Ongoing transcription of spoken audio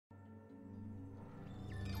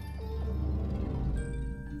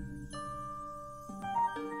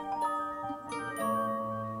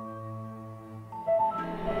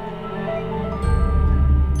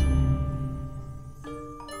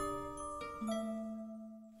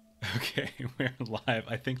Okay, we're live.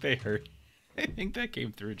 I think they heard. I think that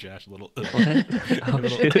came through, Josh. A little. What? A Oh,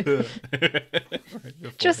 little. shoot. Right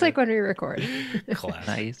Just like beforehand. when we record. Classic.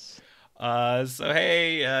 Nice. So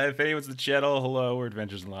hey, if anyone's in the channel, hello. We're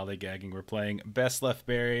Adventures in Lollygagging. We're playing Best Left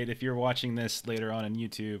Buried. If you're watching this later on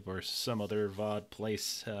YouTube or some other VOD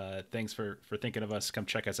place, thanks for thinking of us. Come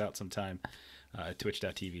check us out sometime.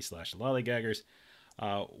 Twitch.tv/lollygaggers.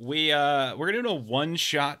 We're gonna do a one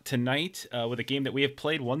shot tonight with a game that we have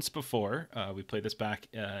played once before. We played this back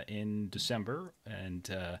in December, and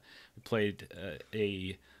we played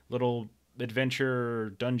a little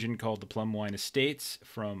adventure dungeon called the Plumwine Estates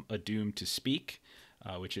from A Doom to Speak,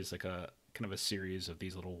 which is like a kind of a series of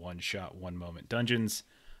these little one shot, one moment dungeons.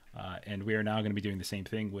 And we are now going to be doing the same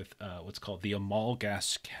thing with what's called the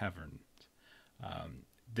Almagast Caverns.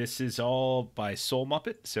 This is all by Soul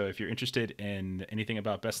Muppet, so if you're interested in anything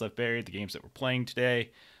about Best Left Buried, the games that we're playing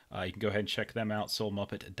today, you can go ahead and check them out,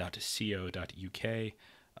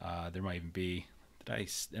 soulmuppet.co.uk. There might even be...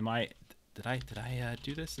 Did I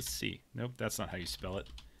do this? Let's see. Nope, that's not how you spell it.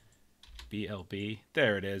 BLB.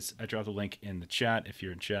 There it is. I dropped a link in the chat. If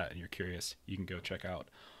you're in chat and you're curious, you can go check out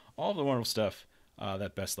all the wonderful stuff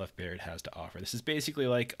that Best Left Buried has to offer. This is basically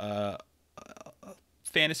like a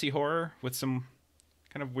fantasy horror with some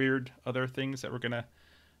kind of weird other things that we're gonna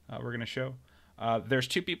show. There's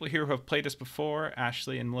two people here who have played this before.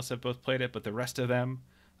 Ashley and Melissa have both played it, but the rest of them,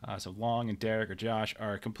 so Long and Derek or Josh,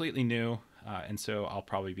 are completely new. And so I'll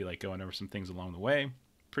probably be like going over some things along the way.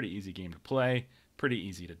 Pretty easy game to play, pretty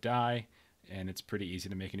easy to die, and it's pretty easy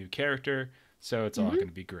to make a new character. So it's all going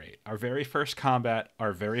to be great. Our very first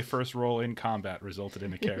roll in combat resulted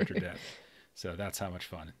in a character death. So that's how much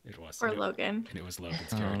fun it was. Or Logan. And it was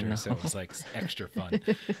Logan's character, no. so it was like extra fun.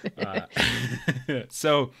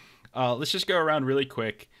 So let's just go around really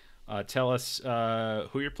quick. Tell us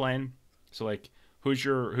who you're playing. So like, who's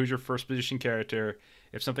your first position character?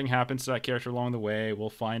 If something happens to that character along the way, we'll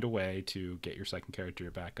find a way to get your second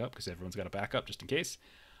character back up, because everyone's got a backup just in case.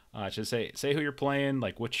 Just say who you're playing,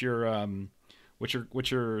 like what your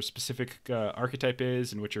specific archetype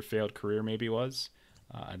is, and what your failed career maybe was,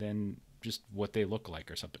 and then just what they look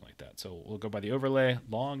like or something like that. So we'll go by the overlay.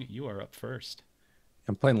 Long, you are up first.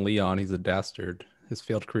 I'm playing Leon. He's a dastard. His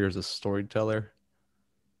failed career is a storyteller.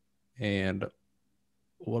 And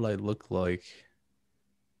what I look like,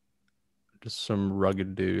 just some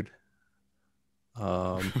rugged dude.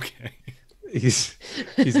 Okay. He's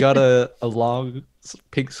got a long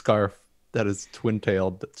pink scarf that is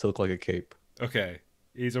twin-tailed that looks like a cape. Okay.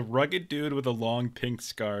 He's a rugged dude with a long pink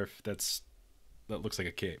scarf that looks like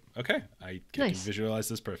a cape. Okay. I can visualize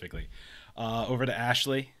this perfectly. Over to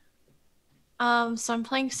Ashley. So I'm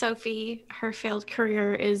playing Sophie. Her failed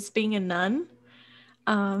career is being a nun.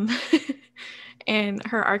 And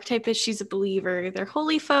her archetype is she's a believer. They're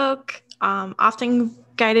holy folk, often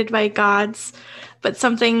guided by gods, but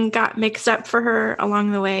something got mixed up for her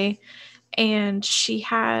along the way. And she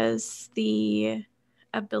has the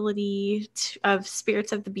ability of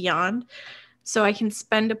spirits of the beyond. So I can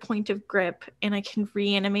spend a point of grip and I can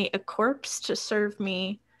reanimate a corpse to serve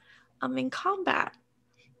me in combat.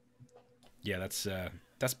 Yeah, that's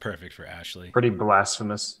perfect for Ashley. Pretty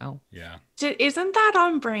blasphemous. Oh, Yeah. Isn't that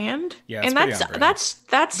on brand? Yeah, and pretty on brand.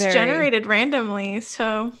 that's Very. generated randomly.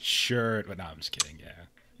 So Sure, but no, I'm just kidding.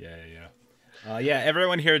 Yeah,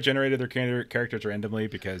 everyone here generated their characters randomly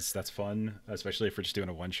because that's fun, especially if we're just doing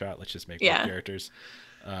a one shot. Let's just make more characters.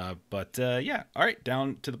 But yeah, all right,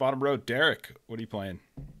 down to the bottom row. Derek, what are you playing?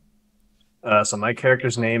 So my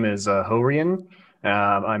character's name is Hohrion.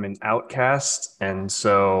 I'm an outcast, and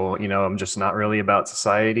so, I'm just not really about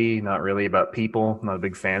society, not really about people, not a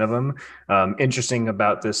big fan of them. Interesting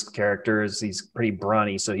about this character is he's pretty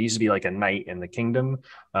brawny, so he used to be like a knight in the kingdom,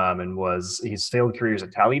 and his failed career as a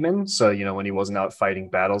tallyman. So, when he wasn't out fighting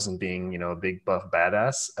battles and being, a big buff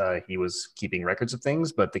badass, he was keeping records of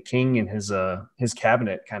things, but the king and his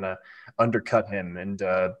cabinet kind of undercut him and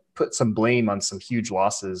put some blame on some huge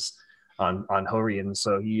losses on Hohrion.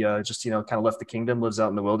 So he just, kind of left the kingdom, lives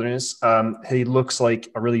out in the wilderness. He looks like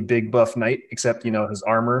a really big buff knight, except, his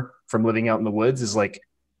armor from living out in the woods is like,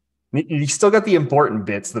 he's still got the important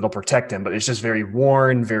bits that'll protect him, but it's just very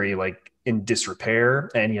worn, very like in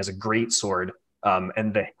disrepair. And he has a great sword.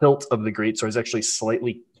 And the hilt of the great sword is actually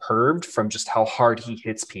slightly curved from just how hard he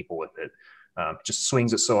hits people with it. Just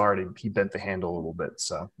swings it so hard, he bent the handle a little bit.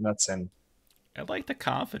 So that's him. I like the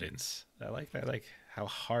confidence. I like that. Like how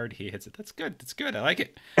hard he hits it. That's good. That's good. I like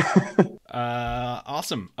it.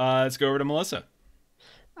 Awesome. Let's go over to Melissa.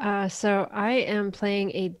 So I am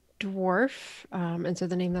playing a dwarf, and so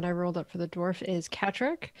the name that I rolled up for the dwarf is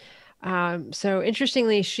Catrick. So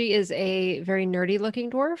interestingly, she is a very nerdy looking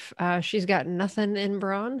dwarf. She's got nothing in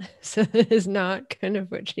brawn, so that is not kind of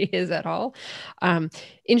what she is at all.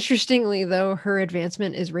 Interestingly, though, her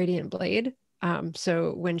advancement is Radiant Blade.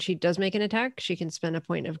 So when she does make an attack, she can spend a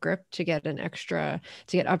point of grip to get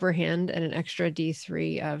upper hand and an extra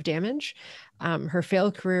D3 of damage. Her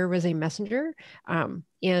failed career was a messenger,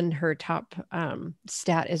 and her top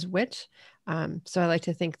stat is wit. So I like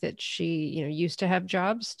to think that she, used to have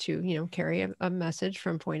jobs to, carry a message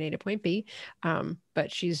from point A to point B.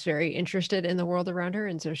 But she's very interested in the world around her.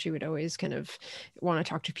 And so she would always kind of want to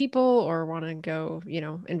talk to people or want to go,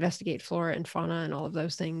 investigate flora and fauna and all of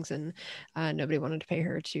those things. And nobody wanted to pay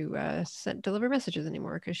her to deliver messages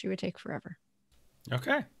anymore because she would take forever.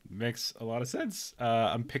 Okay, makes a lot of sense.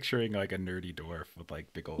 I'm picturing like a nerdy dwarf with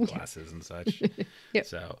like big old glasses and such. Yep.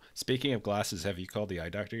 So speaking of glasses, have you called the eye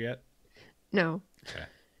doctor yet? No. Okay.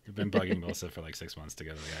 I've been bugging Melissa for like 6 months to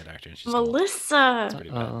go to the eye doctor, and she's Melissa. It's pretty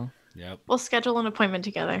bad. Yep. We'll schedule an appointment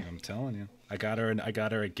together. I'm telling you. I got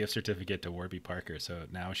her a gift certificate to Warby Parker, so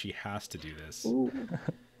now she has to do this. Ooh.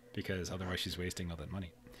 Because otherwise she's wasting all that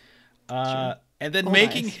money. Sure. And then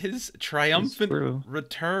making his triumphant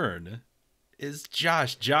return is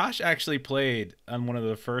Josh. Josh actually played on one of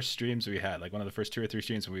the first streams we had, like one of the first 2 or 3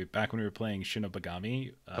 streams back when we were playing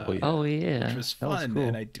Shinobagami. Oh Which yeah, was that fun, cool.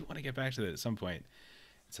 and I do want to get back to that at some point.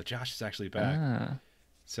 So Josh is actually back.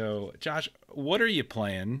 So Josh, what are you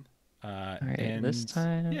playing? All right, this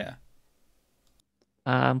time, yeah,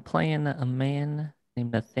 I'm playing a man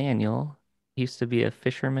named Nathaniel. He used to be a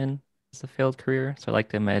fisherman. It's a failed career, so I like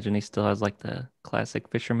to imagine he still has like the classic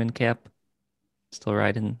fisherman cap, still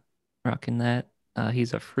rocking that.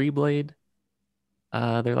 He's a Freeblade.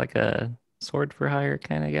 They're like a sword for hire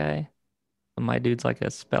kind of guy. But my dude's like a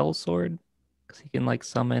spell sword because he can like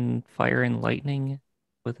summon fire and lightning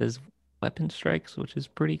with his weapon strikes, which is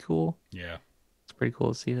pretty cool. yeah. It's pretty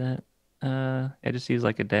cool to see that. I just use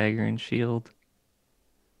like a dagger and shield.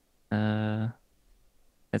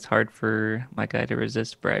 It's hard for my guy to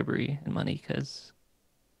resist bribery and money because,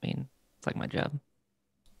 I mean, it's like my job.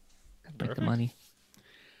 Gotta make the Perfect. money.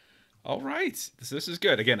 All right, this is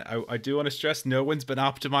good. Again, I do want to stress no one's been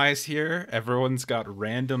optimized here. Everyone's got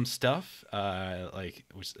random stuff.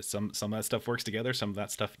 Which some of that stuff works together, some of that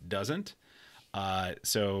stuff doesn't.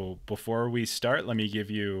 So before we start, let me give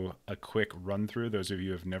you a quick run through. Those of you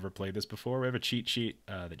who have never played this before, we have a cheat sheet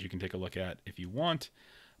that you can take a look at if you want.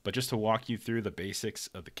 But just to walk you through the basics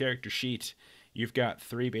of the character sheet, you've got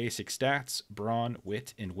 3 basic stats: brawn,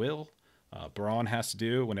 wit, and will. Brawn has to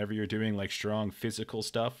do whenever you're doing like strong physical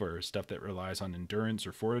stuff or stuff that relies on endurance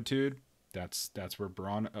or fortitude. That's where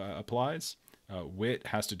brawn applies. Wit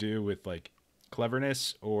has to do with like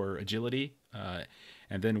cleverness or agility.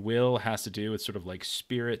 And then will has to do with sort of like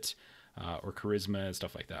spirit or charisma and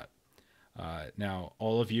stuff like that. Now,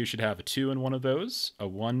 all of you should have a 2 in one of those, a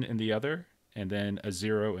 1 in the other, and then a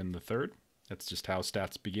 0 in the third. That's just how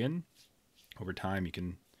stats begin. Over time, you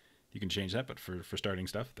can change that, but for starting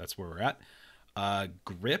stuff, that's where we're at.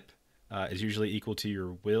 Grip is usually equal to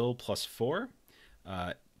your will plus 4.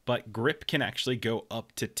 But grip can actually go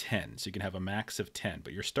up to 10. So you can have a max of 10,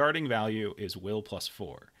 but your starting value is will plus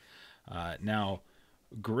 4. Now,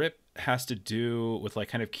 grip has to do with like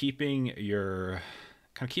kind of keeping your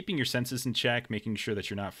senses in check, making sure that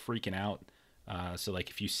you're not freaking out. So like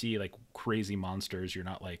if you see like crazy monsters, you're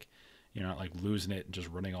not like losing it and just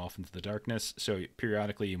running off into the darkness. So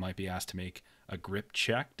periodically you might be asked to make a grip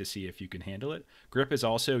check to see if you can handle it. Grip is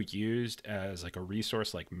also used as like a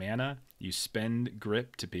resource like mana. You spend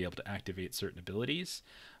grip to be able to activate certain abilities.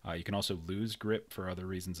 You can also lose grip for other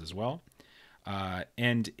reasons as well.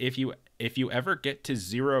 And if you ever get to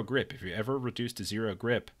 0 grip, if you ever reduce to 0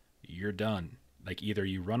 grip, you're done. Like either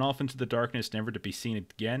you run off into the darkness, never to be seen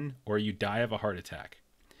again, or you die of a heart attack.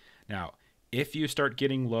 Now, if you start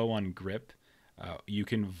getting low on grip, you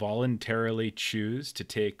can voluntarily choose to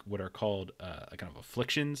take what are called kind of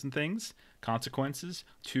afflictions and things, consequences,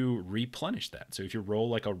 to replenish that. So if you roll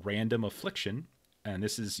like a random affliction, and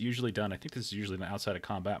this is usually done, I think this is usually done outside of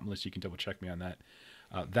combat, unless you can double check me on that,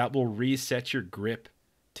 that will reset your grip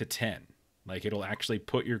to 10. Like it'll actually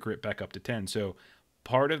put your grip back up to 10. So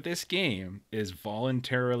part of this game is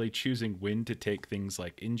voluntarily choosing when to take things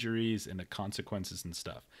like injuries and the consequences and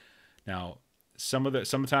stuff. Now,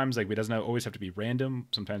 sometimes like it doesn't always have to be random.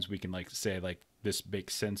 Sometimes we can like say like this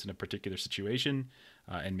makes sense in a particular situation,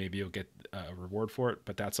 and maybe you'll get a reward for it.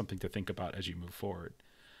 But that's something to think about as you move forward.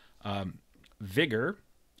 Vigor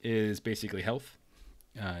is basically health.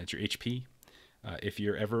 It's your HP. If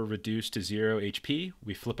you're ever reduced to 0 HP,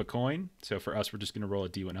 we flip a coin. So for us, we're just going to roll a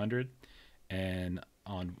D100. And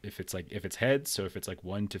on if it's heads. So if it's like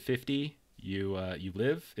 1 to 50, you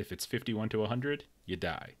live. If it's 51 to 100, you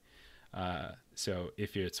die. So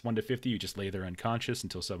if it's 1 to 50, you just lay there unconscious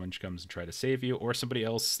until someone comes and try to save you, or somebody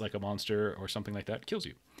else like a monster or something like that kills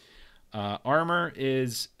you. Armor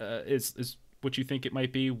is what you think it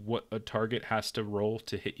might be, what a target has to roll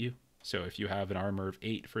to hit you. So if you have an armor of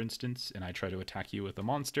 8, for instance, and I try to attack you with a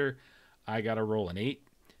monster, I got to roll an 8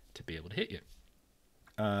 to be able to hit you.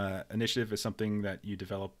 Initiative is something that you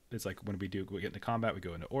develop. It's like when we get into combat, we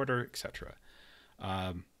go into order, etc.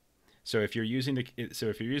 So if you're using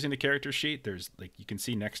the character sheet, there's like, you can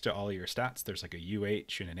see next to all of your stats, there's like a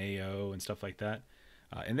UH and an AO and stuff like that.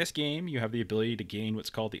 In this game, you have the ability to gain what's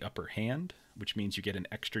called the upper hand, which means you get an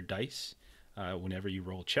extra dice whenever you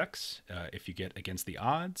roll checks. If you get against the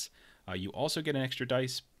odds, you also get an extra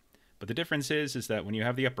dice. But the difference is that when you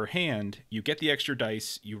have the upper hand, you get the extra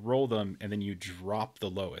dice, you roll them, and then you drop the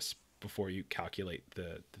lowest before you calculate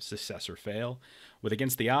the success or fail. With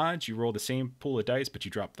against the odds, you roll the same pool of dice, but you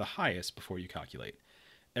drop the highest before you calculate.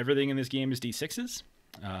 Everything in this game is d6s.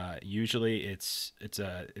 Usually it's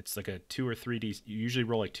like a 2 or 3 d. You usually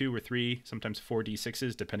roll like 2 or 3, sometimes 4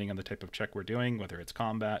 d6s, depending on the type of check we're doing, whether it's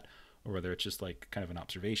combat or whether it's just like kind of an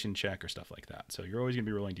observation check or stuff like that. So you're always going to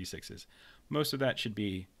be rolling d6s. Most of that should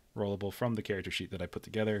be rollable from the character sheet that I put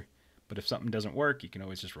together. But if something doesn't work, you can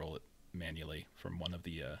always just roll it manually from one of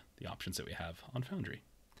the options that we have on Foundry.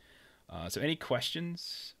 So any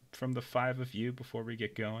questions from the 5 of you before we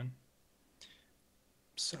get going?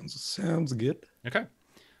 Sounds good. Okay.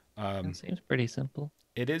 It seems pretty simple.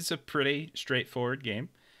 It is a pretty straightforward game.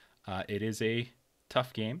 It is a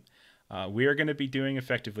tough game. We are going to be doing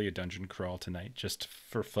effectively a dungeon crawl tonight, just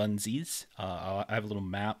for funsies. I have a little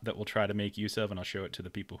map that we'll try to make use of, and I'll show it to the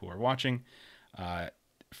people who are watching.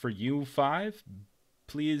 For you 5,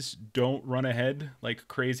 please don't run ahead like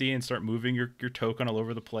crazy and start moving your token all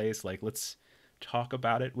over the place. Like, let's talk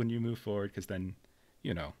about it when you move forward, because then,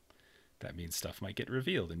 you know, that means stuff might get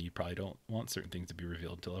revealed, and you probably don't want certain things to be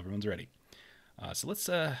revealed until everyone's ready. So let's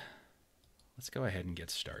go ahead and get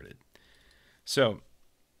started. So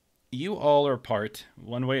you all are part,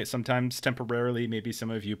 one way, sometimes temporarily, maybe some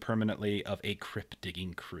of you permanently, of a crypt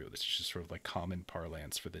digging crew. This is just sort of like common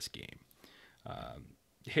parlance for this game.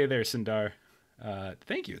 Hey there, Sindar.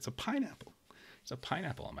 Thank you. It's a pineapple. There's a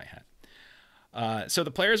pineapple on my hat. So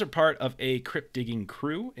the players are part of a crypt digging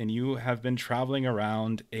crew, and you have been traveling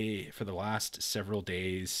around for the last several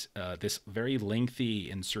days, this very lengthy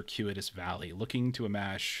and circuitous valley, looking to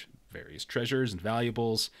amass various treasures and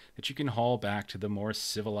valuables that you can haul back to the more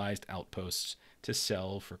civilized outposts to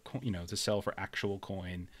sell for, actual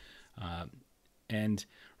coin. And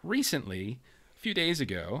recently, a few days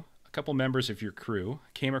ago, a couple members of your crew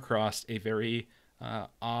came across a very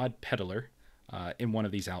odd peddler in one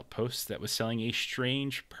of these outposts that was selling a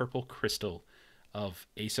strange purple crystal of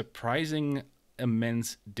a surprising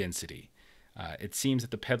immense density. It seems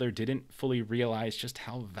that the peddler didn't fully realize just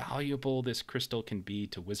how valuable this crystal can be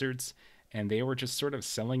to wizards, and they were just sort of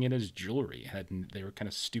selling it as jewelry. They were kind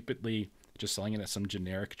of stupidly just selling it as some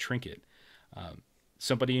generic trinket.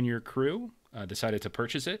 Somebody in your crew decided to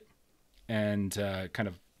purchase it and kind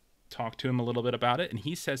of talk to him a little bit about it, and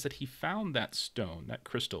he says that he found that stone, that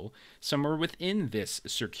crystal, somewhere within this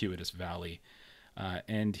circuitous valley,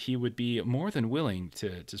 and he would be more than willing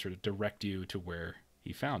to sort of direct you to where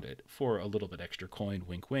he found it for a little bit extra coin,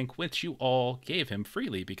 wink wink, which you all gave him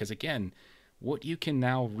freely, because again, what you can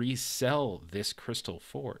now resell this crystal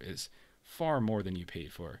for is far more than you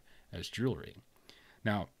paid for as jewelry.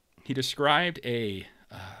 Now, he described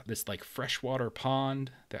this like freshwater pond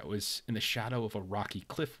that was in the shadow of a rocky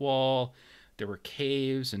cliff wall. There were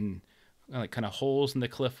caves and like kind of holes in the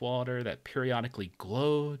cliff water that periodically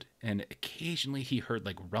glowed, and occasionally he heard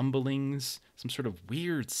like rumblings, some sort of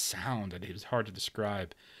weird sound that it was hard to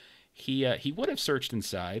describe. He would have searched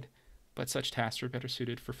inside, but such tasks were better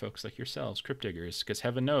suited for folks like yourselves, crypt diggers, because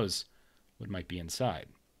heaven knows what might be inside.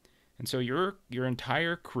 And so your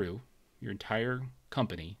entire crew, your entire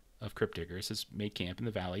company of crypt diggers has made camp in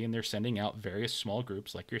the valley, and they're sending out various small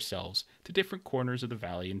groups like yourselves to different corners of the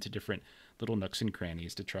valley and to different little nooks and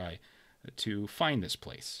crannies to try to find this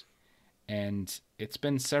place. And it's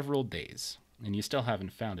been several days, and you still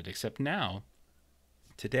haven't found it, except now,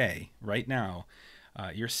 today, right now,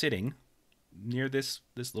 you're sitting near this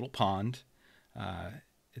little pond.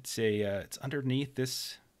 It's underneath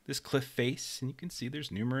this cliff face, and you can see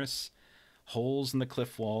there's numerous holes in the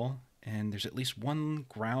cliff wall, and there's at least one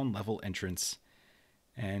ground level entrance.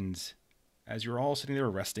 And as you're all sitting there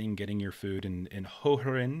resting, getting your food, and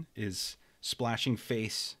Hohrion is splashing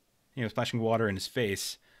water in his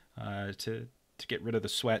face to get rid of the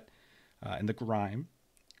sweat. in the grime,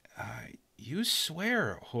 you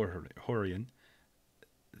swear, Hohrion,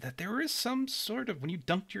 that there is some sort of, when you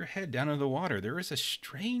dunked your head down into the water, there is a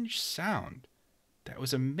strange sound that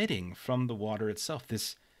was emitting from the water itself.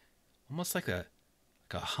 This almost like a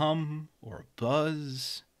hum or a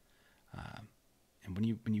buzz. And when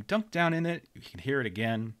you dunk down in it, you can hear it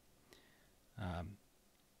again.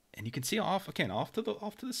 And you can see off to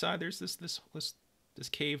the side. There's this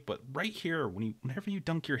cave, but right here, whenever you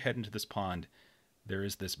dunk your head into this pond, there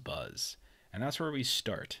is this buzz, and that's where we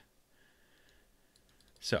start.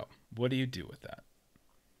 So, what do you do with that?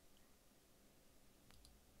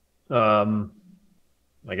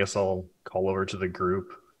 I guess I'll call over to the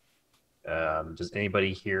group. Does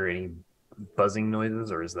anybody hear any buzzing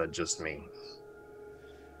noises, or is that just me?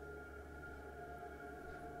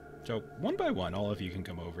 So one by one, all of you can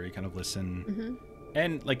come over. You kind of listen. Mm-hmm.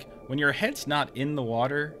 And like when your head's not in the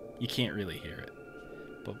water, you can't really hear it.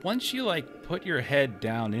 But once you like put your head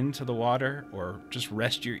down into the water or just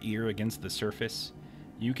rest your ear against the surface,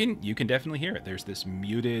 you can definitely hear it. There's this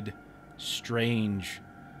muted, strange,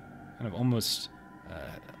 kind of almost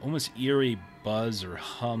eerie buzz or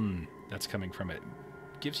hum that's coming from it.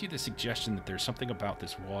 It gives you the suggestion that there's something about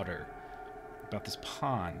this water, about this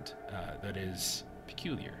pond, that is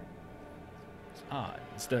peculiar. It's odd.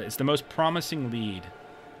 It's the most promising lead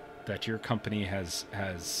that your company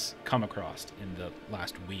has come across in the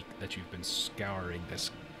last week that you've been scouring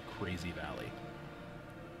this crazy valley.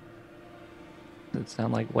 Does it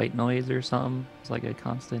sound like white noise or something? It's like a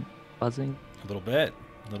constant buzzing. A little bit.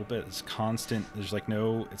 It's constant. There's like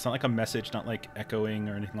no, it's not like a message, not like echoing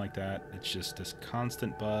or anything like that. It's just this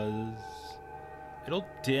constant buzz. It'll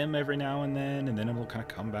dim every now and then it'll kind of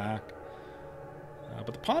come back.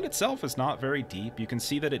 But the pond itself is not very deep. You can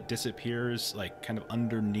see that it disappears like kind of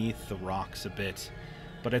underneath the rocks a bit,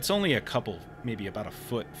 but it's only a couple, maybe about a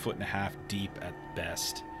foot and a half deep at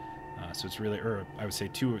best. So it's really, or I would say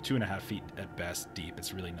 2.5 feet at best deep.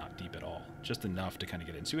 It's really not deep at all, just enough to kind of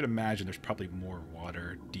get in. So you would imagine there's probably more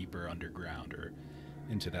water deeper underground or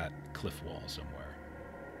into that cliff wall somewhere.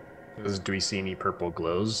 Do we see any purple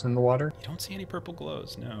glows in the water? You don't see any purple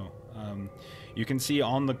glows, no. You can see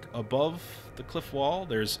above the cliff wall,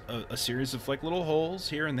 there's a series of like little holes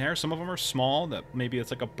here and there. Some of them are small, that maybe it's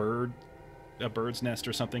like a bird's nest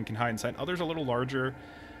or something can hide inside. Others are a little larger,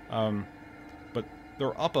 but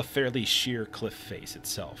they're up a fairly sheer cliff face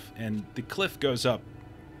itself, and the cliff goes up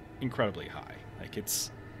incredibly high. Like it's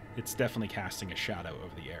definitely casting a shadow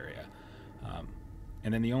over the area.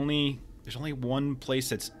 And then there's only one place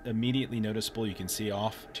that's immediately noticeable. You can see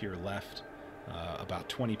off to your left, about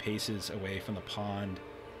 20 paces away from the pond.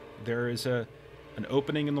 There is an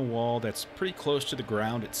opening in the wall that's pretty close to the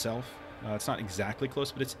ground itself. It's not exactly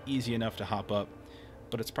close, but it's easy enough to hop up.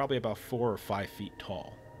 But it's probably about 4 or 5 feet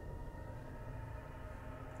tall.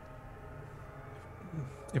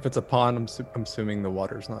 If it's a pond, I'm assuming the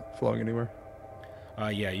water's not flowing anywhere.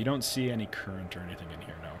 Yeah, you don't see any current or anything in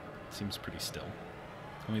here, no. It seems pretty still.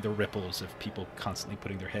 Only the ripples of people constantly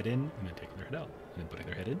putting their head in and then taking their head out, and then putting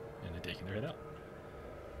their head in and then taking their head out.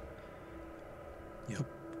 Yep.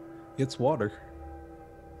 It's water.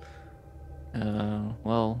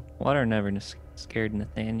 Well, water never scared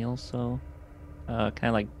Nathaniel, so kind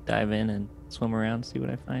of like dive in and swim around, see what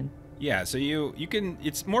I find. Yeah, so you can,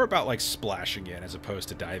 it's more about like splashing in as opposed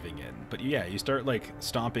to diving in. But yeah, you start like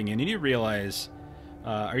stomping in and you realize,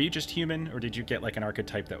 are you just human, or did you get like an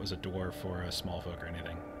archetype that was a dwarf or a small folk or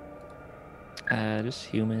anything? Just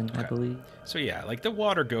human, Okay. I believe. So yeah, like the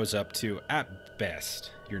water goes up to, at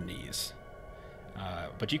best, your knees.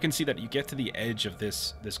 But you can see that you get to the edge of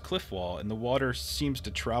this cliff wall, and the water seems to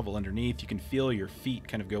travel underneath. You can feel your feet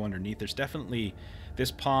kind of go underneath. There's definitely,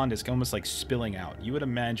 this pond is almost like spilling out. You would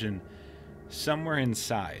imagine somewhere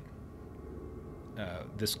inside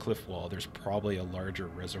this cliff wall, there's probably a larger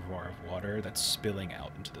reservoir of water that's spilling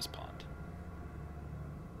out into this pond.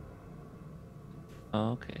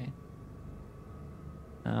 Okay.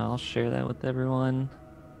 I'll share that with everyone.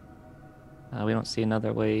 We don't see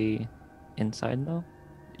another way inside, though.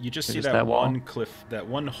 You just Or see just that that wall? one cliff, that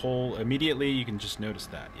one hole. Immediately, you can just notice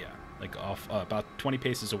that. Yeah, like off about 20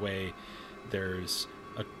 paces away, there's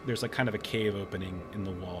like kind of a cave opening in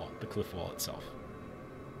the wall, the cliff wall itself.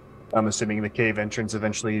 I'm assuming the cave entrance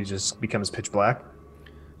eventually just becomes pitch black.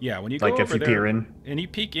 Yeah, when you go Like if over you there peer in. and you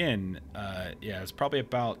peek in, yeah, it's probably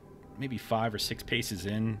about maybe 5 or 6 paces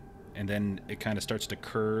in, and then it kind of starts to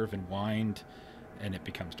curve and wind, and it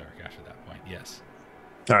becomes dark after that point. Yes.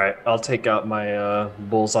 All right, I'll take out my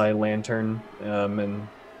bullseye lantern and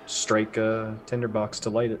strike a tinderbox to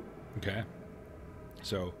light it. Okay.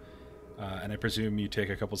 So, and I presume you take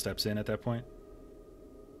a couple steps in at that point?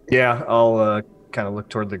 Yeah, I'll kind of look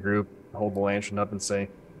toward the group, hold the lantern up, and say,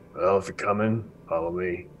 "Well, if you're coming, follow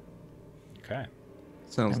me." Okay.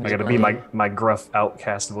 Sounds And I we gotta good. be play- my gruff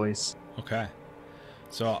outcast voice. Okay.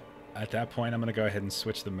 So at that point, I'm gonna go ahead and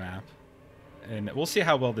switch the map, and we'll see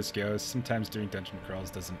how well this goes. Sometimes doing dungeon crawls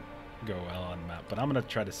doesn't go well on a map, but I'm gonna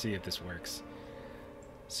try to see if this works.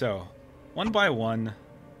 So, one by one,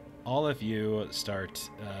 all of you start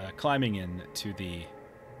climbing in to the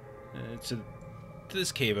to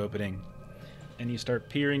this cave opening, and you start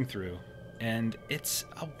peering through, and it's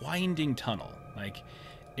a winding tunnel. Like,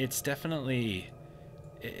 it's definitely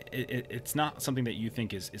it's not something that you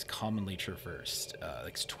think is commonly traversed.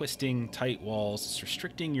 Like, it's twisting, tight walls. It's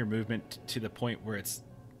restricting your movement to the point where it's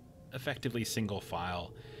effectively single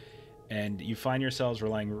file, and you find yourselves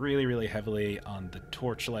relying really, really heavily on the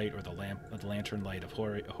torchlight or the lantern light of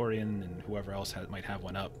Hohrion and whoever else might have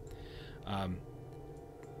one up.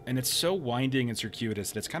 And it's so winding and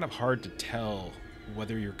circuitous that it's kind of hard to tell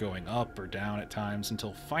whether you're going up or down at times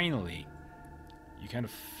until finally you kind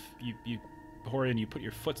of Hohrion, you put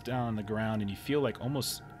your foot down on the ground and you feel like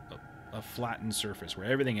almost a flattened surface where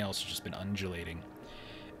everything else has just been undulating.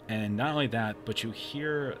 And not only that, but you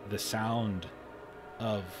hear the sound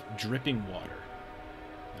of dripping water,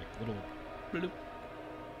 like little bloop,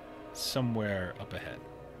 somewhere up ahead.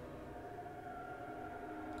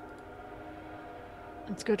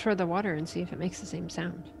 Let's go toward the water and see if it makes the same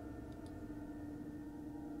sound.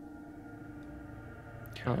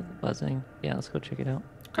 Oh, the buzzing. Yeah, let's go check it out.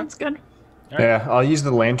 That's good. All right. Yeah, I'll use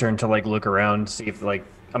the lantern to like look around, see if like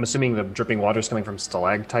I'm assuming the dripping water's coming from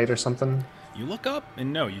stalactite or something. You look up,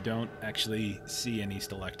 and no, you don't actually see any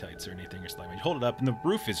stalactites or anything or stalagmites. You hold it up, and the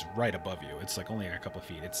roof is right above you. It's like only a couple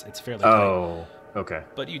feet. It's fairly tight. Oh, okay.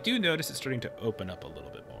 But you do notice it's starting to open up a little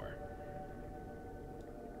bit more.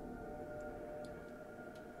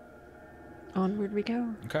 Onward we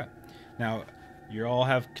go. Okay. Now, you all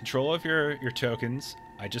have control of your tokens.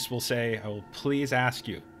 I just will say, I will please ask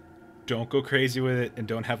you, don't go crazy with it, and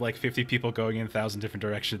don't have like 50 people going in 1,000 different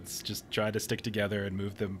directions. Just try to stick together and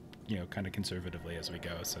move them, kind of conservatively as we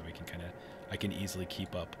go, so we can I can easily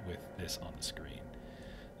keep up with this on the screen.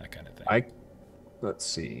 That kind of thing. Let's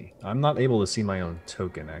see. I'm not able to see my own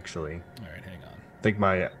token actually. All right, hang on. I think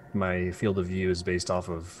my field of view is based off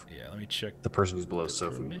of Yeah, let me check the person who's below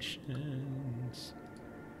Sophie. permissions.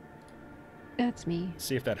 That's me.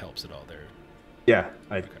 See if that helps at all there. Yeah,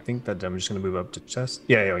 I think that I'm just gonna move up to chest.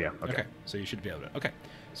 Yeah. Okay. Okay, so you should be able to. Okay,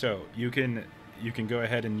 so you can go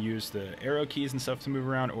ahead and use the arrow keys and stuff to move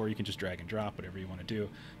around, or you can just drag and drop, whatever you want to do.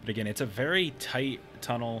 But again, it's a very tight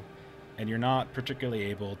tunnel, and you're not particularly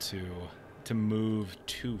able to move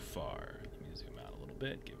too far. Let me zoom out a little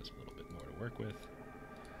bit, give us a little bit more to work with.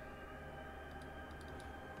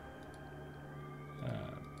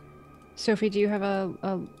 Sophie, do you have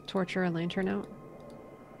a torch or a lantern out?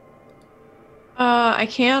 I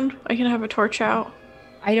can have a torch out.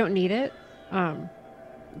 I don't need it,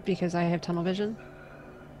 because I have tunnel vision.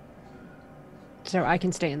 So I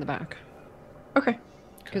can stay in the back, Okay.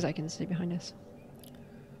 because I can see behind us.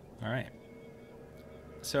 All right.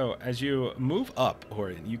 So as you move up,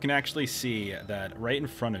 Hohrion, you can actually see that right in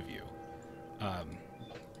front of you,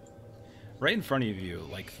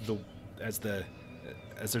 like as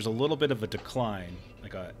there's a little bit of a decline,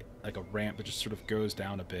 like a ramp that just sort of goes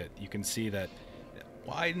down a bit. You can see that it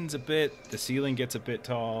widens a bit. The ceiling gets a bit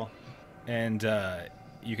tall, and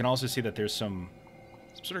you can also see that there's some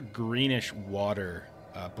sort of greenish water,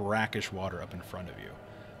 brackish water up in front of you.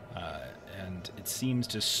 And it seems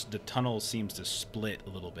the tunnel seems to split a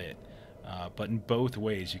little bit, but in both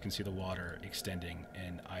ways you can see the water extending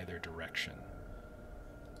in either direction.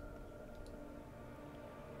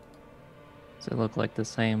 Does it look like the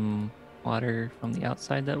same water from the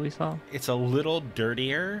outside that we saw? It's a little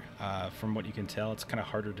dirtier, from what you can tell. It's kind of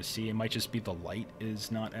harder to see. It might just be the light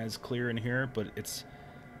is not as clear in here, but it's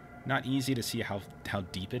not easy to see how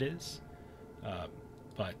deep it is.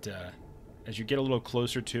 But as you get a little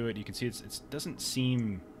closer to it, you can see it doesn't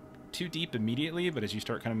seem too deep immediately, but as you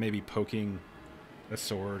start kind of maybe poking a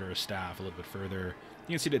sword or a staff a little bit further,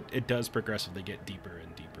 you can see that it does progressively get deeper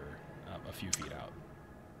and deeper, a few feet out.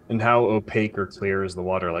 And how opaque or clear is the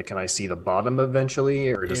water? Like, can I see the bottom eventually,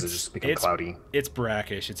 or does it just become cloudy? It's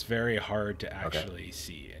brackish. It's very hard to actually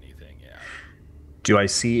see anything. Yeah. Do I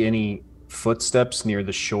see any footsteps near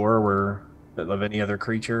the shore of any other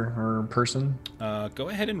creature or person? Go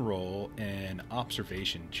ahead and roll an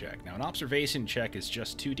observation check. Now, an observation check is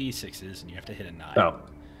just 2d6s, and you have to hit a 9. Oh, all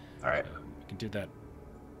right. You can do that.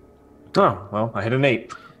 Oh, well, I hit an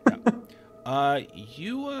 8. Yeah.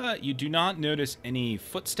 You do not notice any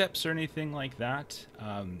footsteps or anything like that.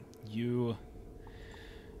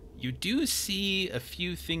 You do see a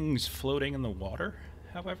few things floating in the water,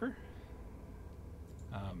 however.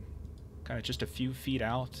 Kind of just a few feet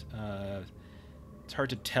out. It's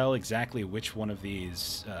hard to tell exactly which one of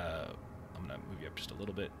these... I'm going to move you up just a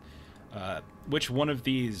little bit. Which one of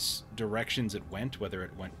these directions it went, whether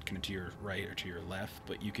it went kind of to your right or to your left,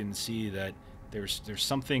 but you can see that there's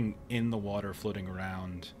something in the water floating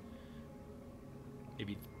around.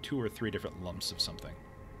 Maybe 2 or 3 different lumps of something.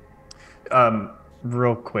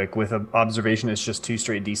 Real quick, with an observation, it's just 2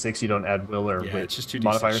 straight d6. You don't add will or Yeah, it's just 2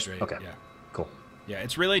 modifiers. D6 straight. Okay, Yeah. cool. Yeah,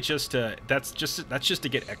 it's really just that's just to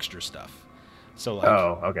get extra stuff. So like,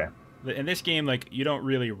 Oh, okay. in this game, like you don't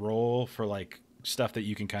really roll for like stuff that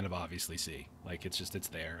you can kind of obviously see. Like it's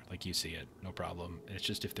there, like you see it, no problem. It's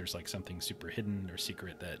just if there's like something super hidden or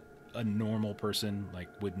secret that a normal person like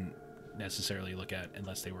wouldn't necessarily look at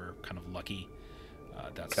unless they were kind of lucky.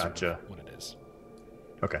 That's Gotcha. sort of what it is.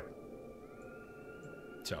 Okay.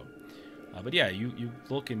 So, but yeah, you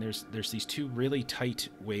look and there's these 2 really tight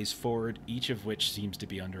ways forward, each of which seems to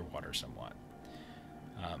be underwater somewhat.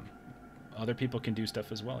 Other people can do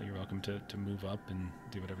stuff as well. You're welcome to move up and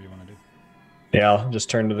do whatever you want to do. Yeah, I'll just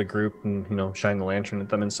turn to the group and shine the lantern at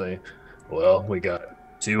them and say, "Well, we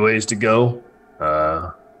got 2 ways to go.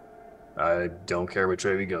 I don't care which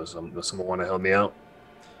way we go. Does someone want to help me out?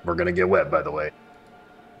 We're gonna get wet, by the way."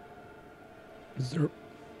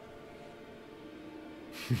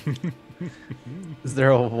 Is there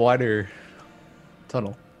a wider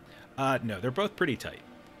tunnel? No, they're both pretty tight.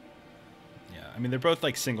 Yeah, I mean they're both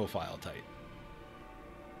like single file tight.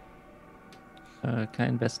 Can I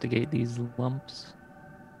investigate these lumps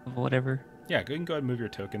of whatever? Yeah, go ahead and move your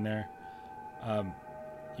token there.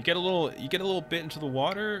 You get a little bit into the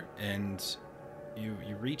water, and you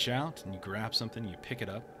reach out and you grab something, you pick it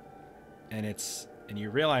up, and you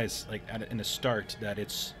realize like in the start that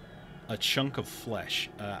it's a chunk of flesh.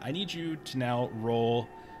 I need you to now roll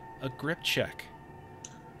a grip check.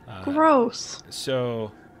 Gross.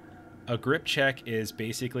 So a grip check is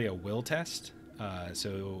basically a will test.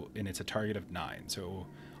 And it's a target of 9. So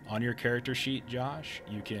on your character sheet, Josh,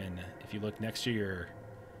 you can, if you look next to your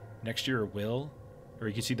will, or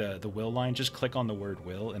you can see the will line, just click on the word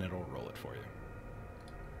will and it'll roll it for you.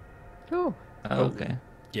 Oh. Okay.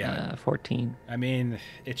 Yeah. 14. I mean,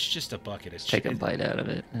 it's just a bucket. It's Take a just, bite out of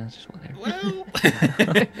it. That's just whatever.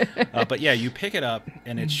 well, but yeah, you pick it up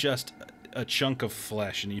and it's just a chunk of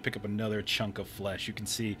flesh, and you pick up another chunk of flesh. You can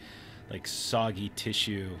see like soggy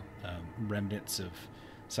tissue, remnants of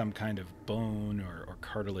some kind of bone or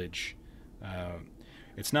cartilage.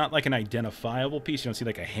 It's not like an identifiable piece. You don't see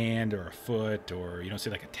like a hand or a foot, or you don't see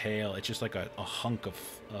like a tail. It's just like a hunk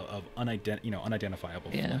of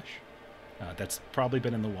unidentifiable flesh. That's probably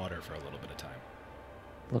been in the water for a little bit of time.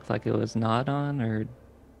 Looked like it was gnawed on or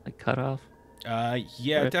like cut off.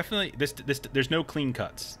 Yeah, definitely. This there's no clean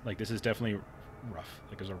cuts. Like this is definitely rough.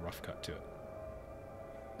 Like there's a rough cut to it.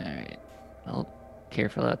 All right. Well,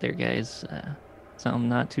 careful out there, guys. Something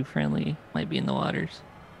not too friendly might be in the waters.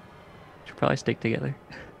 Should probably stick together.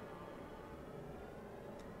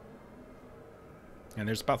 And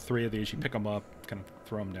there's about 3 of these. You pick them up, kind of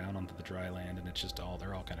throw them down onto the dry land, and it's just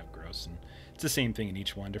they're all kind of gross. And it's the same thing in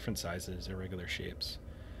each one, different sizes, irregular shapes.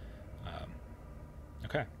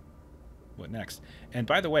 Okay. What next? And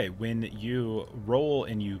by the way, when you roll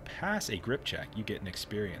and you pass a grip check, you get an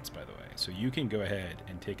experience, by the way. So you can go ahead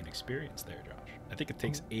and take an experience there, Josh. I think it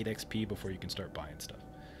takes 8 XP before you can start buying stuff.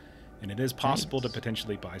 And it is possible to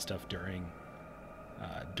potentially buy stuff during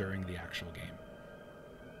the actual game.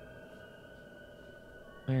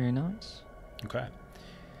 Very nice. Okay.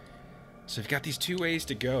 So you've got these 2 ways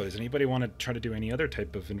to go. Does anybody want to try to do any other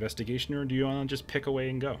type of investigation, or do you want to just pick away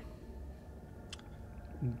and go?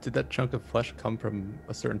 Did that chunk of flesh come from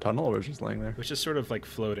a certain tunnel, or was it just laying there? It's just sort of like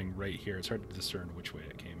floating right here. It's hard to discern which way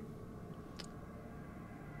it came.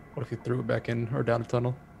 What if you threw it back in or down a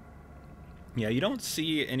tunnel? Yeah, you don't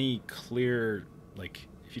see any clear, like,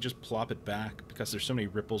 if you just plop it back, because there's so many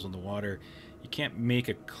ripples in the water, you can't make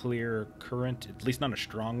a clear current, at least not a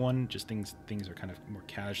strong one. Just things are kind of more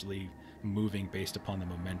casually moving based upon the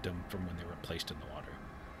momentum from when they were placed in the water.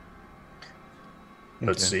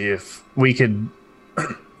 Let's see if we could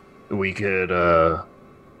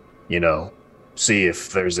see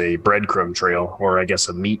if there's a breadcrumb trail, or I guess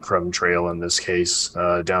a meat crumb trail in this case,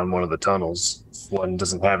 down one of the tunnels. If one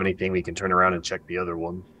doesn't have anything, we can turn around and check the other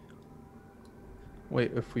one.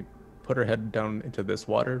 Wait, if we put our head down into this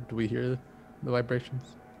water, do we hear the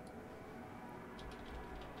vibrations?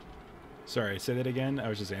 Sorry, say that again. I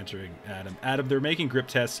was just answering Adam. Adam, they're making grip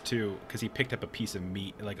tests too, because he picked up a piece of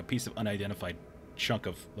meat, like a piece of unidentified chunk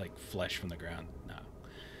of like flesh from the ground. No,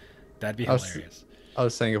 that'd be hilarious. I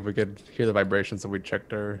was saying if we could hear the vibrations, and we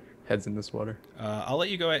checked our heads in this water. I'll let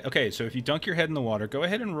you go. Okay, so if you dunk your head in the water, go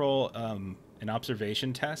ahead and roll an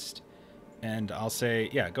observation test, and I'll say,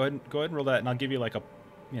 yeah, go ahead and roll that, and I'll give you like a,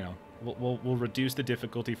 we'll reduce the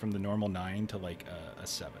difficulty from the normal 9 to like a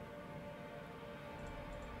 7.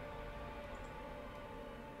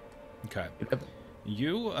 Okay.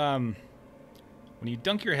 You when you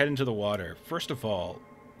dunk your head into the water, first of all,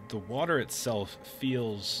 the water itself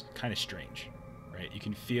feels kind of strange, right? You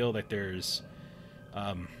can feel that there's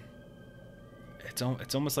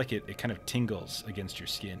it's almost like it kind of tingles against your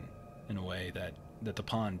skin in a way that the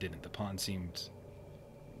pond didn't. The pond seemed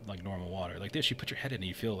like normal water. Like this, you put your head in and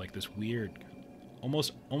you feel like this weird,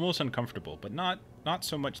 almost uncomfortable, but not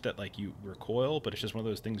so much that like you recoil, but it's just one of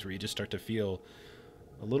those things where you just start to feel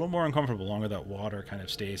a little more uncomfortable the longer that water kind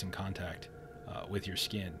of stays in contact with your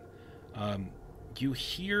skin. You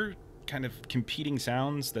hear kind of competing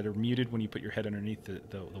sounds that are muted when you put your head underneath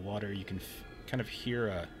the water. You can kind of hear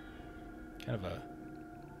a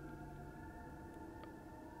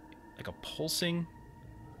like a pulsing,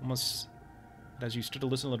 almost. As you start to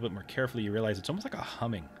listen a little bit more carefully, you realize it's almost like a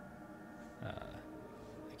humming.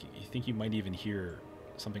 Like you think you might even hear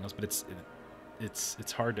something else, but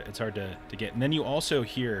it's hard to get. And then you also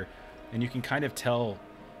hear, and you can kind of tell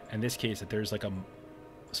in this case that there's like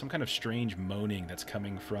some kind of strange moaning that's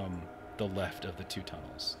coming from the left of the 2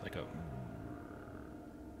 tunnels, like a.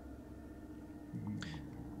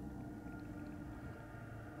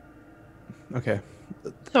 Okay.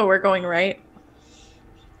 So we're going right.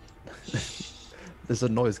 There's a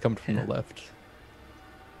noise coming from the left.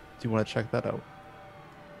 Do you want to check that out?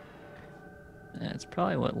 It's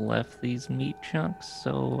probably what left these meat chunks,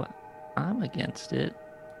 so I'm against it.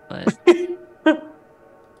 But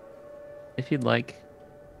if you'd like,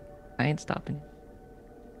 I ain't stopping.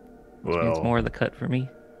 Which means more of the cut for me.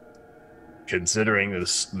 Considering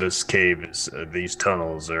this cave is these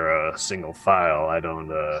tunnels are a single file, I don't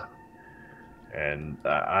and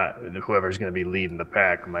whoever's going to be leading the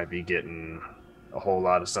pack might be getting a whole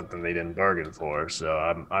lot of something they didn't bargain for. So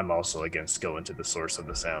I'm also against going to the source of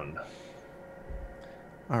the sound.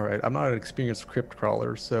 All right, I'm not an experienced crypt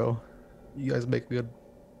crawler, so you guys make a good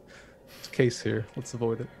case here. Let's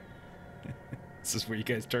avoid it. This is where you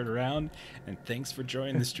guys turn around, and thanks for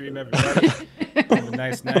joining the stream, everybody. Have a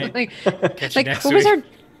nice night. Catch you next what week. was our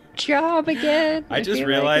job again? I just feel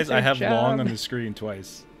realized like I have job. long on the screen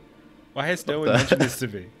twice. Why has no one mentioned this to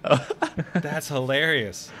me? That's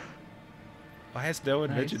hilarious. Why has no one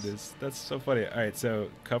mentioned this? That's so funny. All right, so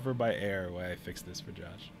cover by air. Why I fixed this for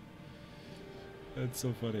Josh. That's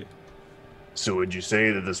so funny. So would you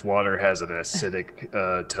say that this water has an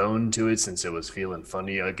acidic tone to it since it was feeling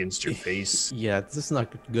funny against your face? Yeah, this is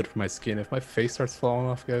not good for my skin. If my face starts falling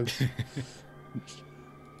off, guys.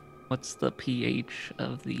 What's the pH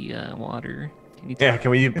of the water?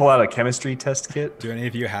 Can we pull out a chemistry test kit? Do any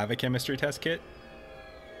of you have a chemistry test kit?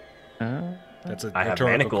 That's a I have rhetorical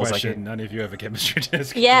manacles, question. None of you have a chemistry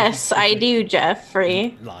test kit. Yes, I do,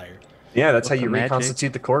 Jeffrey. Liar. Yeah, that's how you magic?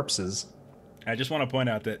 reconstitute the corpses. I just want to point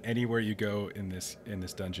out that anywhere you go in this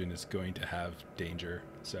dungeon is going to have danger.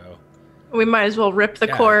 So We might as well rip the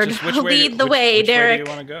yeah, cord. just Lead the way, which Derek. Way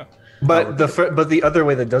do you want to go? But the other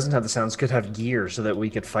way that doesn't have the sounds could have gear so that we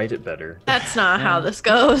could fight it better. That's not how this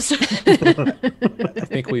goes. I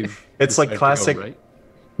think we've. It's like decided to go classic- right?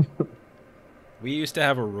 We used to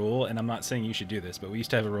have a rule, and I'm not saying you should do this, but we used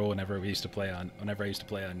to have a rule whenever I used to play on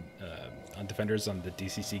Defenders on the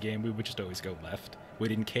DCC game. We would just always go left. We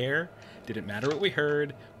didn't care. Didn't matter what we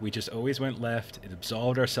heard. We just always went left. It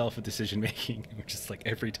absolved ourselves of decision making, which is like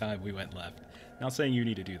every time we went left. Not saying you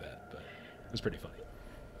need to do that, but it was pretty funny.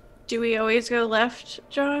 Do we always go left,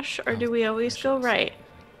 Josh, or do we always go right?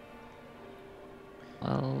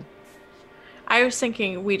 Well, I was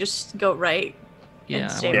thinking we just go right. yeah.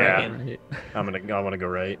 And stay Yeah. right. I want to go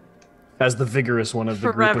right. As the vigorous one of the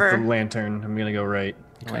group Forever. with the lantern, I'm gonna go right.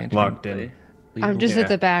 Lantern Locked in. play. I'm just Yeah. at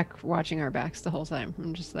the back watching our backs the whole time.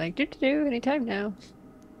 I'm just like, do anytime now.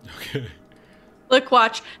 Okay. Look,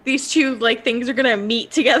 watch. These two things are gonna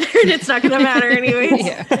meet together, and it's not gonna matter anyways.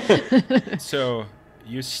 Yeah. So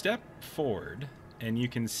you step forward, and you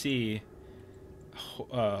can see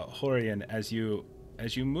Hohrion as you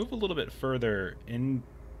move a little bit further into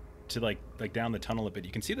like down the tunnel a bit.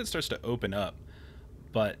 You can see that it starts to open up,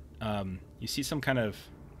 but you see some kind of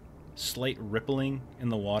slight rippling in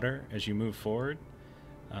the water as you move forward.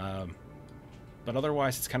 But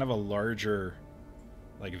otherwise, it's kind of a larger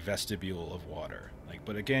vestibule of water.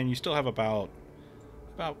 But again, you still have about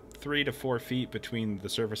 3 to 4 feet between the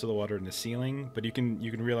surface of the water and the ceiling, but you can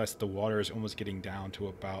realize that the water is almost getting down to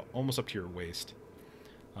about almost up to your waist.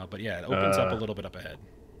 But yeah, it opens up a little bit up ahead.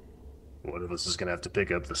 One of us is gonna have to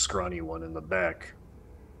pick up the scrawny one in the back.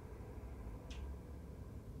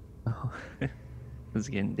 Oh, this is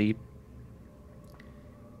getting deep.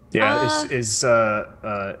 Yeah, is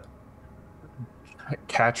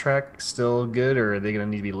Cattrack still good, or are they gonna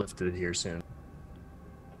need to be lifted here soon?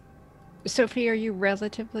 Sophie, are you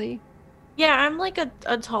relatively? Yeah, I'm like a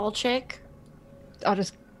tall chick. I'll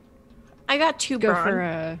just I got 2 go brawn. for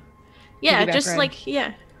a Yeah, piggyback just ride. like,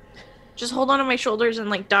 yeah. Just hold on to my shoulders and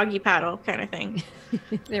like doggy paddle kind of thing.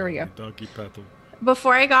 There we go. Doggy paddle.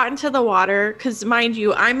 Before I got into the water, because mind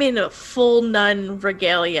you, I'm in a full nun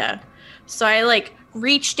regalia. So I like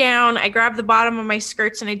reach down, I grab the bottom of my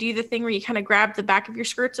skirts, and I do the thing where you kind of grab the back of your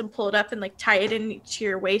skirts and pull it up and like tie it into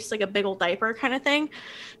your waist like a big old diaper kind of thing.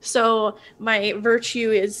 So my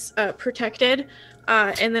virtue is protected.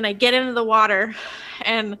 And then I get into the water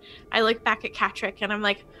and I look back at Catrick and I'm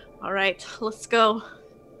like, all right, let's go.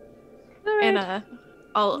 All right. And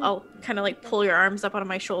I'll kind of like pull your arms up on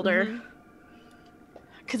my shoulder.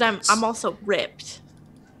 Because I'm also ripped.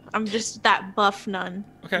 I'm just that buff nun.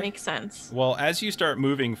 Okay. Makes sense. Well, as you start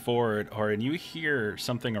moving forward, Horan, you hear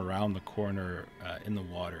something around the corner in the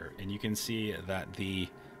water, and you can see that the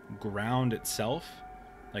ground itself,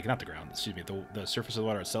 like not the ground, excuse me, the surface of the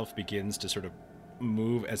water itself begins to sort of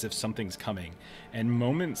move as if something's coming. And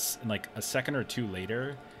moments, like a second or two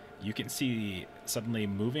later, you can see suddenly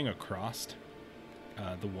moving across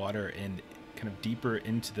the water and kind of deeper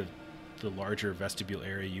into the larger vestibule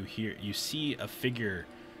area. You see a figure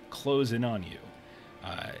close in on you.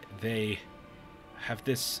 They have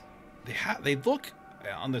this. They look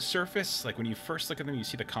on the surface, like when you first look at them, you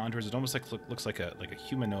see the contours. It almost looks like a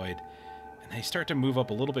humanoid, and they start to move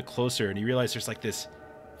up a little bit closer, and you realize there's like this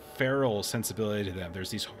feral sensibility to them.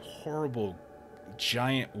 There's these horrible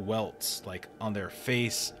giant welts like on their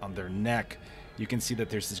face, on their neck. You can see that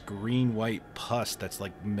there's this green-white pus that's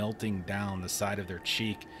like melting down the side of their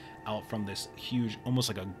cheek out from this huge, almost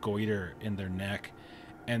like a goiter in their neck.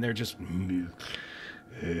 And they're just...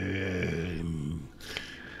 and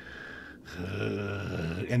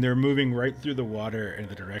they're moving right through the water in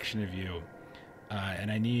the direction of you.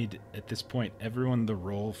 And I need, at this point, everyone to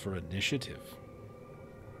roll for initiative.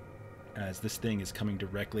 As this thing is coming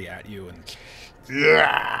directly at you and...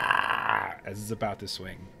 as it's about to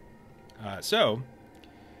swing. So,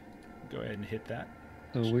 go ahead and hit that.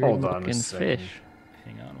 A weird Hold on a looking second. fish.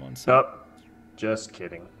 Hang on one second. Oh, just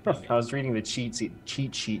kidding. I was reading the cheat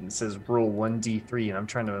sheet and it says roll 1d3, and I'm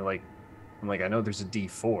trying to I know there's a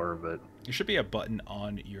d4, but There should be a button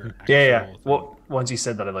on your actual yeah. thing. Well, once you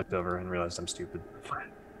said that, I looked over and realized I'm stupid.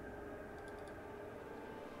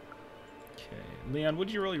 Okay, Leon, what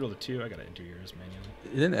did you roll? You rolled a 2. I gotta enter yours manually.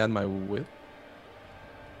 It didn't add my whip.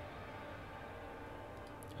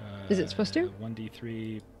 Is it supposed to?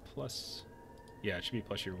 1d3 plus. Yeah, it should be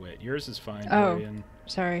plus your wit. Yours is fine. Oh. Dorian.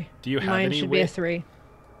 Sorry. Do you have Mine any should wit? be a 3.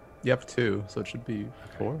 You have 2, so it should be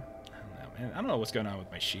 4. I don't know, man. I don't know what's going on with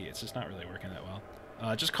my sheet. It's just not really working that well.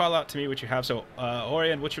 Just call out to me what you have. So,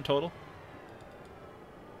 Orion, what's your total?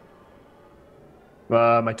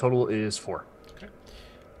 My total is 4. Okay.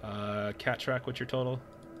 Cat Track, what's your total?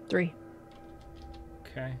 3.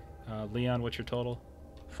 Okay. Leon, what's your total?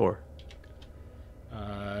 4.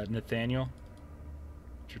 Nathaniel,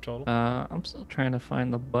 what's your total? I'm still trying to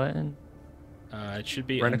find the button. It should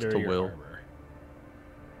be Right next under to your Will. armor.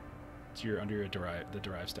 It's under your the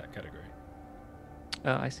derived stat category.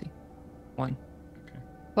 Oh, I see. 1. Okay.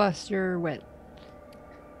 Plus your wit.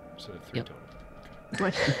 So 3 Yep. total. Okay.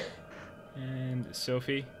 What? And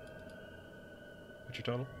Sophie, what's your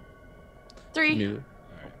total? 3. Neither. All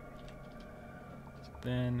right.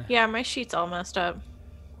 Then Yeah, my sheet's all messed up.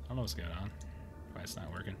 I don't know what's going on. Why it's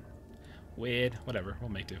not working. Weird. Whatever. We'll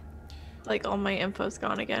make do. Like all my info's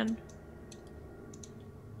gone again.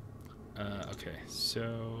 Okay.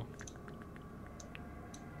 So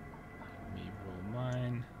let me roll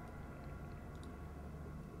mine.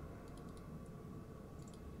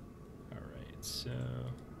 All right. So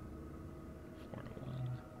 4 and 1.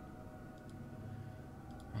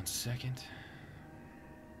 1 second.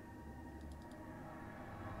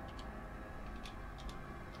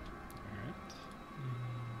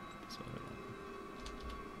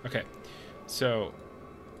 Okay, so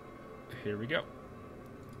here we go.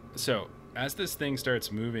 So as this thing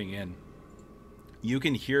starts moving in, you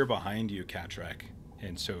can hear behind you, Cattrack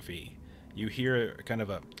and Sophie. You hear kind of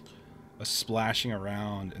a splashing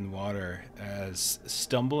around in water as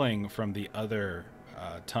stumbling from the other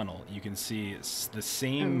tunnel. You can see the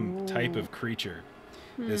same type of creature.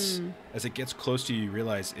 This, as it gets close to you, you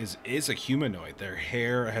realize is a humanoid. Their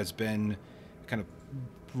hair has been kind of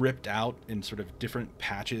ripped out in sort of different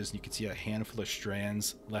patches. You can see a handful of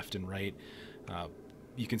strands left and right.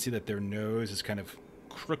 You can see that their nose is kind of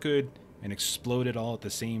crooked and exploded all at the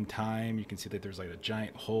same time. You can see that there's like a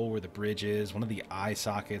giant hole where the bridge is. One of the eye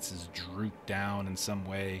sockets is drooped down in some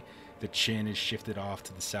way. The chin is shifted off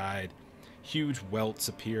to the side. Huge welts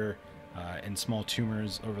appear and small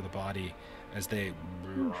tumors over the body as they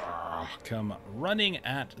come running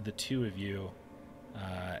at the two of you.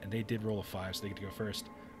 And they did roll a 5, so they get to go first.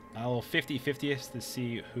 I'll 50-50 to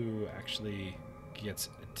see who actually gets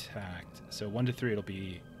attacked. So 1 to 3, it'll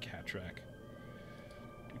be Cattrack.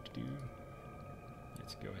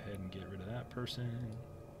 Let's go ahead and get rid of that person.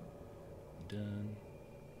 Done.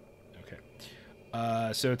 Okay.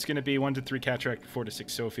 So it's going to be 1 to 3 Cattrack, 4 to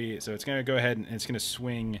 6 Sophie. So it's going to go ahead and it's going to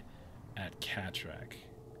swing at Cattrack.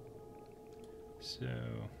 So, man,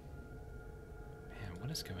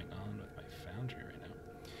 what is going on with my foundry right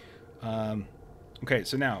now? Okay,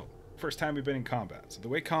 so now, first time we've been in combat. So the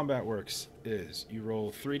way combat works is you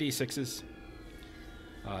roll 3d6s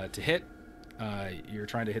to hit. You're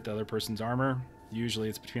trying to hit the other person's armor. Usually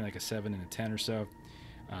it's between like a 7 and a 10 or so.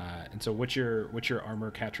 And so what's your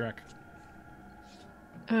armor, Cattrack?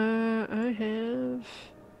 I have...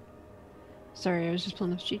 Sorry, I was just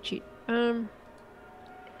pulling up cheat sheet. 9.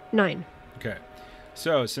 Okay.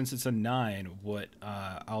 So since it's a 9, what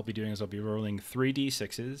I'll be doing is I'll be rolling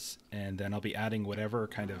 3d6s, and then I'll be adding whatever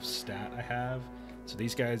kind of stat I have. So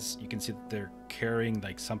these guys, you can see that they're carrying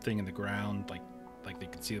like something in the ground, like they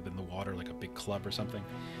can see it in the water, like a big club or something.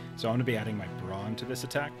 So I'm going to be adding my brawn to this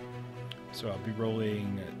attack. So I'll be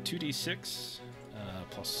rolling 2d6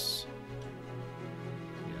 plus...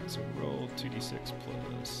 Yeah, so roll 2d6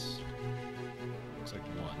 plus... Looks like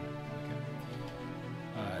 1.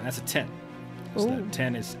 Okay. And that's a 10. So that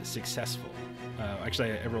 10 is successful.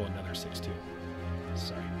 Actually, I roll another 6 too.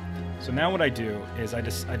 Sorry. So now what I do is I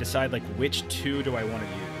decide like which 2 do I want to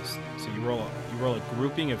use. So you roll a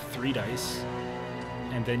grouping of 3 dice,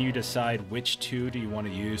 and then you decide which 2 do you want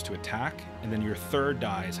to use to attack, and then your third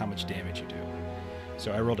die is how much damage you do.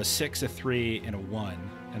 So I rolled a 6, a 3, and a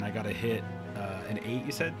 1, and I got to hit an 8.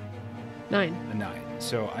 You said 9. A 9.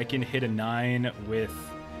 So I can hit a 9 with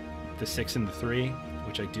the 6 and the 3,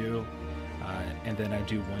 which I do. And then I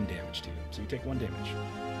do 1 damage to you. So you take 1 damage.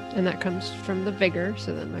 And that comes from the vigor,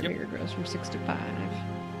 so then my vigor grows from 6 to 5. All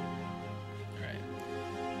right.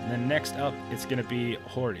 And then next up, it's going to be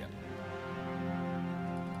Hohrion.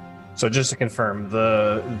 So just to confirm,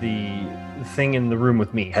 the thing in the room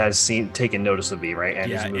with me has taken notice of me, right?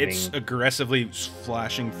 And Yeah, is moving... it's aggressively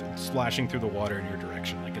splashing through the water in your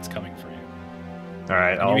direction, like it's coming for you. All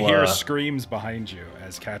right, And you hear screams behind you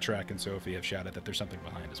as Cattrack and Sophie have shouted that there's something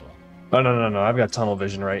behind as well. Oh, no. I've got tunnel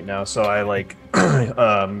vision right now, so I, like,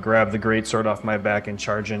 grab the greatsword off my back and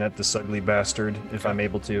charge in at this ugly bastard, if I'm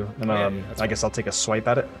able to. And I guess I'll take a swipe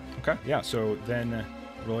at it. Okay, yeah, so then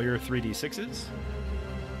roll your 3d6s.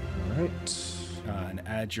 All right. And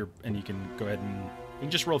add your... And you can go ahead and... You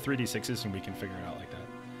can just roll 3d6s and we can figure it out like that.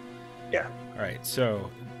 Yeah. All right,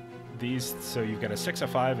 so these... So you've got a 6, a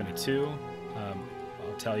 5, and a 2.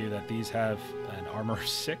 I'll tell you that these have an armor of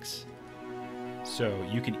 6. So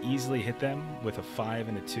you can easily hit them with a 5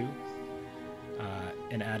 and a 2,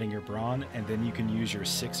 and adding your brawn, and then you can use your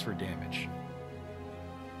 6 for damage.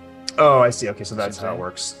 Oh, I see. Okay, so that's how it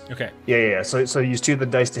works. Okay. Yeah. So use 2 of the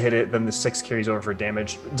dice to hit it, then the 6 carries over for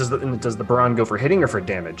damage. Does the brawn go for hitting or for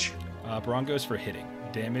damage? Brawn goes for hitting.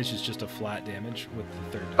 Damage is just a flat damage with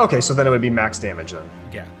the third die. Okay, so then it would be max damage then.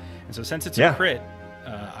 Yeah. And so since it's a crit,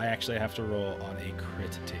 I actually have to roll on a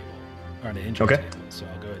crit table, or on an injury table. So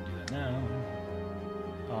I'll go ahead and do that now.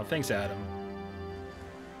 Oh, thanks, Adam.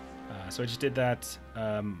 So I just did that.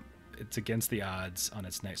 It's against the odds on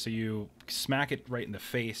its neck. So you smack it right in the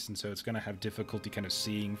face, and so it's going to have difficulty kind of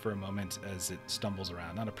seeing for a moment as it stumbles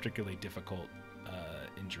around. Not a particularly difficult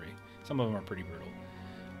injury. Some of them are pretty brutal.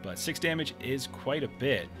 But 6 damage is quite a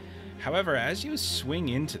bit. However, as you swing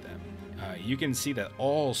into them, you can see that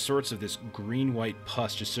all sorts of this green-white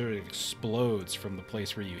pus just sort of explodes from the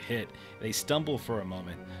place where you hit. They stumble for a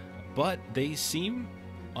moment, but they seem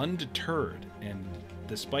undeterred, and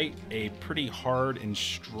despite a pretty hard and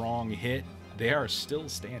strong hit, they are still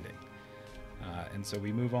standing. And so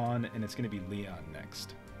we move on, and it's going to be Leon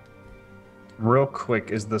next. Real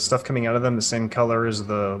quick, is the stuff coming out of them the same color as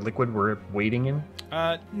the liquid we're wading in?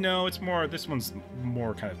 No, it's more, this one's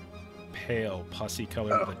more kind of pale, pussy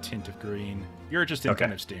color with a tint of green. You're just in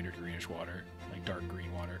kind of standard greenish water, like dark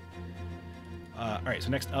green water. All right, so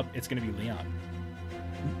next up, it's going to be Leon.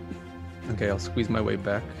 Okay, I'll squeeze my way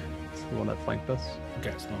back. It's the one that flanked us.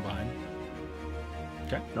 Okay, so one behind.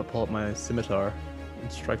 Okay. And I'll pull up my scimitar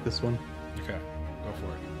and strike this one. Okay. Go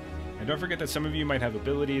for it. And don't forget that some of you might have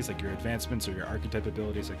abilities, like your advancements or your archetype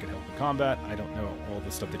abilities that could help in combat. I don't know all the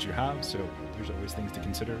stuff that you have, so there's always things to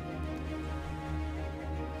consider.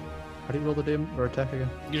 How do you roll the damage or attack again?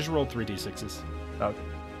 You just rolled 3d6s. Okay.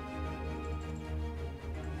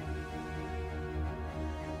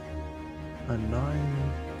 A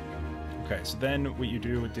 9. Okay, so then what you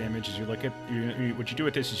do with damage is you look at what you do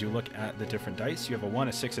with this is you look at the different dice. You have a 1,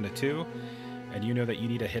 a 6, and a 2, and you know that you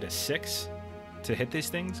need to hit a 6 to hit these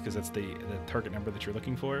things because that's the target number that you're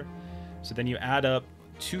looking for. So then you add up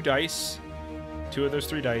 2 dice, 2 of those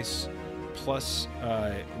 3 dice, plus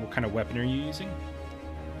what kind of weapon are you using?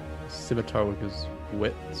 Scimitar, which is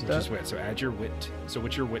wit. Which is wit. So add your wit. So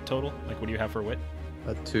what's your wit total? Like, what do you have for wit?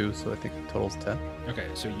 2, so I think total's 10. Okay,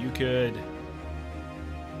 so you could.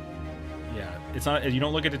 Yeah, it's not. You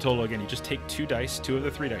don't look at the total again. You just take 2 dice, 2 of the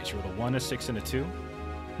 3 dice. You roll a 1, a 6, and a 2.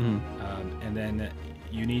 And then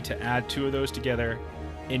you need to add 2 of those together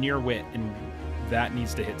in your wit, and that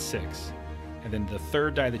needs to hit 6. And then the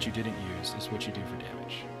third die that you didn't use is what you do for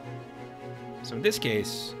damage. So in this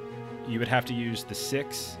case, you would have to use the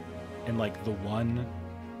 6 and like the 1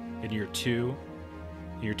 in your 2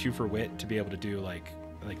 for wit to be able to do like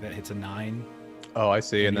that hits a 9. Oh, I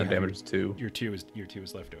see. And then damage is 2. Your 2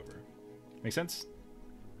 is left over. Make sense?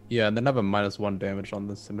 Yeah, and then I have a -1 damage on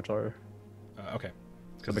the scimitar. Okay.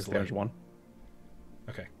 So it makes damage 1.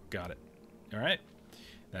 Okay, got it. All right,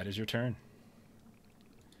 that is your turn.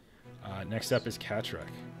 Next up is Katrek.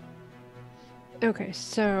 Okay,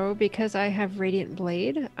 so because I have Radiant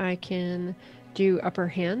Blade, I can do upper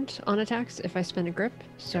hand on attacks if I spend a grip.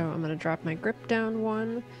 So I'm going to drop my grip down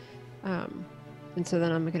 1. And so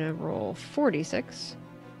then I'm going to roll 46.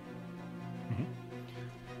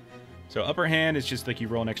 So upper hand is just like you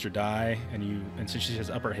roll an extra die, and since she has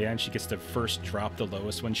upper hand, she gets to first drop the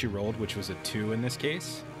lowest one she rolled, which was a 2 in this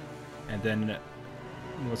case. And then,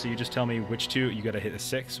 well, so you just tell me which 2, you got to hit a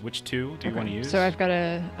 6. Which 2 do you want to use? So I've got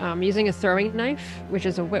using a throwing knife, which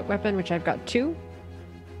is a wit weapon, which I've got 2.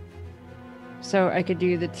 So I could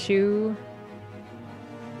do the 2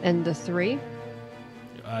 and the 3.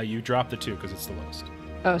 You drop the 2 because it's the lowest.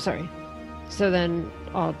 Oh, sorry. So then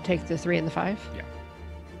I'll take the 3 and the 5. Yeah.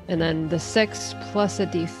 And then the 6 plus a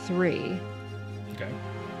d3. Okay.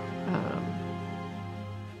 How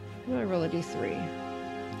do I roll a d3?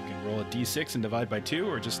 You can roll a d6 and divide by 2,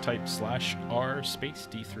 or just type /r space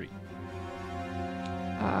d3.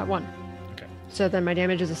 1. Okay. So then my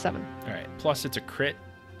damage is a 7. All right. Plus it's a crit,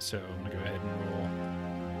 so I'm gonna go ahead and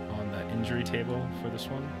roll on the injury table for this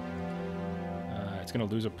one. It's gonna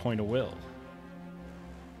lose a point of will.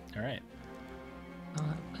 All right.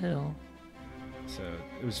 Will. So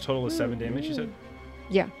it was a total of 7 damage, you said?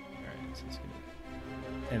 Yeah. All right. So it's good.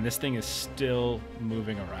 And this thing is still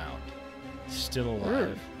moving around, still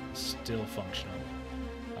alive, still functional.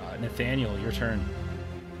 Nathaniel, your turn.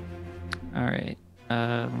 All right.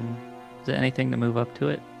 Is there anything to move up to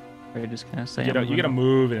it? Or just kind of say You gotta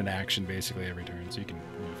move in an action basically every turn, so you can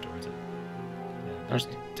move towards it. Yeah,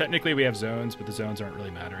 technically we have zones, but the zones aren't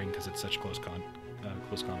really mattering because it's such close combat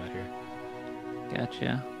here.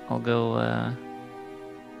 Gotcha. I'll go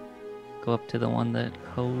up to the one that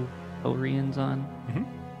Hohrion's on.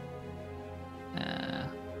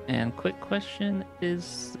 And quick question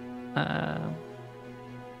is,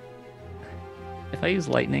 if I use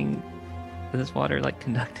lightning, is this water like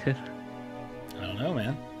conductive? I don't know,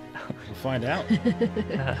 man. We'll find out.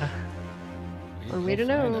 Or we don't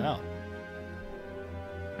know. Find out.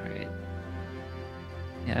 Alright.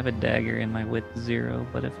 Yeah, I have a dagger in my width 0,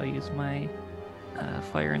 but if I use my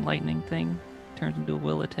fire and lightning thing, it turns into a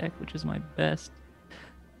will attack, which is my best.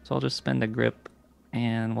 So I'll just spend a grip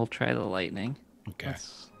and we'll try the lightning. Okay.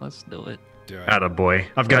 Let's do it. Do it. Attaboy.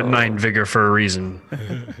 I've got 9 vigor for a reason.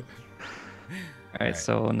 Alright,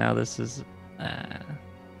 so now this is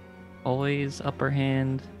always upper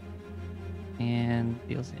hand and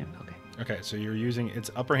deals damage. Okay. Okay, so you're using it's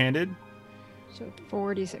upper-handed. So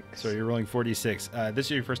 46. So you're rolling 46. This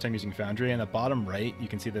is your first time using Foundry. In the bottom right, you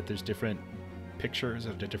can see that there's different pictures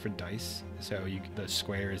of the different dice. So the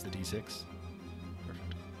square is the d6.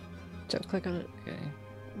 Perfect. So click on it. Okay.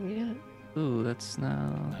 Yeah. Ooh, that's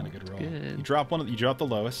Not a good roll. good. You drop one. You drop the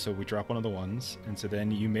lowest, so we drop one of the ones, and so then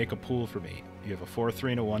you make a pool for me. You have a 4,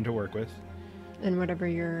 3, and a 1 to work with. And whatever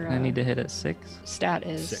your I need to hit at 6. stat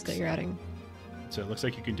is 6. that you're adding. So it looks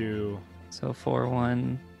like you can do. So 4,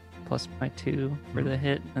 1 plus my 2 for the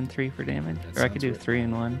hit and 3 for damage. That Or I could sounds do 3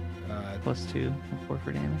 and 1 Uh, plus 2 and 4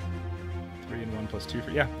 for damage. 3 and 1 plus 2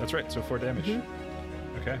 for. Yeah, that's right. So 4 damage.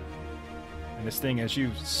 Okay. And this thing, as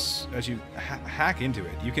you hack into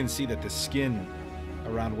it, you can see that the skin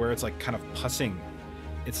around where it's like kind of pussing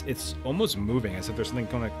it's almost moving as if there's something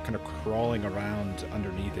kind of crawling around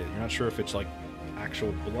underneath it. You're not sure if it's like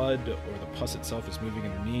actual blood or the pus itself is moving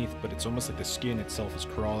underneath, but it's almost like the skin itself is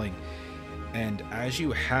crawling. And as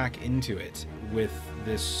you hack into it with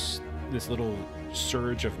this little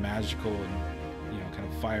surge of magical and kind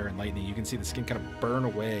of fire and lightning, you can see the skin kind of burn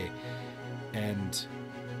away. And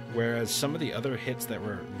whereas some of the other hits that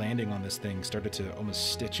were landing on this thing started to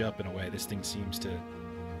almost stitch up in a way, this thing seems to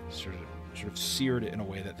sort of seared it in a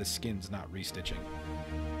way that the skin's not restitching.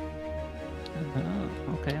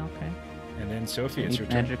 Oh, okay. And then Sophie, it's your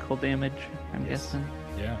turn. Magical damage, I'm guessing.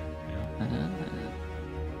 Yeah.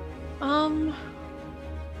 I'm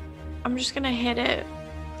just gonna hit it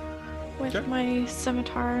with Okay. my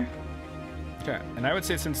scimitar. Okay, and I would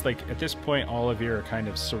say since like at this point all of you are kind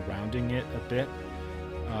of surrounding it a bit,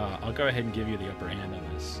 I'll go ahead and give you the upper hand on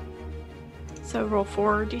this. So roll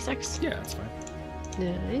 4d6. Yeah, that's fine.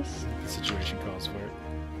 Nice. The situation calls for it.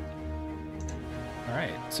 All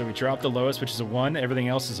right, so we drop the lowest, which is a 1. Everything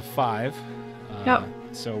else is a 5. Yep.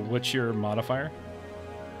 So what's your modifier?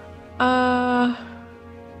 Oh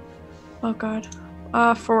god.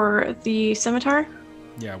 For the scimitar,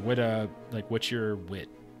 Yeah, what's your wit?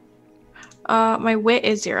 my wit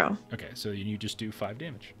is 0. Okay, so you just do 5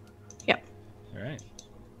 damage. Yep. All right,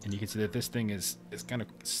 and you can see that this thing is kind of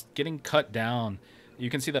getting cut down. You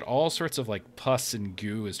can see that all sorts of like pus and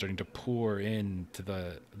goo is starting to pour into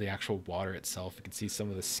the actual water itself. You can see some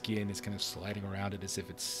of the skin is kind of sliding around it as if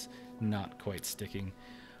it's not quite sticking.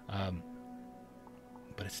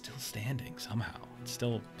 But it's still standing somehow. It's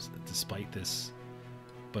still, despite this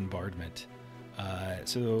bombardment.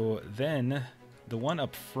 So then the one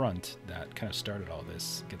up front that kind of started all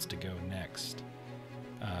this gets to go next.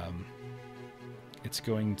 It's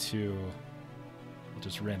going to... I'll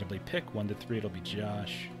just randomly pick 1 to 3. It'll be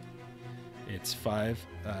Josh. It's 5,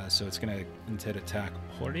 so it's going to instead attack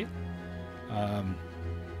Hohrion.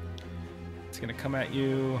 It's going to come at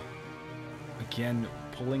you again,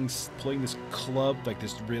 pulling this club, like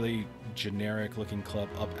this really generic-looking club,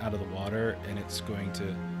 up out of the water, and it's going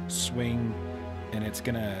to swing, and it's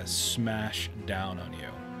going to smash down on you.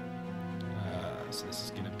 So this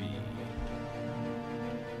is going to be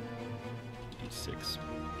D6.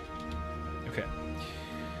 Okay.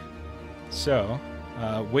 So,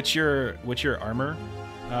 what's your armor,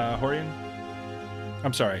 Hohrion?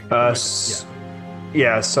 I'm sorry.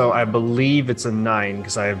 Yeah, so I believe it's a 9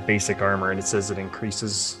 because I have basic armor and it says it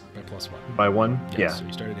increases By +1. by 1. Yeah. So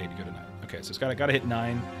you started 8 to go to 9. Okay, so it's got to hit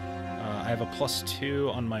 9. I have a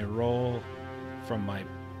 +2 on my roll from my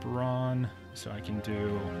brawn, so I can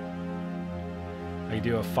do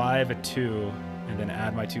a 5, a 2, and then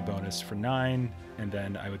add my 2 bonus for 9, and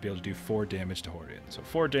then I would be able to do 4 damage to Hohrion. So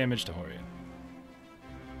 4 damage to Hohrion.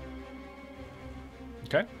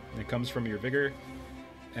 Okay, it comes from your vigor,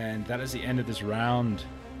 and that is the end of this round.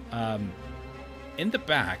 In the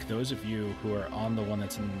back, those of you who are on the one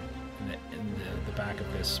that's in the back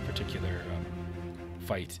of this particular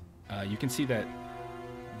fight, you can see that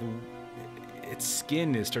its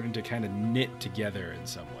skin is starting to kind of knit together in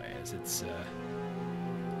some way, as it's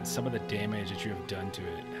some of the damage that you have done to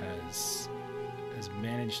it has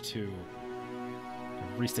managed to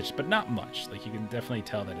restitch, but not much. Like, you can definitely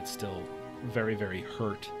tell that it's still very, very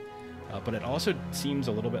hurt, but it also seems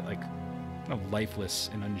a little bit like kind of lifeless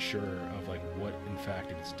and unsure of like what in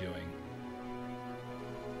fact it's doing.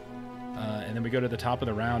 And then we go to the top of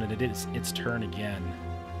the round, and it is its turn again.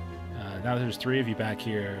 Now that there's 3 of you back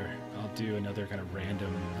here, I'll do another kind of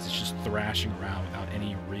random. It's just thrashing around without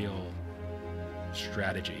any real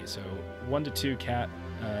strategy. So 1 to 2, Cat.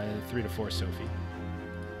 3 to 4, Sophie.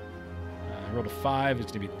 I rolled a 5.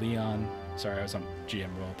 It's going to be Leon. Sorry, I was on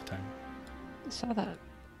GM roll at the time. I saw that.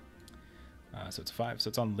 So it's 5. So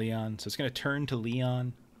it's on Leon. So it's going to turn to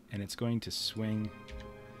Leon, and it's going to swing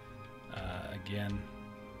again.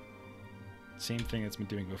 Same thing it's been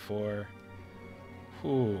doing before.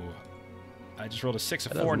 Ooh. I just rolled a 6, a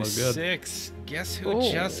 4, and a 6. Guess who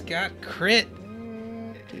just got crit?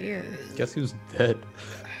 Dear. Guess who's dead?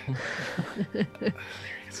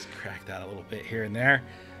 Let's crack that a little bit here and there.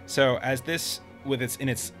 So as this, with its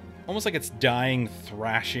almost like it's dying,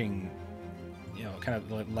 thrashing, kind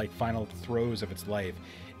of like final throes of its life,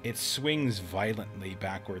 it swings violently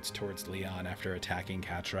backwards towards Leon after attacking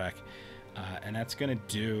Katrak, and that's gonna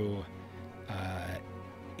do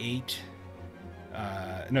 8.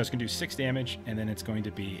 No, it's gonna do 6 damage, and then it's going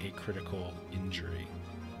to be a critical injury.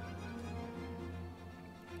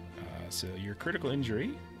 So your critical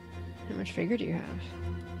injury. How much vigor do you have?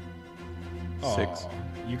 6.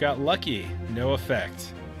 You got lucky. No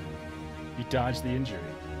effect. You dodged the injury.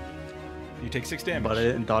 You take 6 damage. But I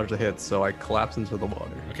didn't dodge the hit, so I collapse into the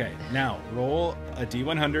water. Okay, now roll a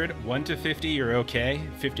d100. 1 to 50, you're okay.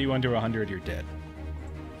 51 to 100, you're dead.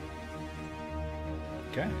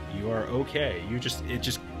 Okay, you are okay. It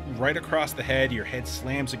just right across the head. Your head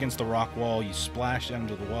slams against the rock wall. You splash down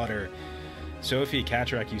into the water. Sophie,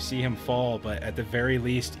 Cataract, you see him fall, but at the very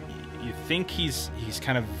least, you think he's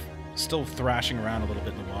kind of still thrashing around a little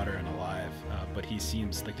bit in the water and alive. But he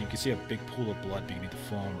seems like you can see a big pool of blood beginning to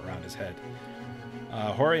foam around his head.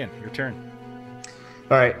 Hohrion, your turn.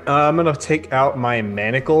 All right, I'm gonna take out my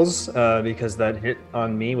manacles because that hit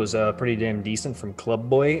on me was pretty damn decent from Club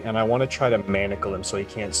Boy, and I want to try to manacle him so he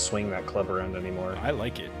can't swing that club around anymore. I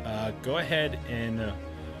like it. Go ahead and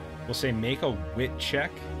we'll say make a wit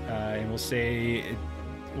check, and we'll say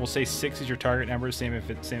 6 is your target number, same if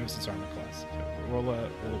it's armor class. So roll a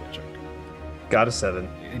wit check. Got a 7.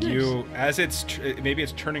 And you, as maybe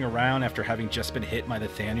it's turning around after having just been hit by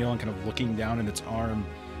Nathaniel and kind of looking down in its arm,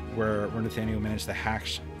 where Nathaniel managed to hack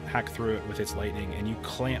through it with its lightning, and you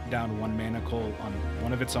clamp down one manacle on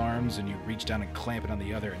one of its arms, and you reach down and clamp it on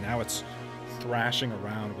the other, and now it's thrashing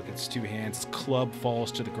around with its 2 hands. Its club falls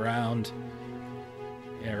to the ground,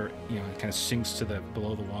 or it kind of sinks to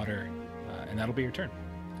below the water, and that'll be your turn.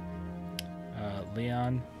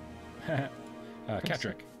 Leon,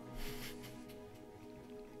 Catrick.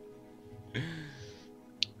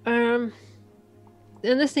 And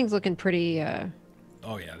this thing's looking pretty.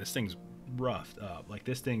 Oh yeah, this thing's roughed up. Like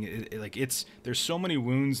this thing, there's so many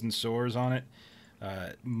wounds and sores on it.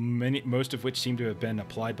 Most of which seem to have been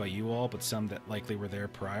applied by you all, but some that likely were there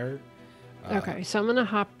prior. Okay, so I'm gonna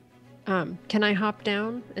hop. Can I hop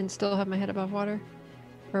down and still have my head above water,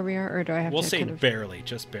 where we are, or do I have We'll to? say kind of... barely,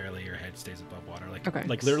 just barely. Your head stays above water, Okay.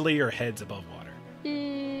 like literally your head's above water.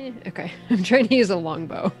 Okay, I'm trying to use a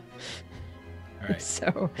longbow. All right.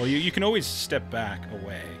 So. Well, you can always step back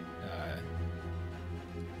away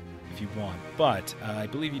if you want, but I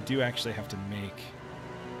believe you do actually have to make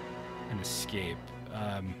an escape.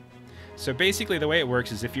 So basically, the way it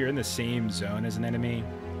works is if you're in the same zone as an enemy,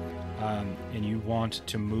 and you want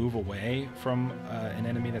to move away from an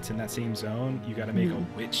enemy that's in that same zone, you got to make a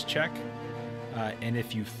witch check, and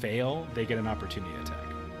if you fail, they get an opportunity attack.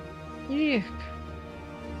 Yeah.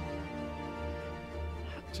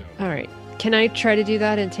 So. All right. Can I try to do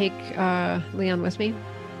that and take Leon with me?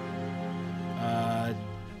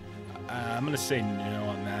 I'm going to say no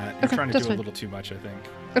on that. You're Okay, trying to that's do fine. a little too much, I think.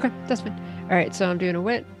 Okay, that's fine. All right, so I'm doing a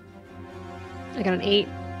wit. I got an 8.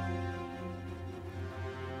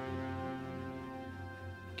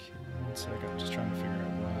 Okay, 1 second. I'm just trying to figure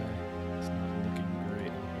out why it's not looking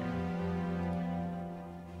great here.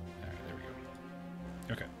 All right, there we go.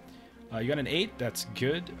 Okay. You got an 8. That's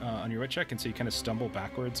good on your wit check, and so you kind of stumble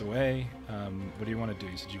backwards away. What do you want to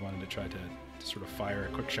do? You said you wanted to try to sort of fire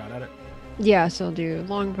a quick shot at it? Yeah, so I'll do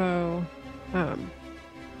longbow. So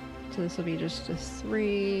this will be just a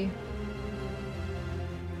 3.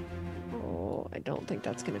 Oh, I don't think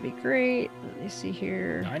that's going to be great. Let me see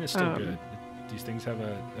here. 9 is still good. These things have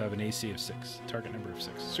an AC of 6, target number of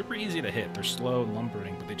 6. Super easy to hit. They're slow and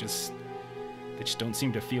lumbering, but they just don't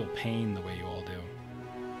seem to feel pain the way you all do.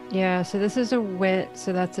 Yeah, so this is a wit,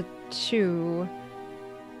 so that's a 2.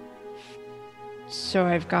 So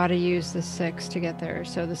I've got to use the 6 to get there.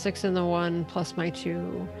 So the 6 and the 1 plus my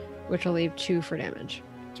 2, which will leave 2 for damage.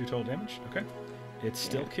 2 total damage? Okay. It's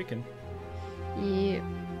still kicking. Yeah.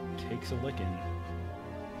 Takes a licking.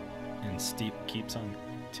 And Steep keeps on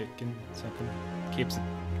ticking something. Keeps it.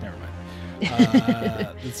 Never mind.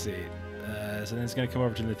 Let's see. So then it's going to come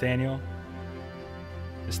over to Nathaniel.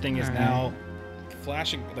 This thing is now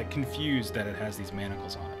flashing, like confused that it has these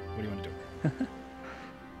manacles on it. What do you want to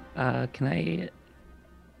do? Can I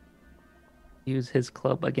use his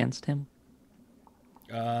club against him?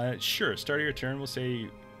 Sure. Start of your turn, we'll say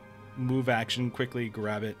move action, quickly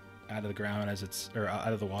grab it out of the ground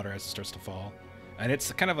out of the water as it starts to fall. And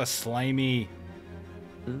it's kind of a slimy,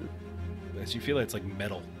 as you feel it, it's like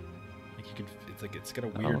metal. Like you can, it's got a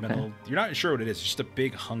weird metal. You're not sure what it is. It's just a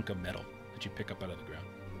big hunk of metal that you pick up out of the ground.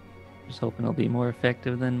 Just hoping it'll be more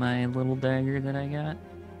effective than my little dagger that I got.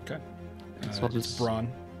 Okay. So I'll It's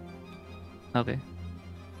brawn. Okay.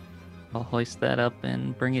 I'll hoist that up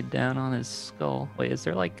and bring it down on his skull. Wait, is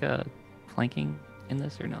there like flanking in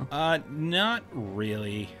this or no? Not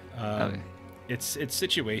really. Okay. It's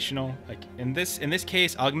situational. Like in this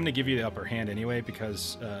case, I'm going to give you the upper hand anyway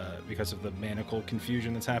because of the manacle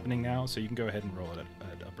confusion that's happening now. So you can go ahead and roll it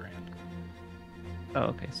at upper hand. Oh,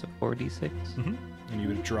 okay. So 4d6. Mm-hmm. And you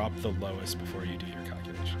would drop the lowest before you do your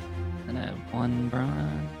calculation. And I have 1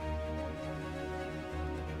 brawn.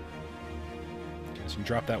 Okay, so you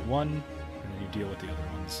drop that 1, and then you deal with the other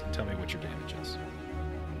ones and tell me what your damage is.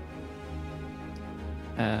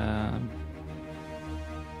 I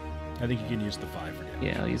think you can use the 5 for damage.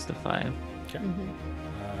 Yeah, I'll use the 5. Okay.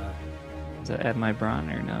 Does that add my brawn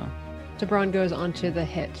or no? So brawn goes onto the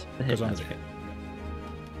hit. The Goes on that's to the hit.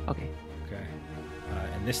 Okay. Okay.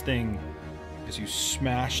 And this thing, as you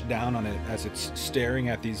smash down on it, as it's staring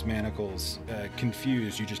at these manacles,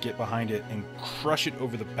 confused, you just get behind it and crush it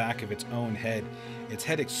over the back of its own head. Its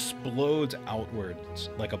head explodes outwards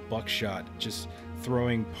like a buckshot, just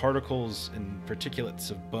throwing particles and particulates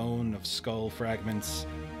of bone, of skull fragments,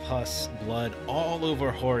 pus, blood, all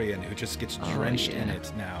over Hohrion, who just gets drenched in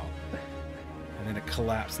it now. And then it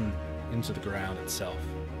collapses into the ground itself.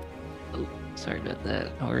 Oh, sorry about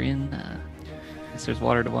that, Hohrion. Guess there's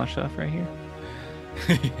water to wash off right here.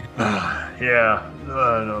 Yeah,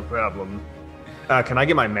 no problem. Can I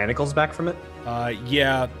get my manacles back from it?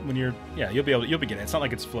 Yeah, you'll be getting it. It's not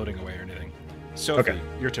like it's floating away or anything. Sophie,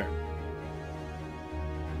 your turn.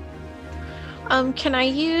 Can I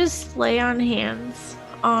use lay on hands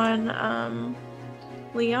on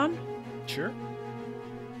Leon? Sure.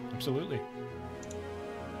 Absolutely.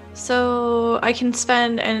 So I can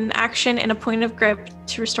spend an action and a point of grip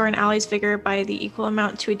to restore an ally's vigor by the equal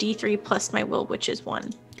amount to a D3 plus my will, which is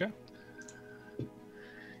 1. Okay.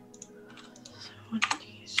 So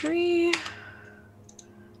 1d3.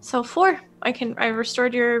 So 4. I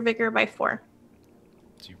restored your vigor by 4.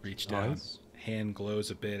 So you reach down, Nice. hand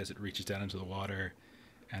glows a bit as it reaches down into the water,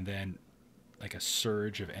 and then like a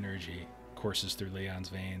surge of energy courses through Leon's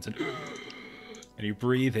veins, and you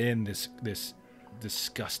breathe in this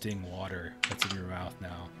disgusting water that's in your mouth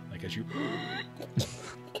now, like as you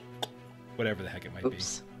whatever the heck it might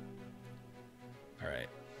Oops. be. All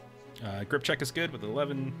right. Grip check is good with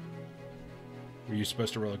 11. Were you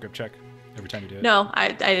supposed to roll a grip check every time you do it? No,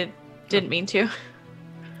 I didn't mean to.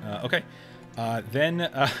 Okay. Then,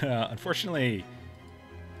 unfortunately,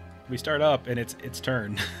 we start up and it's its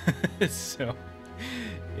turn. So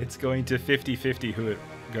it's going to 50-50 who it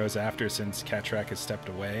goes after since Catrak has stepped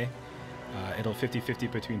away. It'll 50-50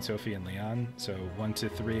 between Sophie and Leon. So 1 to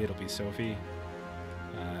 3, it'll be Sophie.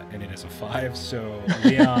 And it is a 5. So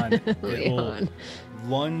Leon, it will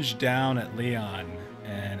lunge down at Leon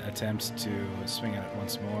and attempt to swing at it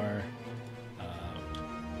once more.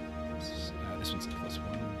 This one's a +1.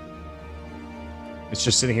 It's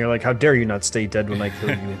just sitting here like, how dare you not stay dead when I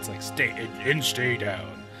kill you? It's like stay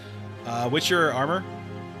down. What's your armor,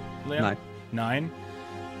 Leon? 9.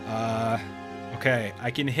 9. Okay, I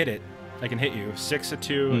can hit it. I can hit you. 6, a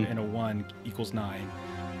 2, and a 1 equals 9.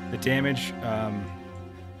 The damage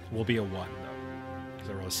will be a 1 though, because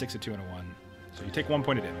I roll a 6, a 2, and a 1. So you take 1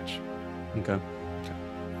 point of damage. Okay.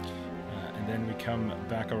 And then we come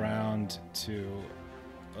back around to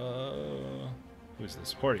who's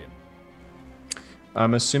this? Hohrion.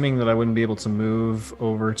 I'm assuming that I wouldn't be able to move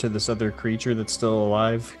over to this other creature that's still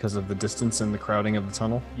alive because of the distance and the crowding of the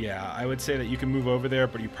tunnel. Yeah, I would say that you can move over there,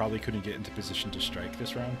 but you probably couldn't get into position to strike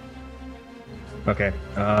this round. Okay.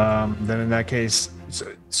 Then in that case,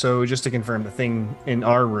 so just to confirm, the thing in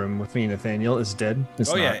our room with me and Nathaniel is dead.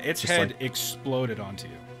 It's Yeah, not its just head like- exploded onto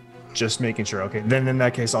you. just making sure. Okay. Then in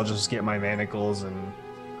that case, I'll just get my manacles and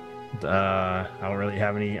I don't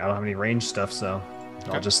have any range stuff, so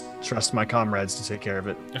Okay. I'll just trust my comrades to take care of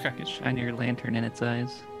it. Okay. Shine your lantern in its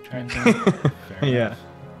eyes. Fair Yeah.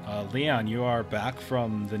 enough. Leon, you are back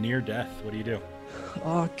from the near death. What do you do?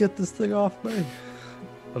 Oh, get this thing off me.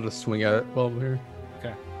 I'll just swing at it while I'm here.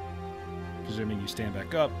 Okay. Presuming you stand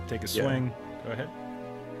back up, take a Yeah. swing. Go ahead.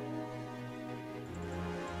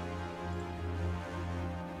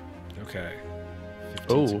 Okay.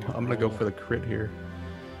 15's Oh, a good I'm gonna go roll. for the crit here.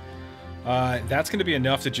 That's going to be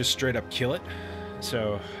enough to just straight up kill it.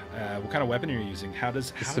 So, what kind of weapon are you using? How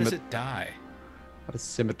does it die? A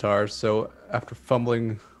scimitar. So after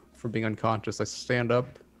fumbling for being unconscious, I stand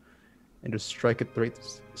up and just strike it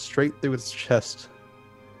straight through its chest.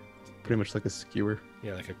 Pretty much like a skewer.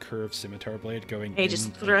 Yeah, like a curved scimitar blade going He in just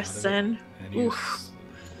and out thrusts of it, in. and then you Oof.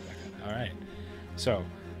 all right. So,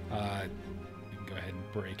 you can go ahead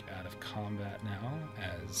and break out of combat now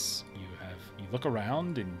as you look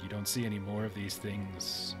around and you don't see any more of these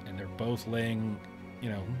things, and they're both laying,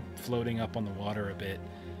 floating up on the water a bit.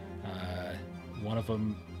 One of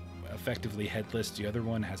them effectively headless. The other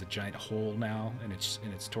one has a giant hole now in its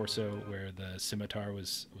torso where the scimitar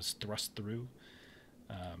was thrust through.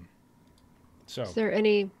 So Is there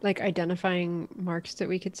any like identifying marks that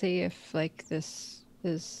we could see if like this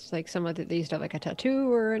is like someone that they used to have like a tattoo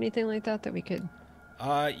or anything like that we could?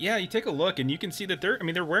 yeah, you take a look and you can see that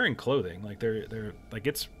they're wearing clothing. Like they're like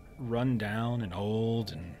it's run down and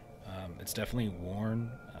old and it's definitely worn.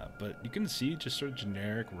 but you can see just sort of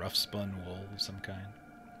generic rough spun wool of some kind.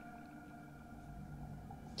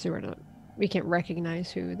 So we can't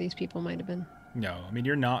recognize who these people might have been. No, I mean,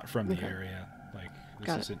 you're not from the Okay. area. Like, this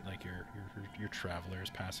Got it. isn't like your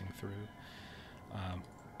travelers passing through.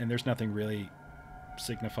 And there's nothing really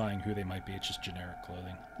signifying who they might be. It's just generic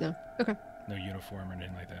clothing. No. Okay. No uniform or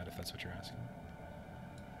anything like that, if that's what you're asking.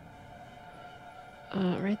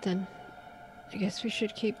 Right then. I guess we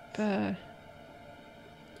should keep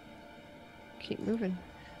moving.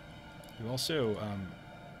 You also,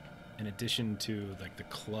 in addition to like the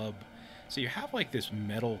club, so you have like this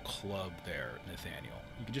metal club there, Nathaniel.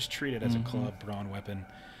 You can just treat it as a club, brawn weapon,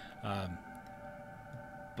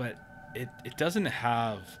 but it doesn't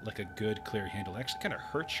have like a good clear handle. It actually kind of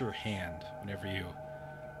hurts your hand whenever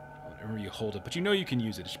you hold it. But you know you can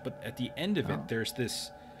use it. But at the end of it, there's this.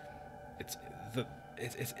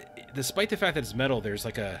 Despite the fact that it's metal, there's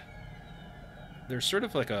sort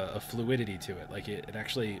of like a fluidity to it. Like it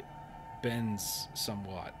actually bends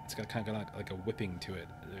somewhat. It's got kind of like a whipping to it.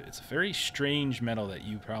 It's a very strange metal that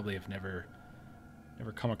you probably have never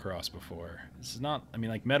come across before. This is not, I mean,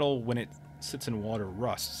 like metal when it sits in water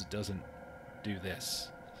rusts. It doesn't do this.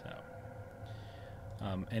 So,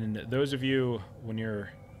 and those of you, when you're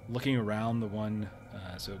looking around the one,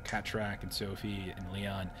 so Katrak and Sophie and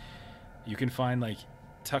Leon, you can find like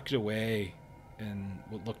tucked away in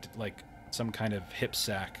what looked like some kind of hip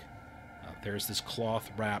sack. There's this cloth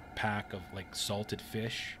wrap pack of like salted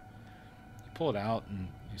fish. You pull it out and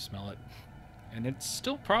you smell it, and it's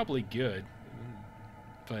still probably good,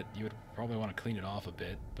 but you would probably want to clean it off a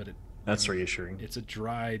bit. But That's reassuring. It's a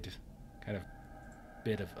dried kind of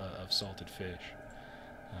bit of salted fish.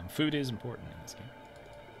 Food is important in this game.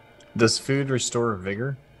 Does food restore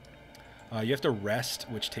vigor? You have to rest,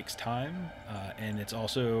 which takes time, and it's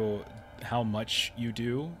also how much you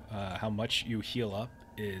do, how much you heal up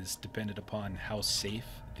is dependent upon how safe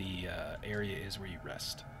the area is where you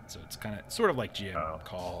rest. So it's sort of like GM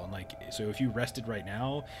call, and like, so if you rested right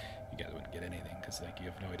now, you guys wouldn't get anything because like you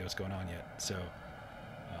have no idea what's going on yet. So,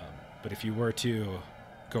 but if you were to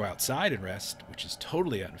go outside and rest, which is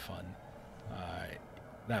totally unfun,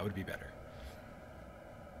 that would be better.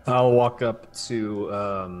 I'll walk up to.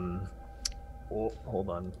 Hold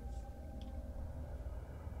on.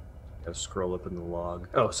 Gotta scroll up in the log.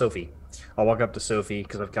 Oh, Sophie. I'll walk up to Sophie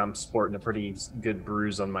because I'm sporting a pretty good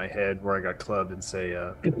bruise on my head where I got clubbed and say,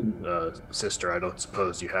 "Sister, I don't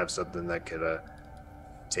suppose you have something that could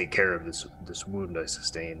take care of this wound I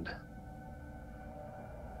sustained."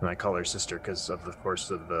 And I call her sister because of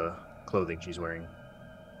the clothing she's wearing.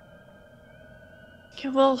 Okay,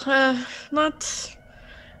 well, not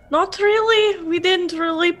really. We didn't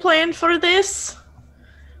really plan for this.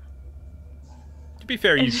 To be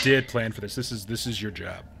fair, you did plan for this. This is your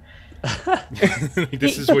job.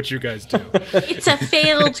 This is what you guys do. It's a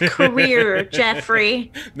failed career,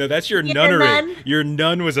 Jeffrey. No, that's your You're nunnery. nun? Your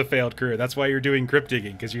nun was a failed career. That's why you're doing crypt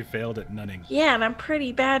digging, because you failed at nunning. Yeah, and I'm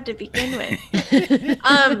pretty bad to begin with.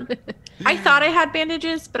 I thought I had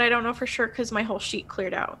bandages, but I don't know for sure because my whole sheet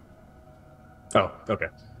cleared out. Oh, okay.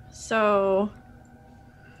 So,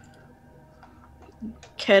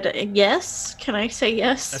 can I say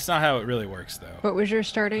yes? That's not how it really works, though. What was your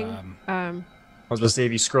starting? I was going to say,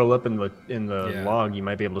 if you scroll up in the Yeah. log, you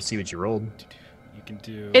might be able to see what you rolled. You can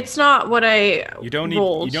do. It's not what I You don't need.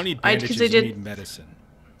 rolled. You don't need I bandages. did. You need medicine.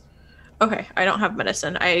 Okay, I don't have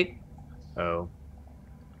medicine. Oh,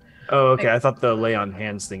 okay. I thought the lay on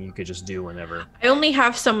hands thing you could just do whenever. I only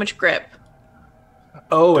have so much grip.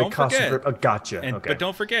 Oh, Don't it costs a forget. grip. Oh, gotcha. And, okay. But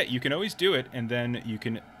don't forget, you can always do it, and then you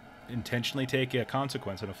can intentionally take a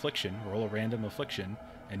consequence, an affliction, roll a random affliction,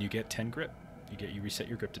 and you get 10 grip. You reset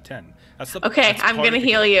your grip to 10. That's the. Okay, that's I'm part gonna of the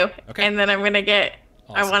heal game. you, Okay. and then I'm gonna get.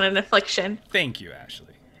 I Awesome. want an affliction. Thank you,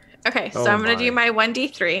 Ashley. Okay, so Oh I'm gonna my. do my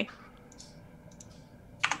 1d3.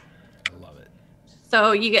 I love it.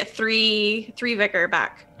 So you get three vigor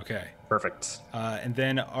back. Okay. Perfect. And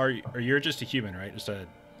then are you're just a human, right? Just a.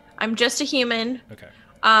 I'm just a human. Okay.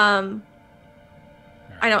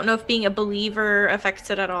 I don't know if being a believer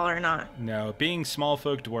affects it at all or not. No, being small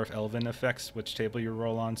folk, dwarf, elven affects which table you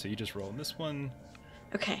roll on, so you just roll on this one.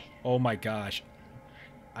 Okay. Oh my gosh.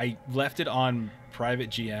 I left it on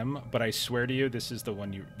private GM, but I swear to you, this is the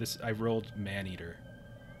one I rolled Man-Eater.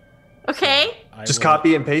 Okay. I Just will-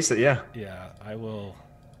 copy and paste it. Yeah. Yeah, I will.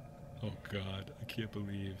 Oh god, I can't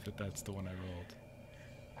believe that's the one I rolled.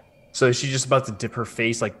 So is she just about to dip her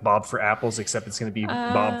face like Bob for apples, except it's going to be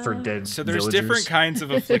Bob for dead So there's villagers? different kinds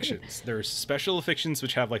of afflictions. There's special afflictions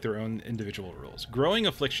which have like their own individual rules. Growing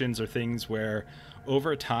afflictions are things where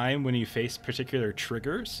over time when you face particular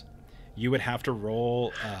triggers, you would have to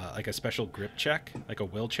roll like a special grip check, like a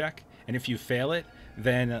will check, and if you fail it,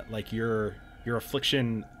 then like your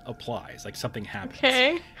affliction applies, like something happens.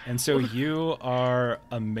 Okay. And so you are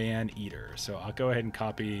a man eater. So I'll go ahead and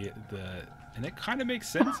copy and it kind of makes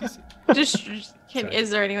sense. Is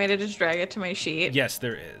there any way to just drag it to my sheet? Yes,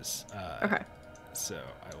 there is. Okay. So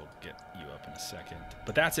I will get you up in a second.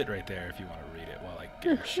 But that's it right there if you want to read it while I get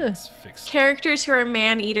your sheets fixed. Characters who are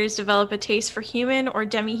man-eaters develop a taste for human or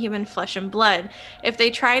demi-human flesh and blood. If they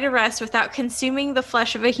try to rest without consuming the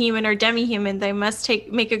flesh of a human or demi-human, they must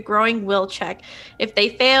make a growing will check. If they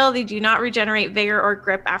fail, they do not regenerate vigor or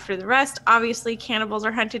grip after the rest. Obviously, cannibals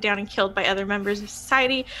are hunted down and killed by other members of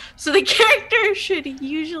society, so the character should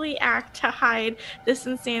usually act to hide this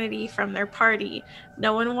insanity from their party.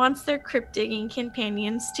 No one wants their crypt-digging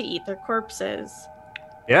companions to eat their corpses.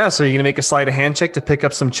 Yeah, so you're going to make a sleight of hand check to pick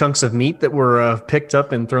up some chunks of meat that were picked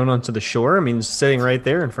up and thrown onto the shore. I mean, it's sitting right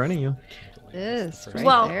there in front of you. Yes, right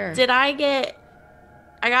Well, there.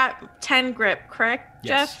 I got 10 grip, correct,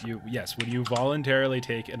 Yes, Jeff? yes. When you voluntarily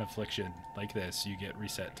take an affliction like this, you get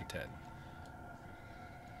reset to 10.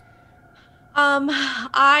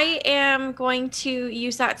 I am going to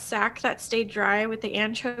use that sack that stayed dry with the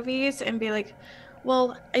anchovies and be like,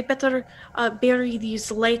 well, I better bury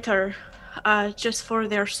these later, just for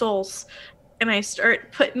their souls. And I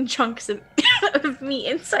start putting chunks of, of meat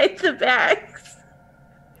inside the bags.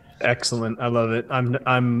 Excellent. I love it.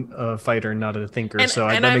 I'm a fighter, not a thinker, And- so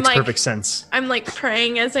and that I'm makes like- perfect sense. I'm like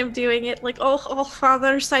praying as I'm doing it, like, oh,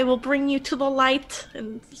 fathers, I will bring you to the light,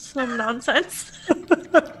 and some nonsense.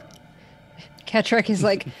 Catrek is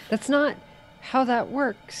like, that's not how that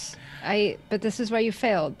works. But this is why you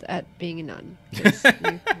failed at being a nun. 'Cause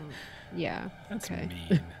yeah. That's okay.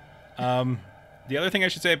 mean. The other thing I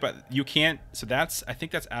should say, but you can't. So I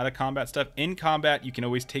think that's out of combat stuff. In combat, you can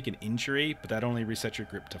always take an injury, but that only resets your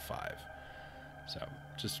grip to 5. So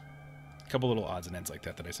just a couple little odds and ends like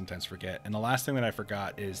that I sometimes forget. And the last thing that I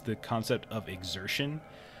forgot is the concept of exertion.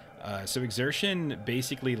 So exertion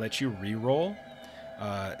basically lets you re-roll.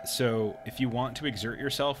 So if you want to exert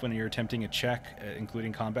yourself when you're attempting a check,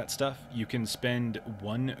 including combat stuff, you can spend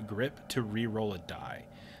 1 grip to re-roll a die.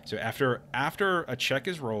 So after a check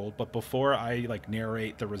is rolled, but before I like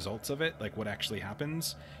narrate the results of it, like what actually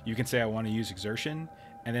happens, you can say I want to use exertion,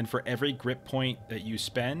 and then for every grip point that you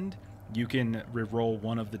spend, you can re-roll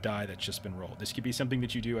 1 of the die that's just been rolled. This could be something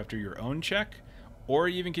that you do after your own check, or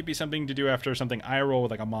even could be something to do after something I roll with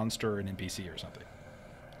like a monster or an NPC or something.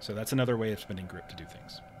 So that's another way of spending grip to do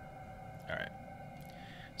things. All right.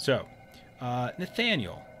 So,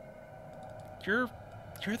 Nathaniel, you're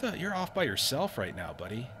off by yourself right now,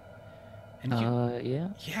 buddy. And Yeah.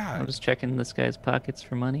 yeah, I'm just checking this guy's pockets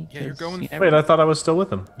for money. Yeah, you're 'cause going- you never- Wait, I thought I was still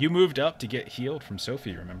with him. you moved up to get healed from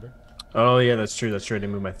Sophie, remember? Oh, yeah, that's true. I didn't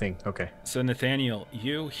move my thing. Okay. So Nathaniel,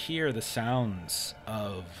 you hear the sounds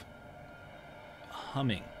of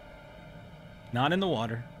humming. Not in the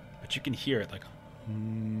water, but you can hear it like.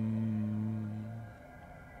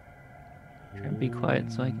 Try and be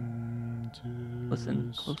quiet so I can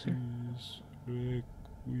listen closer.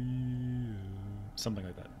 Something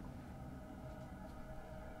like that.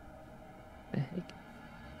 The heck?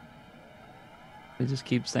 They just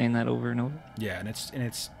keep saying that over and over. Yeah, and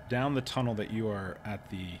it's down the tunnel that you are at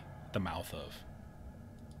the mouth of.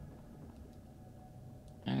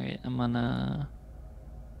 All right, I'm gonna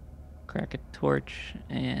crack a torch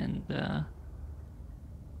and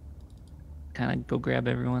kind of go grab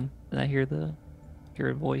everyone. Did I hear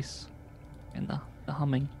a voice and the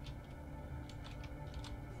humming?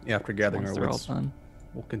 Yeah, after gathering Once our they're all wits, done.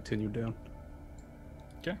 we'll continue down.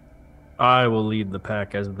 Okay. I will lead the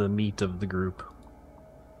pack as the meat of the group.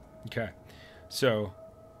 Okay. So,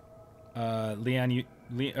 Hohrion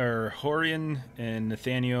and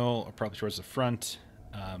Nathaniel are probably towards the front.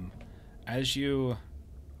 As you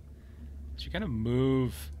kind of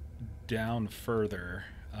move down further,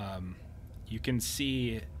 you can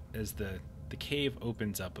see as the cave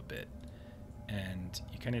opens up a bit, and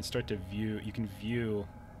you kind of start to view. You can view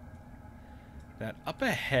that up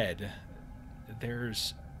ahead.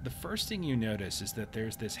 There's the first thing you notice is that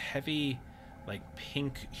there's this heavy, like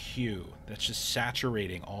pink hue that's just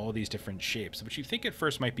saturating all these different shapes, which you think at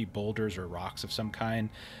first might be boulders or rocks of some kind,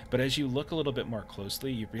 but as you look a little bit more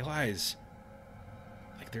closely, you realize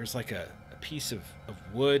like there's like a piece of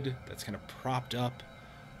wood that's kind of propped up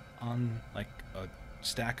on like a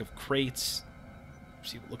stack of crates.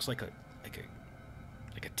 See what looks like a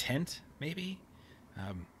tent, maybe.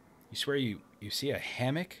 You swear you see a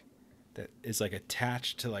hammock that is like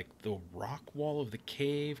attached to like the rock wall of the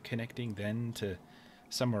cave, connecting then to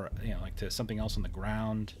somewhere, like to something else on the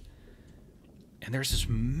ground. And there's this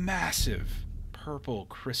massive purple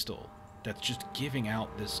crystal that's just giving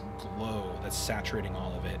out this glow that's saturating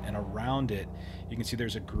all of it. And around it, you can see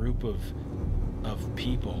there's a group of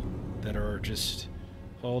people that are just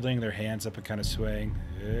holding their hands up and kind of swaying.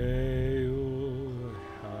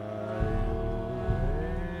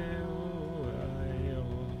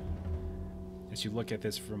 As you look at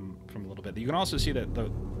this from a little bit, you can also see that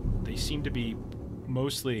they seem to be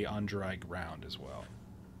mostly on dry ground as well.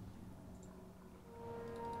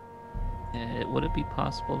 Would it be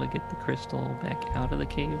possible to get the crystal back out of the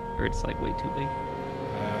cave, or it's like way too big?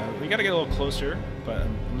 We gotta get a little closer, but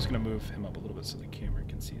I'm just gonna move him up a little bit so the camera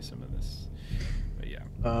can see some of this. But yeah.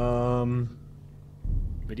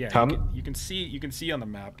 But yeah, you can see on the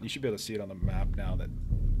map. You should be able to see it on the map now that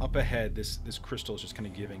up ahead, this crystal is just kind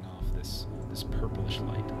of giving off this purplish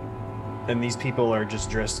light. And these people are just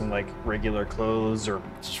dressed in like regular clothes or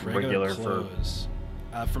just regular clothes.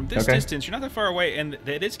 From this distance, you're not that far away, and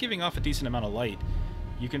it is giving off a decent amount of light.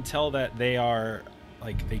 You can tell that they are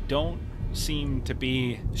like they don't seem to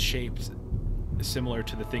be shaped similar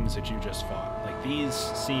to the things that you just fought. Like these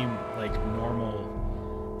seem like normal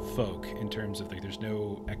folk in terms of like there's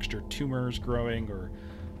no extra tumors growing or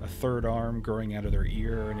a third arm growing out of their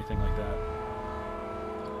ear or anything like that.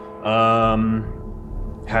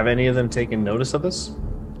 Have any of them taken notice of this?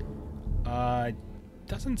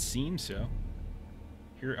 Doesn't seem so.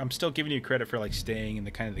 Here, I'm still giving you credit for like staying in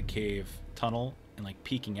the kind of the cave tunnel and like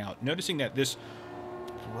peeking out, noticing that this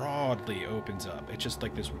broadly opens up. It's just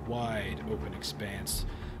like this wide open expanse.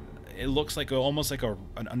 It looks like almost like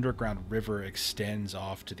an underground river extends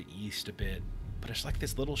off to the east a bit, but it's like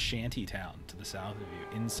this little shanty town to the south of you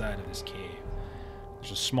inside of this cave.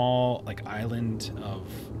 There's a small like island of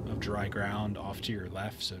dry ground off to your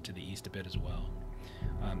left, so to the east a bit as well.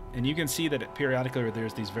 And you can see that periodically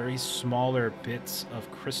there's these very smaller bits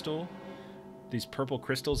of crystal, these purple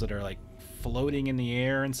crystals that are like floating in the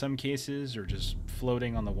air in some cases, or just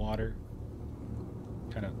floating on the water.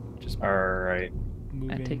 Kind of just alright.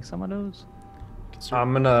 I take some of those.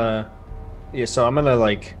 I'm gonna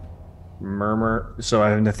like murmur. So I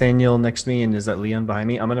have Nathaniel next to me, and is that Leon behind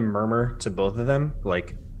me? I'm gonna murmur to both of them,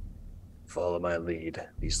 like, follow my lead.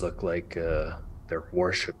 These look like they're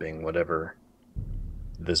worshipping whatever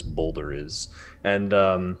this boulder is. And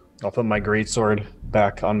I'll put my greatsword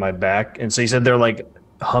back on my back. And so you said they're like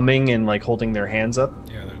humming and like holding their hands up?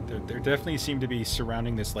 Yeah, they definitely seem to be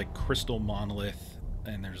surrounding this like crystal monolith,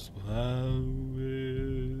 and there's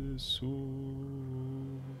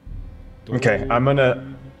okay, I'm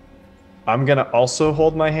gonna also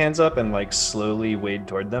hold my hands up and like slowly wade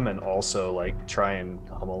toward them, and also like try and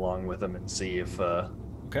hum along with them and see if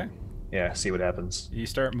okay, yeah, see what happens. You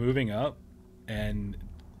start moving up, and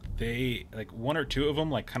they like one or two of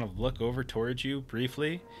them like kind of look over towards you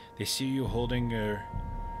briefly. They see you holding your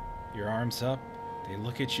arms up. They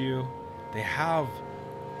look at you. They have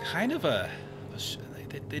kind of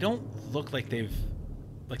they don't look like they've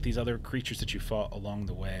like these other creatures that you fought along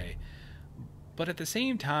the way, but at the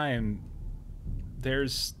same time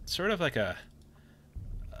there's sort of like a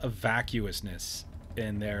vacuousness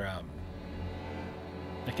in their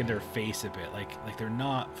like in their face a bit, like they're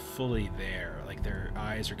not fully there, like their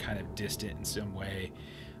eyes are kind of distant in some way.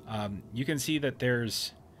 You can see that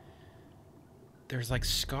there's like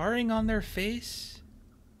scarring on their face,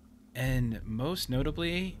 and most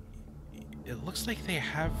notably it looks like they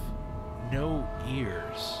have no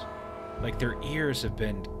ears. Like their ears have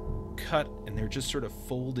been cut and they're just sort of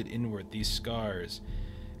folded inward, these scars.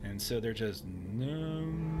 And so they're just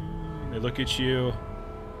they look at you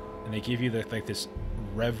and they give you like this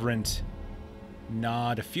reverent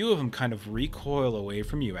nod. A few of them kind of recoil away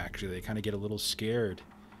from you, actually. They kind of get a little scared.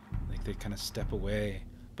 Like they kind of step away.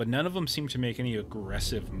 But none of them seem to make any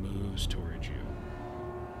aggressive moves towards you.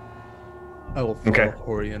 I will follow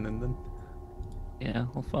Hohrion and then... Yeah,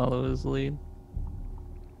 I'll follow his lead.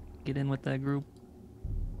 Get in with that group.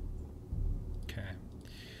 Okay.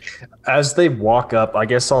 As they walk up, I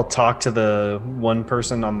guess I'll talk to the one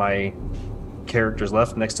person on my character's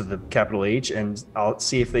left next to the capital H, and I'll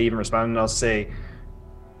see if they even respond, and I'll say,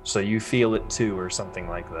 so you feel it too, or something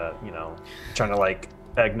like that, you know, trying to like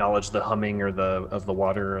acknowledge the humming or of the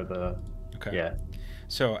water or the... Okay. Yeah.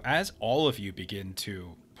 So as all of you begin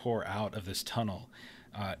to pour out of this tunnel,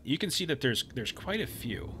 you can see that there's quite a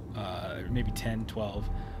few, maybe 10, 12,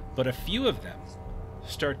 but a few of them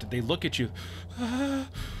they look at you, and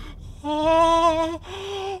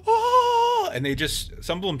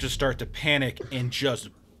some of them just start to panic and just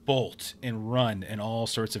bolt and run in all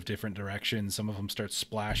sorts of different directions. Some of them start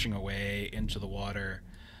splashing away into the water.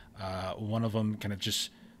 One of them kind of just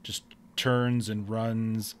turns and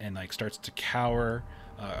runs and like starts to cower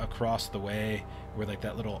across the way where like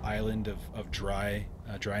that little island of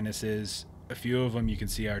dryness is. A few of them you can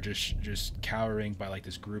see are just cowering by like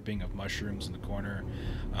this grouping of mushrooms in the corner.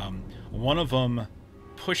 One of them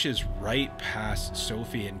pushes right past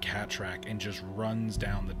Sophie and Cattrack and just runs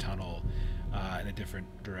down the tunnel in a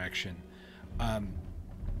different direction.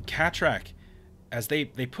 Cattrack, as they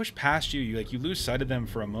push past you, you lose sight of them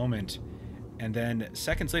for a moment, and then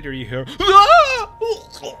seconds later you hear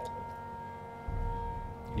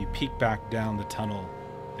and you peek back down the tunnel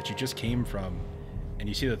that you just came from, and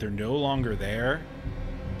you see that they're no longer there,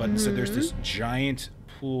 but so there's this giant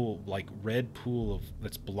pool, like red pool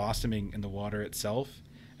that's blossoming in the water itself,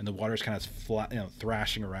 and the water is kind of flat,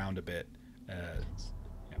 thrashing around a bit.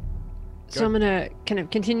 So I'm gonna kind of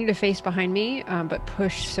continue to face behind me, but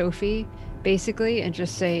push Sophie basically, and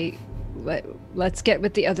just say, "Let's get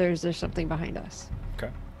with the others. There's something behind us." Okay.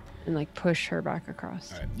 And like push her back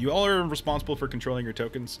across. All right. You all are responsible for controlling your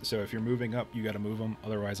tokens, so if you're moving up, you got to move them.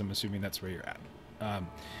 Otherwise, I'm assuming that's where you're at.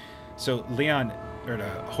 So Leon, or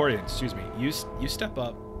Hohrion, excuse me, you step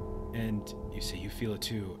up, and you say you feel it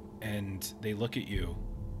too, and they look at you,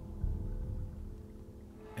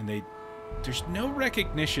 and there's no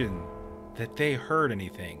recognition that they heard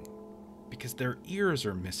anything, because their ears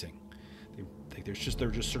are missing. They're just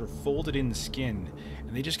sort of folded in the skin,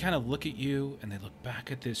 and they just kind of look at you, and they look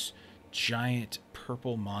back at this giant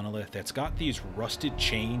purple monolith that's got these rusted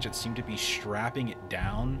chains that seem to be strapping it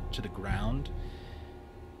down to the ground.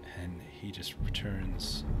 And he just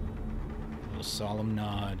returns a little solemn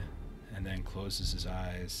nod, and then closes his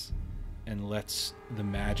eyes and lets the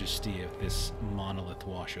majesty of this monolith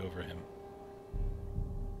wash over him.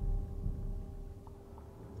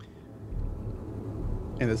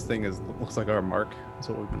 And this thing looks like our mark. That's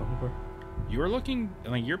what we've been looking for.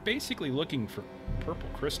 You're basically looking for purple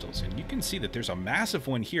crystals, and you can see that there's a massive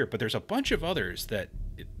one here, but there's a bunch of others that,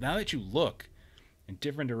 now that you look in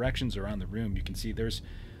different directions around the room, you can see there's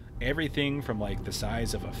everything from like the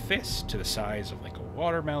size of a fist to the size of like a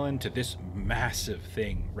watermelon to this massive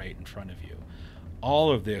thing right in front of you.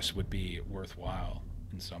 All of this would be worthwhile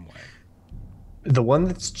in some way. The one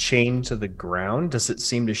that's chained to the ground, does it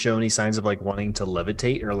seem to show any signs of like wanting to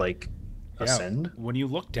levitate or like ascend? When you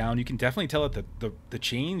look down, you can definitely tell that the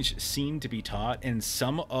chains seem to be taut, and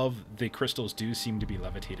some of the crystals do seem to be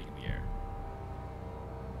levitating in the air.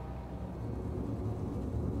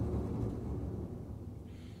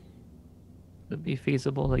 Would it be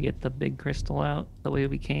feasible to get the big crystal out the way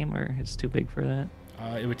we came, or it's too big for that?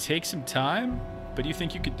 It would take some time, but you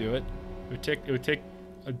think you could do it. It would take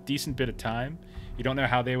a decent bit of time. You don't know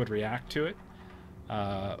how they would react to it,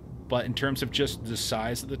 but in terms of just the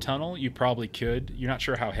size of the tunnel, you probably could. You're not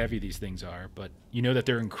sure how heavy these things are, but you know that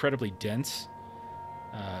they're incredibly dense,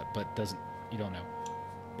 but you don't know.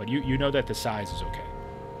 But you know that the size is okay.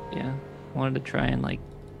 Yeah, wanted to try and like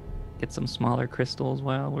get some smaller crystals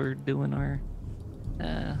while we're doing our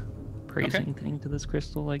praising thing to this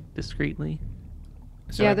crystal, like discreetly.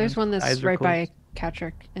 So yeah, there's one that's eyes are right by closed.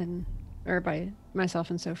 Cattrack or by myself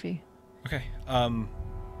and Sophie. Okay.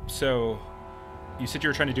 So you said you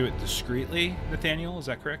were trying to do it discreetly, Nathaniel, is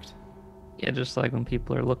that correct? Yeah, just like when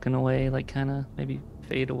people are looking away, like kind of maybe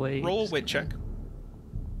fade away. Roll a just wit check.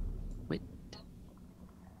 Wit.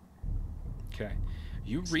 Okay.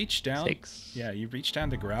 You reach down. 6. Yeah, you reach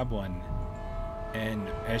down to grab one, and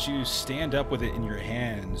as you stand up with it in your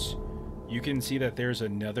hands, you can see that there's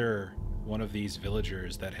another one of these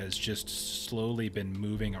villagers that has just slowly been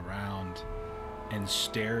moving around and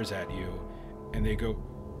stares at you, and they go,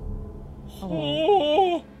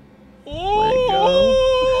 oh, Let it go.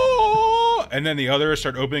 oh, and then the others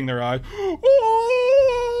start opening their eyes,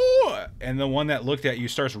 oh, and the one that looked at you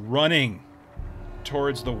starts running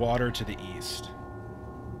towards the water to the east.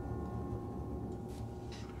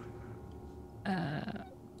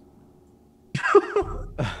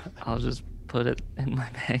 I'll just put it in my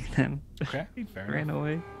bag then. Okay, fair Ran enough.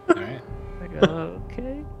 away. All right. I go,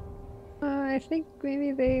 okay. I think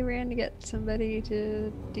maybe they ran to get somebody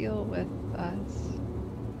to deal with us.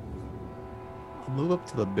 I'll move up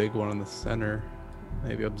to the big one in the center.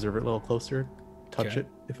 Maybe observe it a little closer. Touch Okay. it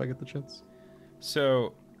if I get the chance.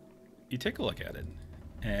 So you take a look at it,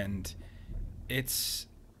 and it's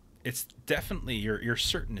definitely, you're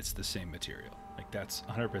certain it's the same material. Like, that's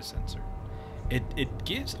 100% certain. It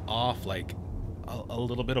gives off like a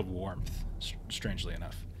little bit of warmth, strangely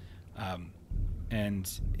enough, and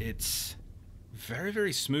it's very,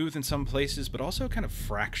 very smooth in some places, but also kind of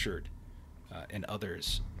fractured in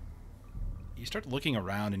others. You start looking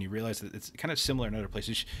around and you realize that it's kind of similar in other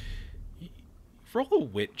places. Roll a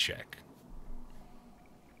wit check.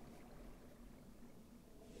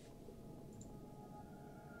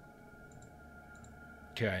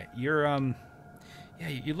 Okay, you're yeah,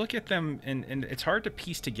 you look at them and it's hard to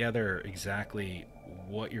piece together exactly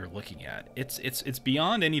what you're looking at. It's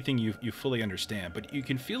beyond anything you fully understand, but you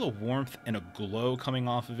can feel a warmth and a glow coming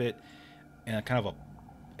off of it, and a kind of a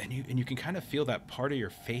and you can kind of feel that part of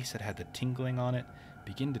your face that had the tingling on it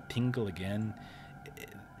begin to tingle again.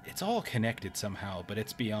 It's all connected somehow, but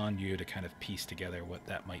it's beyond you to kind of piece together what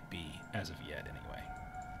that might be as of yet, anyway.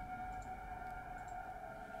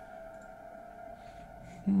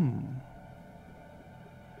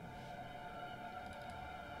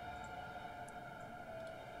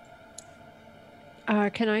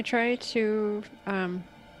 Can I try to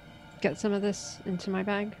get some of this into my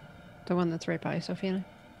bag? The one that's right by Sophia.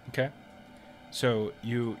 Okay. So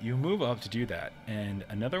you move up to do that, and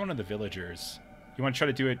another one of the villagers. You want to try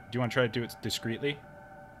to do it? Do you want to try to do it discreetly?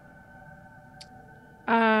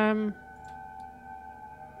 Yeah,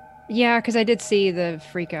 because I did see the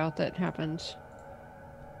freak out that happened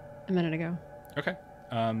a minute ago. Okay.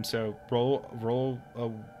 So roll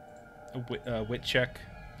a wit check.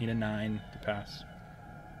 Need a 9 to pass.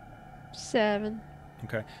 7.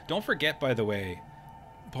 Okay. Don't forget, by the way,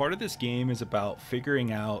 part of this game is about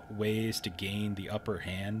figuring out ways to gain the upper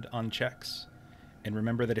hand on checks. And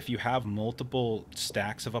remember that if you have multiple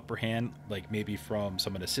stacks of upper hand, like maybe from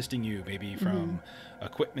someone assisting you, maybe from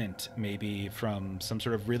equipment, maybe from some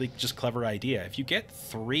sort of really just clever idea, if you get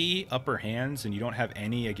 3 upper hands and you don't have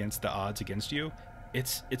any against the odds against you,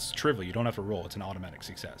 it's trivial. You don't have to roll. It's an automatic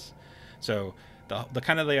success. So the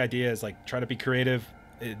kind of the idea is like try to be creative.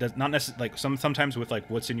 It does not necessarily like sometimes with like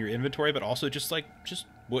what's in your inventory, but also just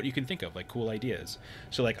what you can think of, like cool ideas.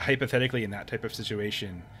 So like hypothetically in that type of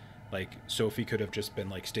situation, like Sophie could have just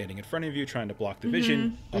been like standing in front of you trying to block the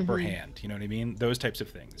vision, upper hand, you know what I mean? Those types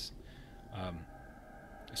of things.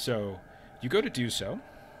 So you go to do so,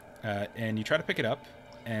 and you try to pick it up,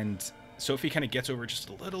 and Sophie kind of gets over just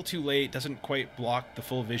a little too late, doesn't quite block the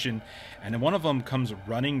full vision, and then one of them comes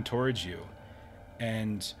running towards you,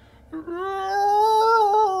 and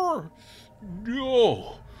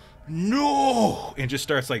no, and just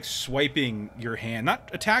starts like swiping your hand, not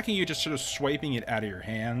attacking you, just sort of swiping it out of your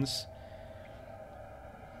hands.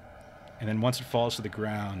 And then once it falls to the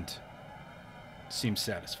ground, seems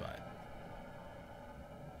satisfied.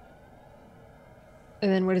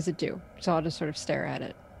 And then what does it do? So I'll just sort of stare at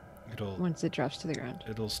it It'll once it drops to the ground.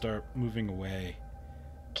 it'll start moving away.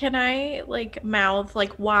 Can I like mouth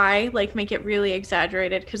like why, like make it really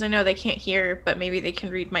exaggerated? Because I know they can't hear, but maybe they can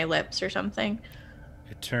read my lips or something.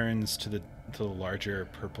 It turns to the larger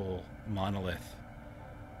purple monolith,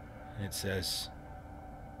 and it says,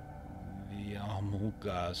 "The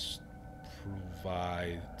Almagast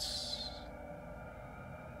provides.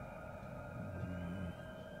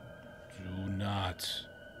 Do not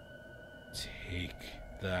take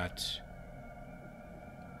that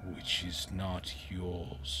which is not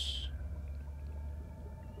yours."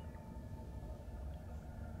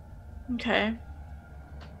 Okay.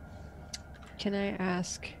 Can I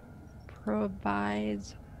ask,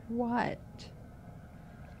 provides what?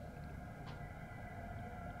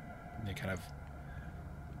 They kind of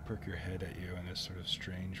perk your head at you in this sort of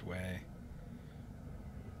strange way.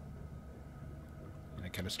 And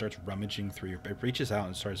it kind of starts rummaging through it reaches out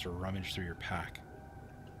and starts to rummage through your pack.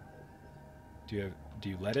 Do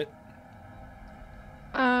you let it?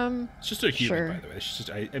 It's just a human, sure. by the way. It's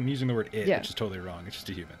just I'm using the word it, Yeah. which is totally wrong. It's just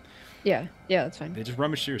a human. Yeah, that's fine. They just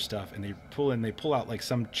rummage through your stuff and they pull out like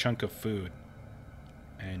some chunk of food,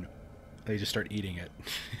 and they just start eating it,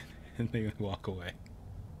 and they walk away.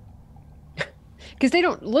 Because they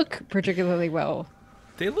don't look particularly well.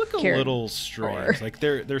 They look a Cared little strange. for. Like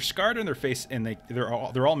they're scarred on their face, and they're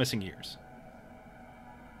all missing ears.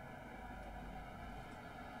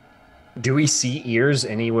 Do we see ears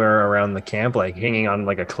anywhere around the camp, like hanging on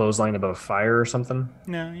like a clothesline above a fire or something?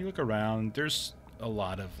 No, you look around. There's a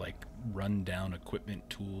lot of like run-down equipment,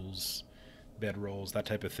 tools, bedrolls, that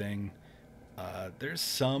type of thing. There's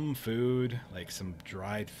some food, like some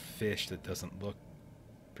dried fish that doesn't look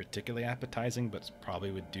particularly appetizing, but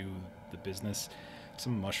probably would do the business.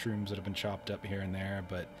 Some mushrooms that have been chopped up here and there,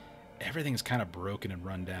 but everything's kind of broken and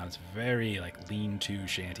run down. It's very like lean-to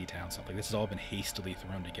shanty town stuff. Like this has all been hastily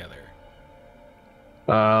thrown together.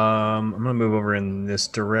 I'm gonna move over in this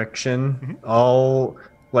direction. I'll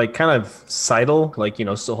like kind of sidle, like, you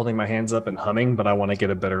know, still holding my hands up and humming, but I want to get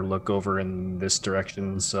a better look over in this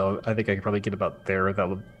direction. So I think I could probably get about there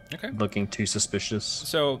without looking too suspicious.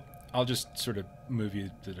 So I'll just sort of move you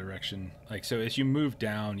the direction. Like, so as you move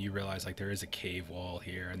down, you realize like there is a cave wall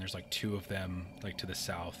here, and there's like 2 of them like to the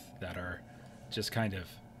south that are just kind of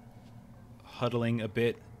huddling a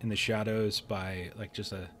bit in the shadows by like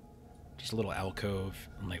just just a little alcove,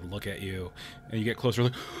 and like look at you, and you get closer,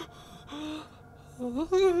 like.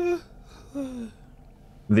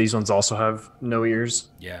 These ones also have no ears.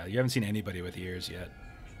 Yeah, you haven't seen anybody with ears yet.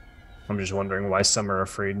 I'm just wondering why some are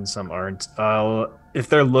afraid and some aren't. If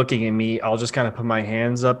they're looking at me, I'll just kind of put my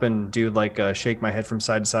hands up and do like shake my head from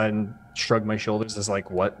side to side and shrug my shoulders as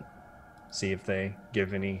like what? See if they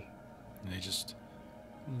give any. And they just.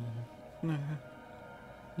 No.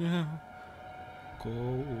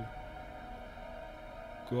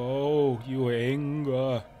 Go, you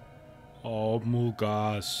anger.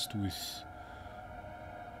 Almagast with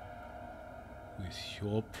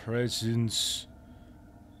your presence.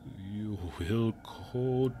 You will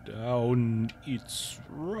call down its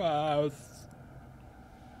wrath.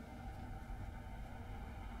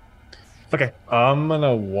 Okay, I'm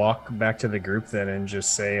gonna walk back to the group then and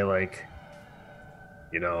just say like,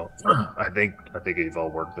 I think you've all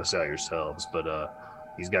worked this out yourselves, but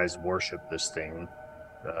these guys worship this thing.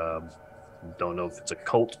 Don't know if it's a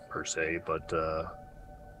cult per se, but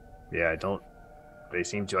yeah, they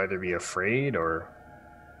seem to either be afraid or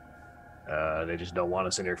they just don't want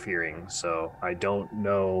us interfering. So I don't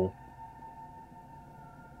know.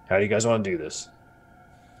 How do you guys want to do this?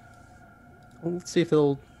 Well, let's see if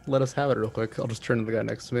they'll let us have it real quick. I'll just turn to the guy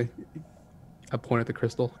next to me. I point at the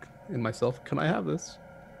crystal in myself. Can I have this?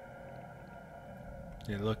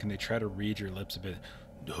 They look and they try to read your lips a bit.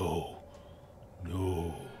 No.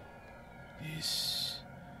 This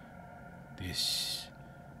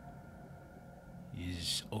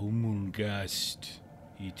is Almagast.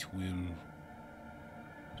 It will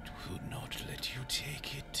not let you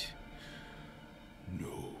take it.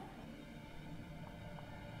 No.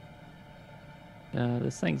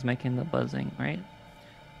 This thing's making the buzzing, right?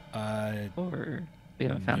 Or we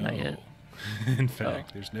haven't found that yet. In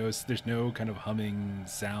fact, there's no kind of humming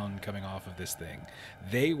sound coming off of this thing.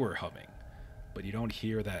 They were humming, but you don't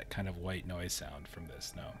hear that kind of white noise sound from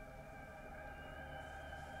this. No.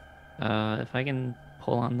 If I can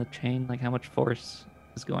pull on the chain, like how much force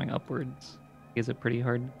is going upwards? Is it pretty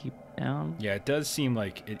hard to keep down? Yeah, it does seem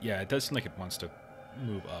like it. Yeah, it does seem like it wants to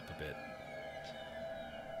move up a bit.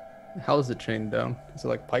 How is it chained down? Is it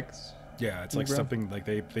like pikes? Yeah, it's like something like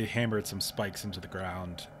they hammered some spikes into the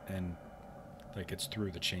ground and like it's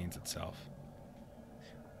through the chains itself.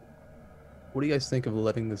 What do you guys think of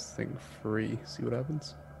letting this thing free? See what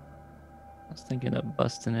happens? I was thinking of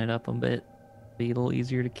busting it up a bit, be a little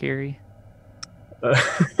easier to carry.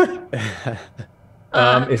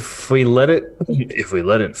 If we let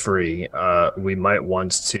it free, we might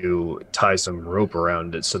want to tie some rope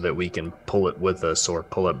around it so that we can pull it with us or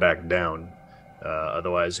pull it back down.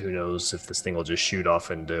 Otherwise, who knows if this thing will just shoot off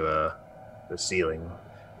into the ceiling.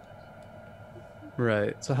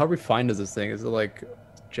 Right. So how refined is this thing? Is it like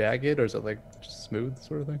jagged or is it like just smooth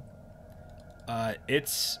sort of thing?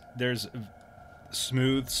 There's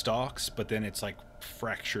smooth stalks, but then it's like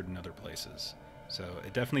fractured in other places. So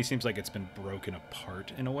it definitely seems like it's been broken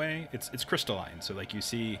apart in a way. It's crystalline. So like you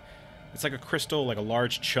see, it's like a crystal, like a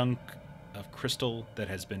large chunk of crystal that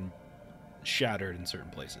has been shattered in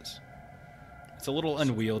certain places. It's a little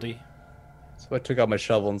unwieldy. So I took out my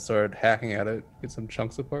shovel and started hacking at it, get some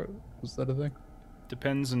chunks apart. Was that a thing?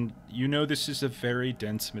 Depends on, this is a very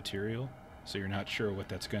dense material, so you're not sure what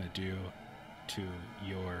that's going to do to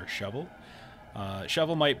your shovel.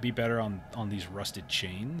 Shovel might be better on these rusted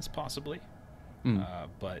chains, possibly.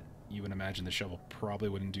 But you would imagine the shovel probably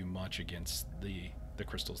wouldn't do much against the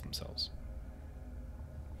crystals themselves.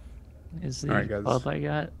 Is the club I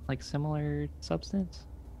got like similar substance?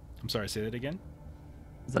 I'm sorry, say that again?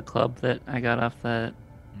 Is the club that I got off that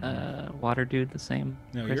water dude the same?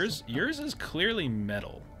 No, crystal? yours is clearly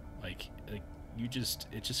metal. Like it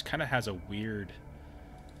just kind of has a weird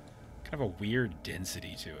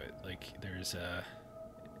density to it. Like there's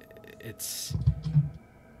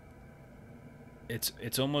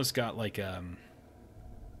it's almost got like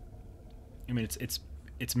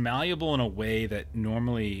it's malleable in a way that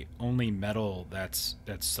normally only metal that's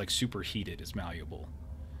like superheated is malleable.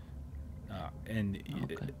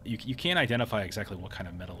 You can't identify exactly what kind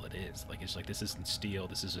of metal it is. Like it's like this isn't steel,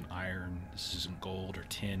 this isn't iron, this isn't gold or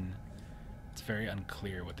tin. It's very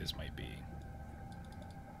unclear what this might be.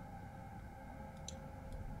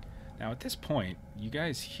 Now at this point, you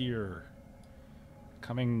guys hear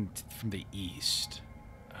coming from the east,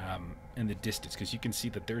 in the distance, because you can see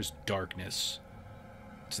that there's darkness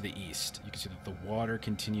to the east. You can see that the water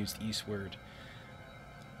continues eastward.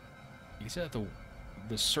 You can see that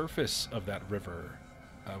the surface of that river,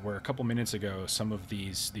 where a couple minutes ago some of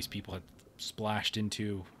these people had splashed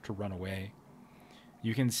into to run away,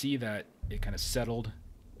 you can see that it kind of settled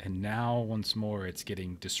And now once more it's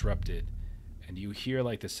getting disrupted, and you hear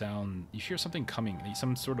like the sound. You hear something coming,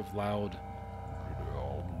 some sort of loud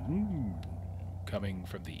coming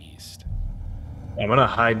from the east. I'm gonna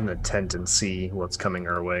hide in the tent and see what's coming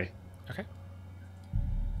our way. Okay.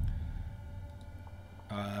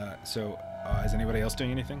 So is anybody else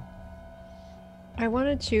doing anything? I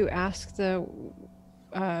wanted to ask the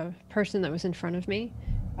person that was in front of me,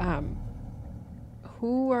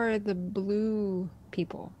 who are the blue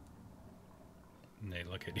people? And they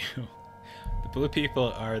look at you. The blue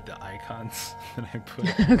people are the icons that I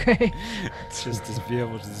put. Okay. It's just to be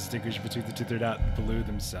able to distinguish between the two. They're not blue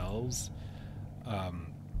themselves.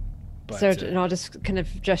 But, So and I'll just kind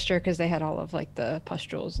of gesture because they had all of like the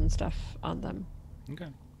pustules and stuff on them. Okay.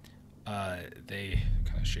 They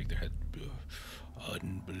kind of shake their head.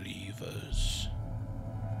 Unbelievers.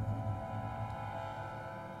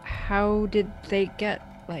 How did they get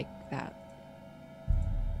like that?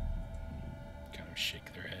 Kind of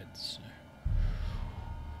shake their heads.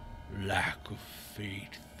 Lack of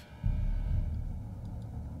faith.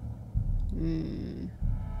 And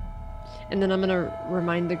then I'm gonna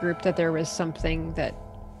remind the group that there was something that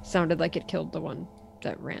sounded like it killed the one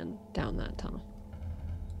that ran down that tunnel.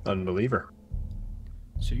 Unbeliever.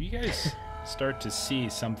 So you guys start to see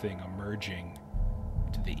something emerging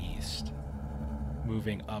to the east,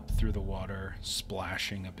 moving up through the water,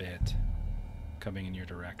 splashing a bit, coming in your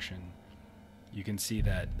direction. You can see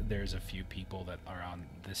that there's a few people that are on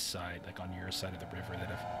this side, like on your side of the river, that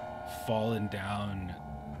have fallen down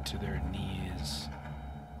to their knees.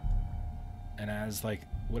 And as like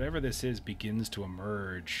whatever this is begins to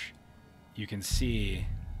emerge, you can see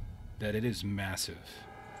that it is massive.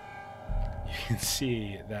 You can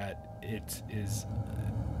see that it is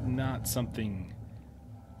not something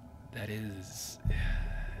that is...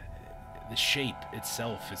 The shape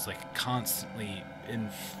itself is like constantly in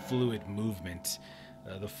fluid movement.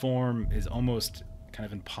 The form is almost kind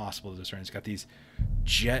of impossible to discern. It's got these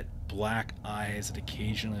jet black eyes that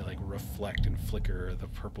occasionally like reflect and flicker the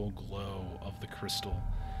purple glow of the crystal.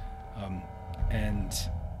 And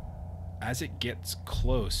as it gets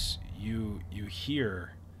close, you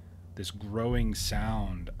hear this growing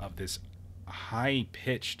sound of this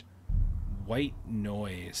high-pitched white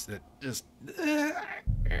noise that just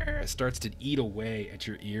starts to eat away at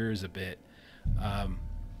your ears a bit, and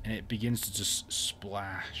it begins to just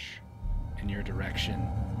splash in your direction.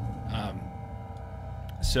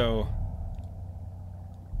 So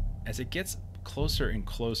as it gets closer and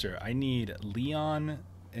closer, I need Leon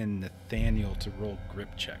and Nathaniel to roll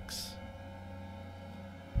grip checks.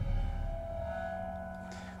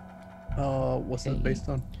 What's that based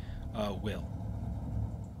on? Will.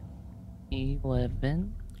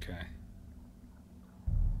 11. Okay.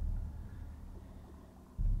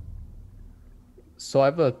 So I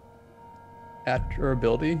have a actor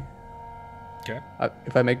ability. Okay.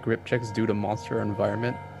 If I make grip checks due to monster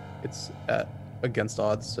environment, it's against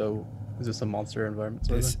odds. So is this a monster environment?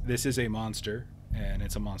 This is a monster, and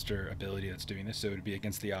it's a monster ability that's doing this, so it would be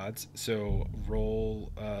against the odds. So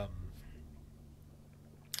roll,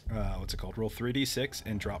 what's it called? Roll 3d6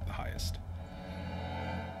 and drop the highest.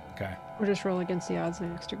 Okay. Or just roll against the odds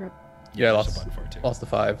next to grip. Yeah, I there's a button for it too. lost the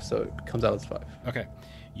 5, so it comes out as 5. Okay.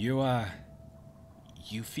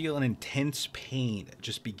 You feel an intense pain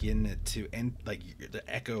just begin to end, like the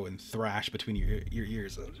echo and thrash between your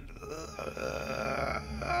ears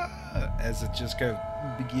as it just kind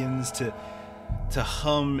of begins to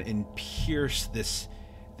hum and pierce this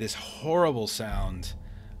horrible sound.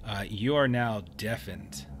 You are now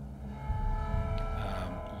deafened.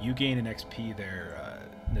 You gain an XP there,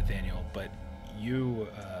 Nathaniel, but you,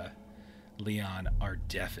 Leon, are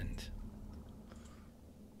deafened.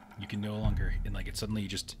 You can no longer, and like it suddenly you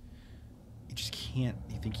just can't.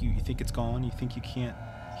 You think it's gone. You think you can't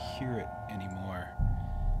hear it anymore.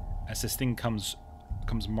 As this thing comes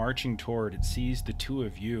marching toward, it sees the two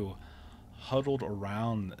of you huddled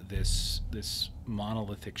around this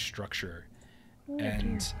monolithic structure,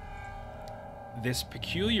 and this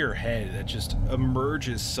peculiar head that just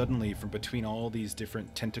emerges suddenly from between all these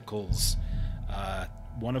different tentacles.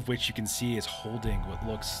 One of which you can see is holding what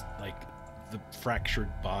looks like the fractured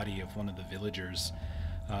body of one of the villagers.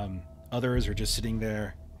 Others are just sitting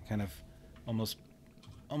there, kind of almost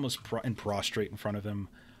prostrate in front of him.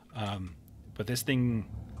 But this thing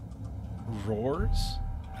roars,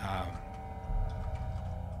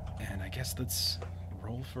 and I guess let's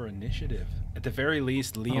roll for initiative. At the very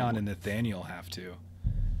least, Leon and Nathaniel have to.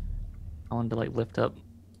 I wanted to like lift up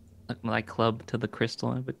my club to the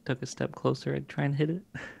crystal, and if it took a step closer, I'd try and hit it.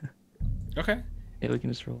 Okay. Yeah, we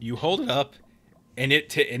can just roll. You hold it up, and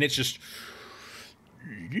it's just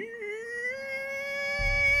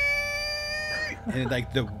And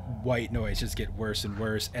like the white noise just get worse and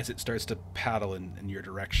worse as it starts to paddle in your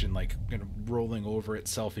direction, like kind of rolling over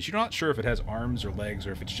itself. As you're not sure if it has arms or legs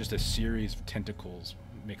or if it's just a series of tentacles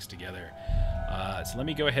mixed together. So let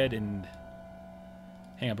me go ahead and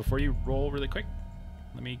hang on before you roll really quick.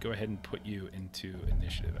 Let me go ahead and put you into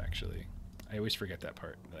initiative. Actually, I always forget that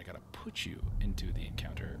part. That I gotta put you into the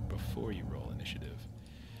encounter before you roll initiative.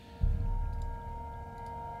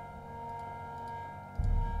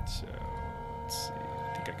 So let's see.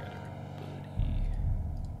 I think I got everybody.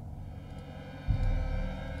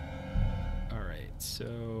 All right.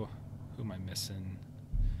 So who am I missing?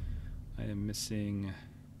 I am missing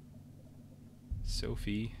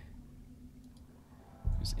Sophie,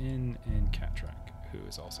 who's in, and Cattrack, who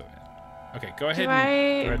is also in. Okay, go ahead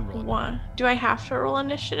and roll. Do I have to roll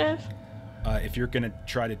initiative? If you're gonna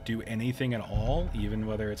try to do anything at all, even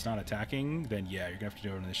whether it's not attacking, then yeah, you're gonna have to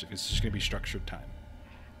do an initiative. It's just gonna be structured time.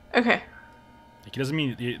 Okay. Like, it doesn't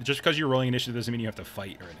mean just because you're rolling initiative doesn't mean you have to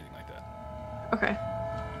fight or anything like that. Okay.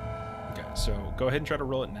 Okay, so go ahead and try to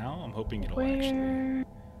roll it now. I'm hoping it'll actually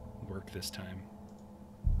work this time.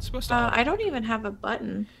 It's supposed to. I don't even have a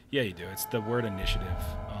button. Yeah, you do. It's the word initiative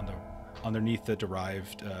underneath the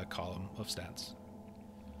derived column of stats.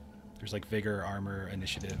 There's like vigor, armor,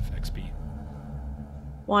 initiative, XP.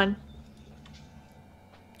 1.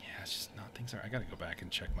 Yeah, it's just not things are. I gotta go back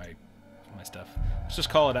and check my stuff. Let's just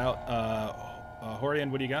call it out.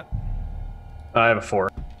 Hohrion, what do you got? I have a 4.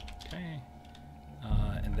 Okay.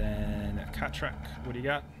 And then Cattrack, what do you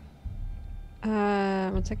got?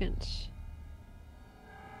 1 second.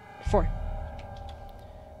 4.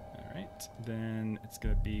 All right. Then it's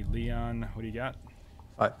gonna be Leon. What do you got?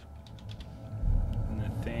 5.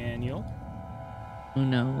 Nathaniel.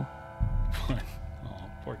 Uno. 1. Oh,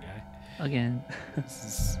 poor guy. Again.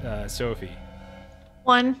 This is Sophie.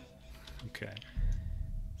 1. Okay.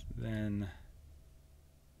 So then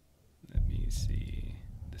let me see.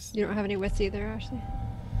 This. You don't have any wits either, Ashley?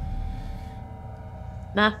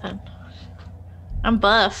 Nothing. I'm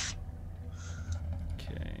buff.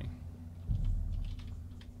 Okay.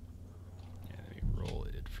 Yeah, let me roll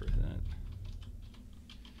it for that.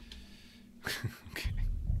 Okay.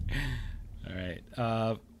 All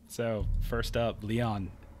right. So first up,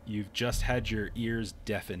 Leon, you've just had your ears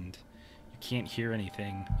deafened. You can't hear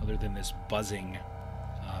anything other than this buzzing.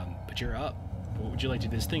 But you're up. What would you like to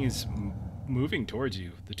do? This thing is moving towards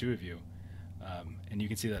you, the two of you. And you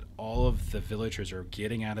can see that all of the villagers are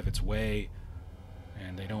getting out of its way,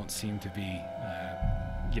 and they don't seem to be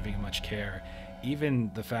giving it much care. Even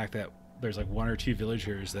the fact that there's like 1 or 2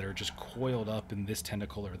 villagers that are just coiled up in this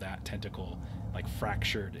tentacle or that tentacle, like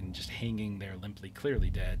fractured and just hanging there limply, clearly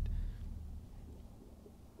dead.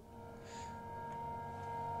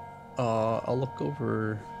 I'll look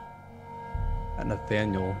over at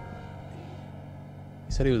Nathaniel.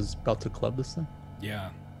 He said he was about to club this thing?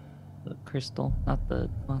 Yeah. The crystal, not the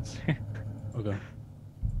monster. Okay.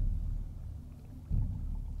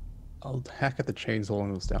 I'll hack at the chains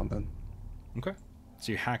holding this down then. Okay.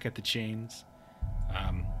 So you hack at the chains.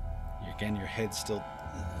 Again, your head's still...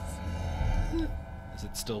 Is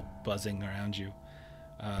it still buzzing around you?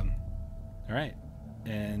 All right.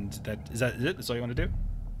 And is that it? That's all you want to do?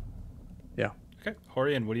 Yeah. Okay.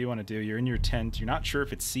 Hohrion, what do you want to do? You're in your tent. You're not sure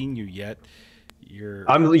if it's seen you yet.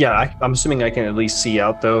 I'm assuming I can at least see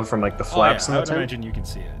out though from like the flaps in I the would tent. imagine you can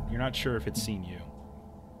see it. You're not sure if it's seen you.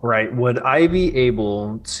 Right. Would I be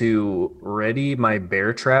able to ready my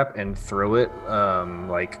bear trap and throw it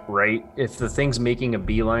like right if the thing's making a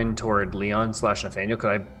beeline toward Leon/Nathaniel,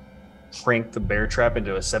 could I crank the bear trap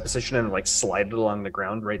into a set position and like slide it along the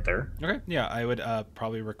ground right there? Okay. Yeah, I would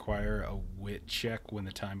probably require a wit check when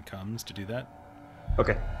the time comes to do that.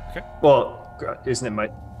 Okay. Okay. Well, isn't it my...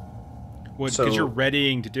 Because you're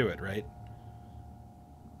readying to do it, right?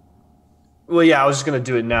 Well, yeah, I was just gonna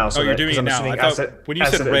do it now. So you're doing it now. I thought when you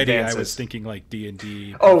said ready, I was thinking like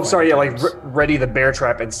D&D. Oh, sorry, yeah, like ready the bear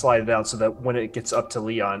trap and slide it out so that when it gets up to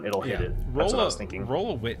Leon, it'll hit it. That's what I was thinking.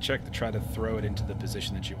 Roll a wit check to try to throw it into the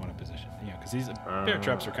position that you want to position. Because these bear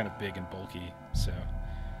traps are kind of big and bulky. So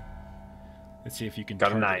let's see if you can.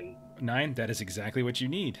 Got a 9. 9. That is exactly what you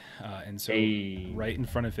need. And so right in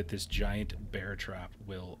front of it, this giant bear trap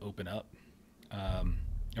will open up.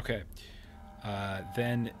 Okay.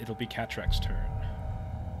 Then it'll be Cattrack's turn.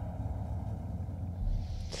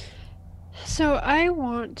 So I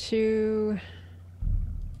want to...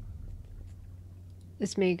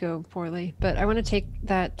 This may go poorly, but I want to take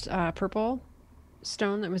that purple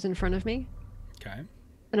stone that was in front of me. Okay.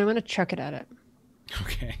 And I want to chuck it at it.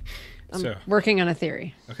 Okay. I'm working on a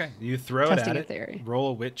theory. Okay. You throw it at Testing a it. theory. Roll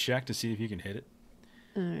a wit check to see if you can hit it.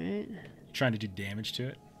 All right. Trying to do damage to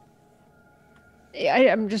it.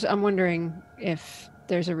 I'm wondering if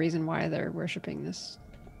there's a reason why they're worshiping this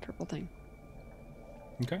purple thing.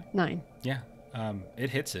 Okay. 9. Yeah. It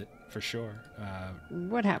hits it for sure.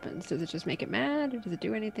 What happens? Does it just make it mad, or does it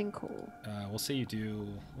do anything cool? We'll say you do.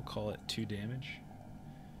 We'll call it 2 damage.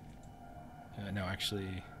 No,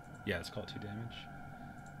 actually, yeah, let's call it 2 damage.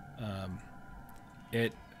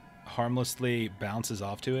 It harmlessly bounces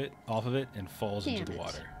off of it, and falls into the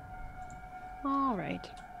water. All right.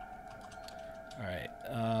 All right.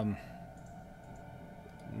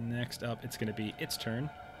 Next up, it's going to be its turn.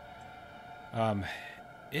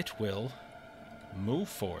 It will move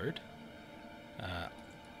forward,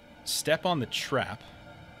 step on the trap.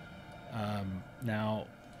 Now,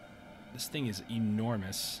 this thing is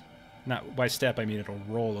enormous. Not by step, I mean it'll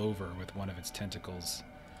roll over with one of its tentacles.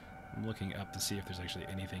 I'm looking up to see if there's actually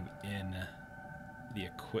anything in the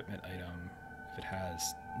equipment item, if it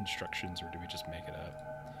has instructions, or do we just make it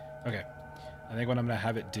up? Okay. I think what I'm going to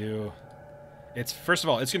have it do, first of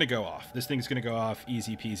all, it's going to go off. This thing's going to go off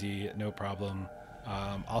easy peasy, no problem.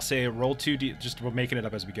 I'll say roll 2d, just we're making it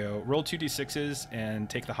up as we go. Roll 2d6s and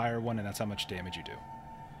take the higher one, and that's how much damage you do.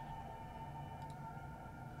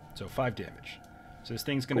 So 5 damage. So this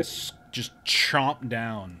thing's going to just chomp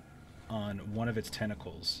down on one of its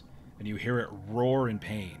tentacles, and you hear it roar in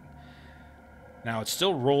pain. Now, it's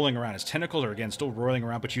still rolling around. Its tentacles are, again, still rolling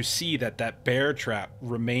around, but you see that bear trap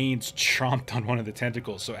remains chomped on one of the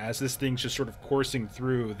tentacles. So as this thing's just sort of coursing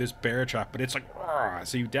through this bear trap, but it's like, "Argh!"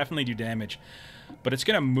 So you definitely do damage. But it's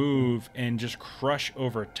going to move and just crush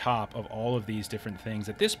over top of all of these different things.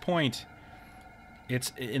 At this point,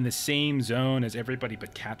 it's in the same zone as everybody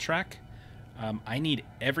but Cattrack. I need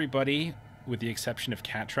everybody, with the exception of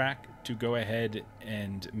Cattrack, to go ahead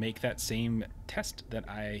and make that same test that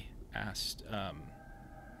I asked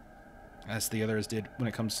as the others did when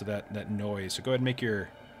it comes to that noise. So go ahead and make your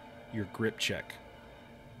grip check.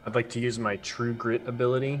 I'd like to use my True Grit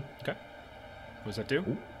ability. Okay. What does that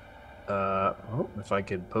do? If I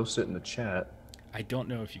could post it in the chat. I don't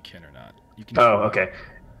know if you can or not. You can. Oh, okay.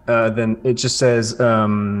 Then it just says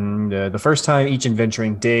the first time each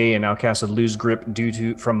adventuring day an outcast would lose grip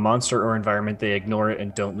from monster or environment, they ignore it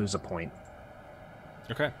and don't lose a point.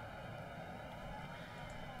 Okay.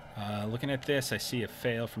 Looking at this, I see a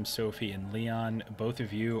fail from Sophie and Leon. Both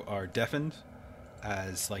of you are deafened,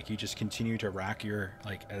 as you just continue to rack your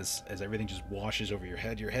as everything just washes over your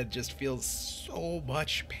head. Your head just feels so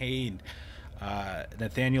much pain.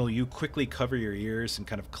 Nathaniel, you quickly cover your ears and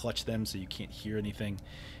kind of clutch them so you can't hear anything,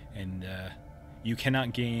 and you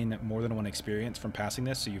cannot gain more than 1 experience from passing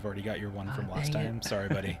this, so you've already got your 1 from last time. Sorry,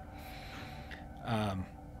 buddy.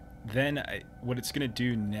 Then what it's going to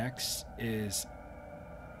do next is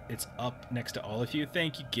it's up next to all of you.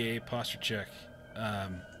 Thank you, Gabe. Posture check.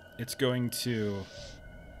 It's going to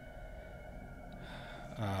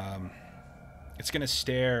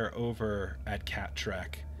stare over at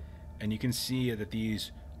Cattrack, and you can see that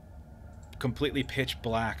these completely pitch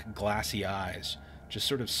black glassy eyes just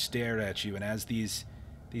sort of stare at you, and as these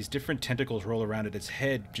different tentacles roll around it, its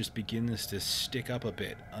head just begins to stick up a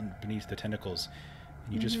bit beneath the tentacles,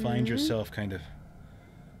 and you just find yourself kind of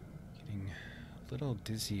getting a little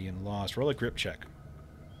dizzy and lost. Roll a grip check.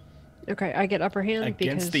 Okay, I get upper hand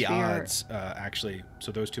Against because the odds, actually,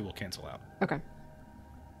 so those 2 will cancel out. Okay.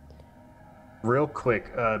 Real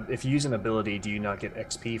quick, if you use an ability, do you not get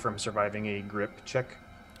XP from surviving a grip check?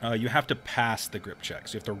 You have to pass the grip check,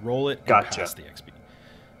 so you have to roll it and Gotcha. pass the XP.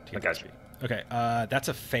 I gotcha. Okay, that's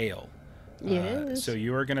a fail. Yes. So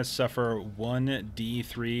you are going to suffer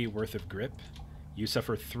 1d3 worth of grip. You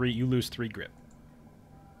suffer 3. You lose 3 grip.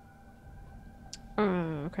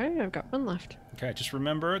 Okay, I've got 1 left. Okay, just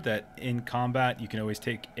remember that in combat you can always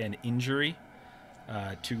take an injury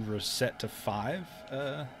to reset to 5.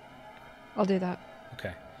 I'll do that.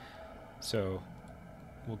 Okay, so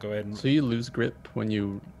we'll go ahead and. So you lose grip when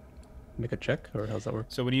you make a check, or how's that work?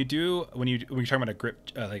 So when you're talking about a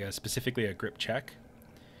grip, specifically a grip check,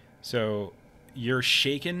 so you're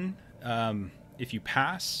shaken if you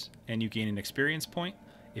pass and you gain an experience point.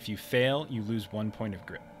 If you fail, you lose 1 point of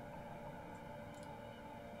grip.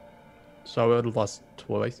 So I would have lost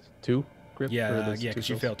 2 grip? Yeah, because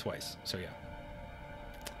you failed twice. So yeah.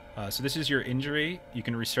 So this is your injury. You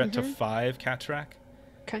can reset to 5, Cattrack.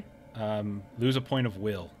 Okay. Lose a point of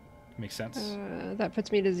will. Makes sense? That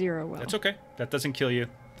puts me to 0 will. That's okay. That doesn't kill you.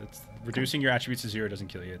 That's reducing your attributes to 0 doesn't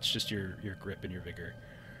kill you. It's just your grip and your vigor.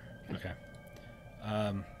 Okay.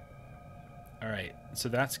 All right. So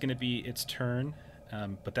that's going to be its turn.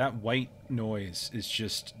 But that white noise is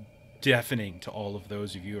just deafening to all of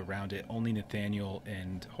those of you around it. Only Nathaniel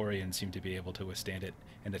and Hohrion seem to be able to withstand it.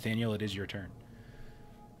 And Nathaniel, it is your turn.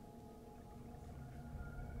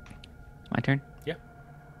 My turn? Yeah.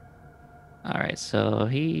 All right, so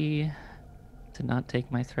he did not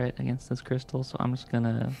take my threat against this crystal, so I'm just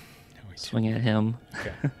gonna swing at him.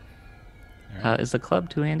 Okay. All right. Is the club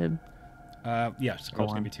two-handed? Yes, the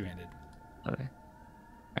club's going to be two-handed. Okay.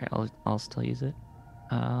 All right, I'll still use it.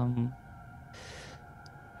 Do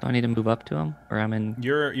I need to move up to him, or I'm in?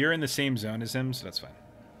 You're in the same zone as him, so that's fine.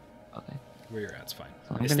 Okay. Where you're at's fine.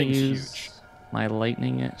 So I'm This gonna thing's use huge. my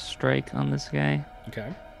lightning strike on this guy.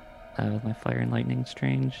 Okay. With my fire and lightning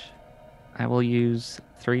exchange. I will use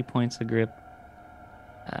 3 points of grip.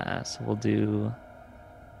 So we'll do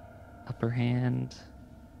upper hand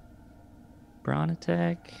brawn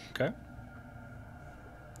attack. Okay.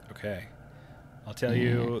 Okay. I'll tell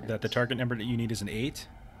you that the target number that you need is an 8.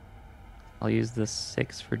 I'll use the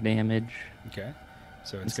 6 for damage. Okay.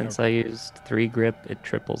 So And it's going since I used 3 grip, it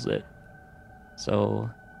triples it. So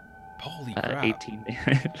Holy crap. 18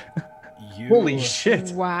 damage. Holy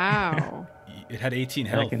shit! Wow. It had 18 I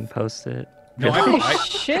health. can post it. No, Oh,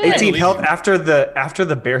 shit. 18 believe health you. after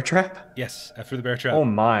the bear trap. Yes, after the bear trap. Oh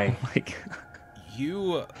my! Oh my god.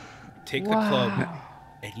 You take the Wow. club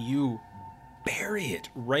and you bury it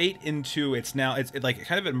right into its now. It like it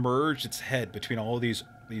kind of emerged its head between all these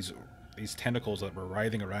tentacles that were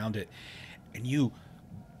writhing around it, and you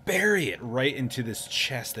bury it right into this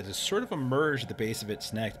chest that has sort of emerged at the base of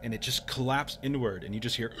its neck, and it just collapsed inward, and you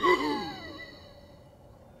just hear.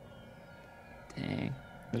 Dang.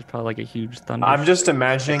 There's probably like a huge thunder. I'm just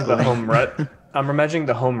imagining the home rut. I'm imagining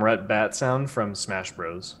the home rut bat sound from Smash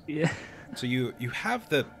Bros. Yeah. So you have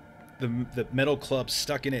the metal club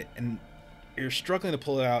stuck in it, and you're struggling to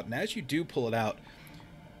pull it out. And as you do pull it out,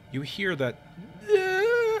 you hear that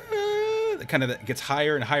kind of that gets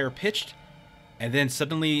higher and higher pitched, and then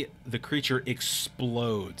suddenly the creature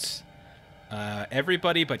explodes.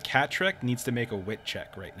 Everybody but Catrek needs to make a wit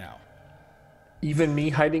check right now. Even me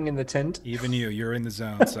hiding in the tent. Even you're in the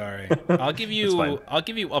zone. Sorry. I'll give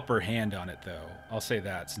fine. you upper hand on it though. I'll say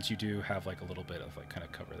that since you do have like a little bit of like kind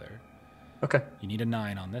of cover there. Okay. You need a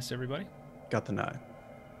 9 on this, everybody. Got the 9.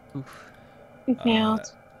 Oof.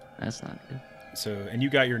 Nailed. That's not good. So, and you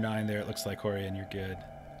got your 9 there. It looks like, Hohrion, you're good.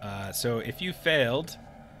 So if you failed,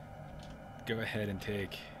 go ahead and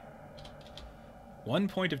take 1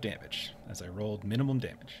 point of damage as I rolled minimum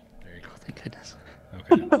damage. There you go. Oh, thank goodness.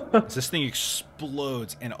 Okay. As this thing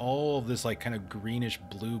explodes and all of this like kind of greenish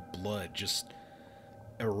blue blood just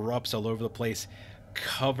erupts all over the place,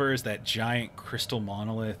 covers that giant crystal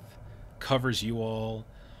monolith, covers you all.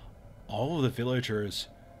 All of the villagers,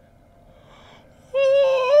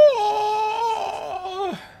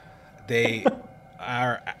 they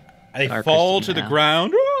fall to the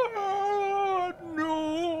ground,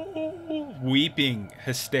 no, weeping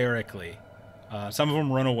hysterically. Some of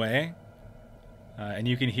them run away, and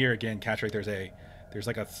you can hear again, Catrek, there's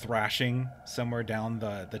like a thrashing somewhere down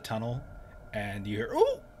the tunnel, and you hear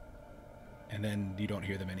oh, and then you don't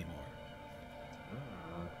hear them anymore.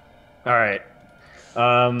 All right.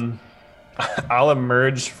 I'll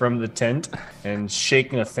emerge from the tent and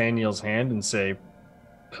shake Nathaniel's hand and say,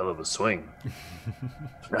 "Hell of a swing.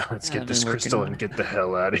 Now let's get this crystal and get the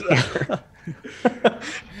hell out of here."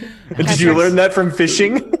 Did you learn that from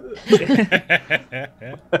fishing?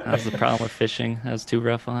 That was the problem with fishing. I was too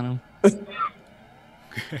rough on him.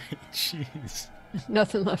 Jeez.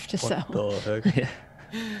 Nothing left to sell. What the heck? Yeah.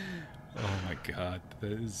 Oh my god,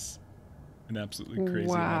 that is an absolutely crazy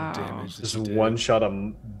amount of damage. that Just you did. one shot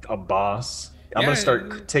a boss. I'm Yeah. gonna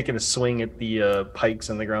start taking a swing at the pikes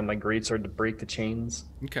on the ground. My greatsword to break the chains.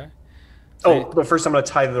 Okay. Oh, but first I'm gonna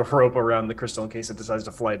tie the rope around the crystal in case it decides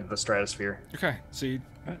to fly to the stratosphere. Okay. So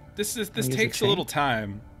this Use takes a a little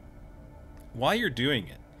time. While you're doing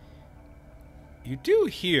it, you do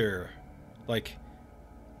hear, like,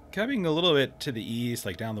 coming a little bit to the east,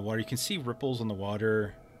 like down the water. You can see ripples on the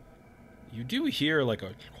water. You do hear like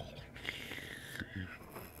a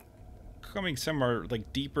coming somewhere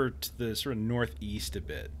like deeper to the sort of northeast a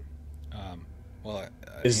bit.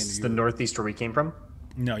 Is the northeast where we came from?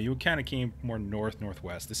 No, you kind of came more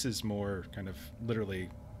northwest. This is more kind of literally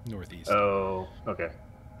northeast. Oh, okay.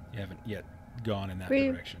 You haven't yet gone in that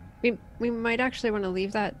We- direction. We might actually want to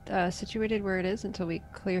leave that situated where it is until we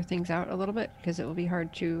clear things out a little bit, because it will be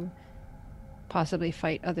hard to possibly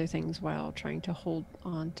fight other things while trying to hold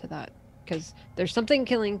on to that. Because there's something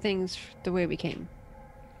killing things the way we came,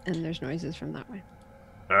 and there's noises from that way.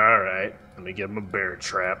 All right. Let me give him a bear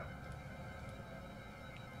trap.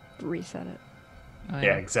 Reset it. Oh,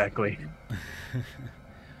 Yeah, exactly.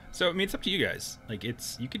 So I mean, it's up to you guys. Like,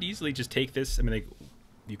 you could easily just take this. I mean, like,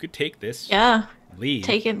 you could take this. Yeah. Leave.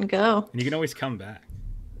 Take it and go. And you can always come back.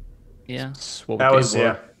 Yeah. That was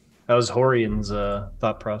That was Horion's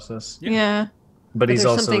thought process. Yeah. But he's there's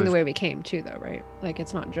also something the way we came too, though, right? Like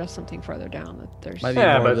it's not just something further down. That there's Might be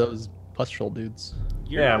more of those pustule dudes.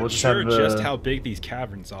 You're Yeah, not we'll just sure have the- just how big these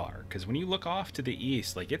caverns are, because when you look off to the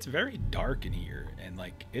east, like it's very dark in here, and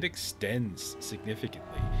like it extends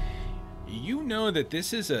significantly. You know that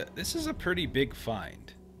this is a pretty big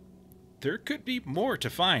find. There could be more to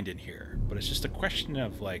find in here, but it's just a question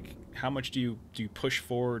of like how much do you push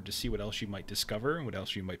forward to see what else you might discover and what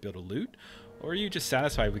else you might be able to loot, or are you just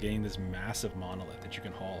satisfied with getting this massive monolith that you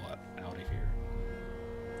can haul out of here?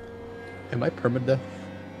 Am I permadeath?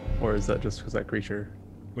 Or is that just because that creature?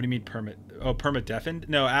 What do you mean permit deafened?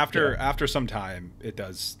 No, after some time it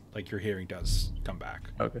does, like your hearing does come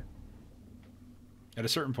back. Okay. At a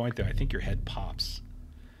certain point though, I think your head pops.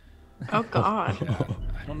 Oh God. Yeah,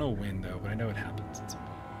 I don't know when though, but I know it happens at some point.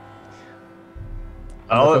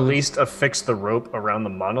 I'll at least affix the rope around the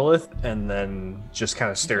monolith and then just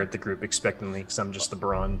kind of stare at the group expectantly because I'm just the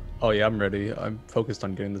brawn. Oh yeah, I'm ready. I'm focused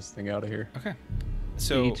on getting this thing out of here. Okay. So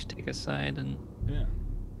So each take a side and yeah.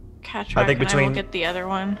 Catch I think and I between- will get the other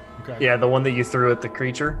one. Okay. Yeah, the one that you threw at the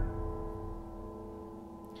creature.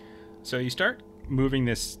 So you start moving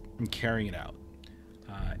this and carrying it out.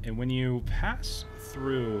 And when you pass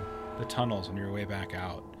through the tunnels on your way back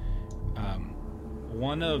out,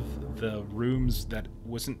 one of the rooms that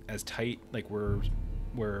wasn't as tight, like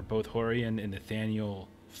where both Hohrion and Nathaniel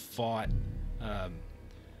fought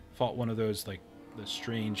one of those like the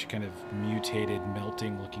strange kind of mutated,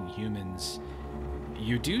 melting looking humans,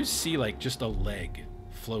 you do see like just a leg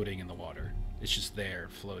floating in the water. It's just there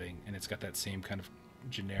floating, and it's got that same kind of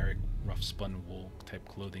generic rough spun wool type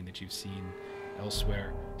clothing that you've seen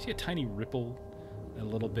elsewhere. You see a tiny ripple a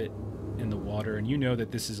little bit in the water, and you know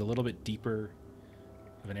that this is a little bit deeper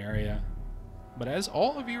of an area. But as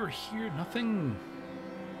all of you are here, nothing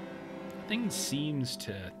seems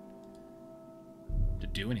to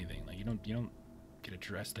do anything. Like you don't get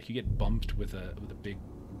addressed. Like you get bumped with a big,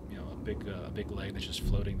 a big leg that's just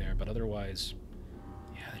floating there. But otherwise,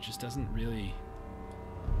 yeah, it just doesn't really.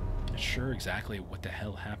 Not sure exactly what the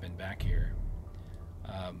hell happened back here.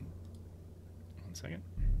 1 second.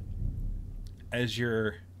 As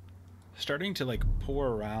you're starting to like pour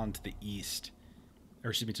around to the east,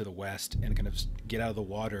 or excuse me, to the west, and kind of get out of the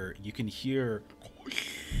water, you can hear,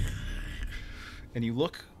 and you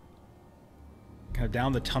look kind of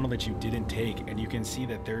down the tunnel that you didn't take, and you can see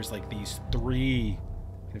that there's like these three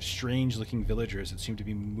kind of strange looking villagers that seem to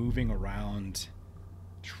be moving around,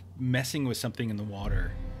 messing with something in the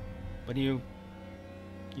water. But you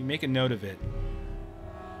make a note of it,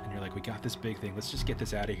 and you're like, we got this big thing, let's just get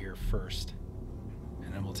this out of here first,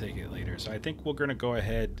 and then we'll take it later. So I think we're gonna go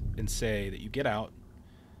ahead and say that you get out,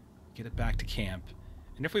 get it back to camp,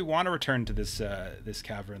 and if we want to return to this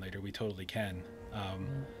cavern later, we totally can.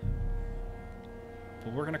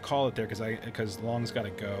 But we're gonna call it there because Long's got to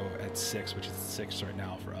go at 6, which is 6 right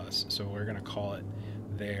now for us. So we're gonna call it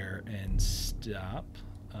there and stop.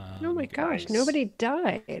 Oh my gosh, Nice. nobody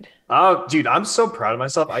died. Oh, dude, I'm so proud of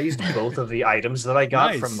myself. I used both of the items that I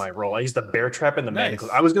got Nice. from my roll. I used the bear trap and the Nice. manacle.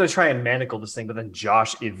 I was going to try and manacle this thing, but then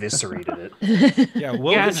Josh eviscerated it. Yeah,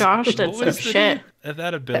 what Yeah, was, Josh did what some was the shit. name of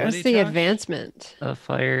that ability? There's the Josh? advancement.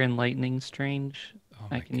 fire and lightning strange. Oh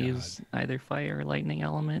my I can God. use either fire or lightning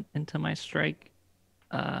element into my strike.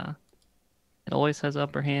 It always has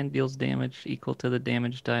upper hand, deals damage equal to the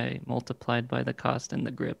damage die multiplied by the cost and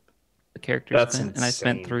the grip the character That's spent, and I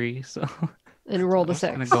spent insane. 3, so And rolled a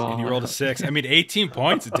I'm gonna 6. go And you all rolled a out. 6. I mean, 18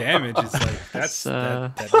 points of damage. It's like That's,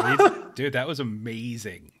 dude, that was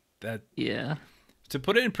amazing. That Yeah. to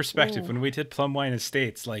put it in perspective, Ooh. when we did Plumwine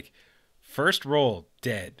Estates, like first roll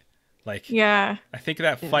dead. Like Yeah. I think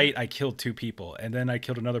that fight I killed 2 people, and then I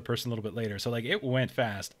killed another person a little bit later. So like it went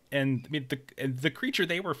fast. And I mean the creature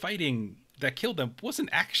they were fighting that killed them wasn't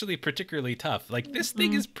actually particularly tough. Like this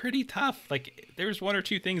thing is pretty tough. Like there's 1 or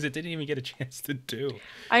 2 things it didn't even get a chance to do.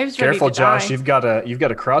 I was ready Careful, to Josh. die. You've got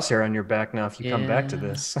a crosshair on your back now if you come back to Yeah.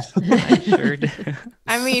 this. I sure do.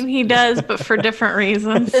 I mean, he does, but for different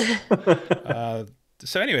reasons.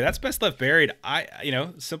 So anyway, that's Best Left Buried.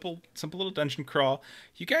 Simple little dungeon crawl.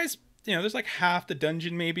 You guys, there's like half the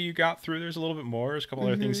dungeon maybe you got through. There's a little bit more. There's a couple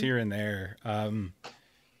other things here and there.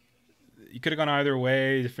 You could have gone either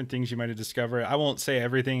way. Different things you might have discovered. I won't say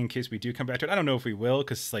everything in case we do come back to it. I don't know if we will,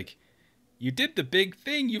 because like you did the big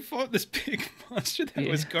thing. You fought this big monster that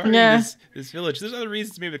was guarding Yeah. this village. There's other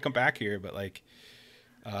reasons maybe to come back here, but like,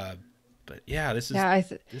 but yeah, this is. Yeah,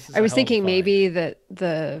 this is I a was hell of a thinking find. maybe that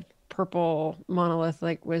the purple monolith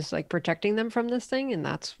like was like protecting them from this thing, and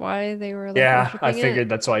that's why they were like Yeah, I worshiping figured it.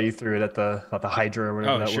 that's why you threw it at the Hydra or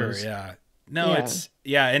whatever Oh, that sure, was. yeah. No, Yeah. it's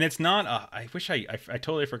and it's not. I wish I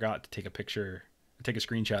totally forgot to take a picture, take a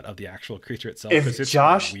screenshot of the actual creature itself If because it's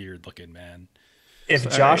Josh- weird looking, man. If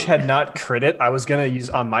Sorry. Josh had not crit it, I was gonna use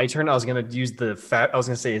on my turn. I was gonna use the I was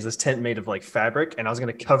gonna say, is this tent made of like fabric? And I was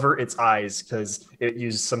gonna cover its eyes because it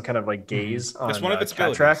used some kind of like gaze on That's one of its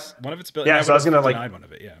cat abilities. track. One of its abilities. Yeah, so I was gonna like denied one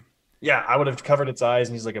of it. Yeah. Yeah, I would have covered its eyes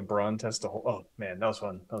and used like a brawn test to hold. Oh man, that was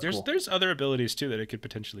fun. That was cool. There's other abilities too that it could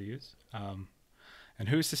potentially use. And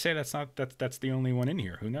who's to say that's the only one in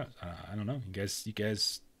here? Who knows? I don't know. You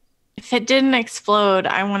guys. If it didn't explode,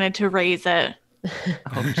 I wanted to raise it.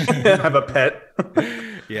 Have a pet.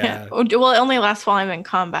 Yeah. Well, it only lasts while I'm in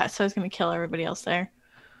combat, so I was going to kill everybody else there.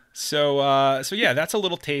 So yeah, that's a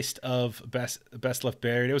little taste of best left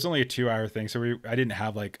buried. It was only a 2-hour thing, so I didn't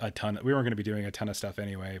have like a ton. We weren't going to be doing a ton of stuff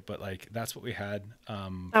anyway, but like that's what we had.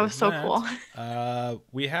 That was so cool.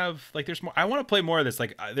 We have like there's more. I want to play more of this.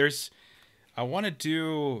 Like there's one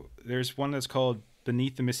that's called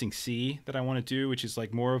Beneath the Missing Sea that I want to do, which is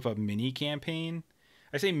like more of a mini campaign.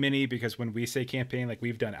 I say mini because when we say campaign, like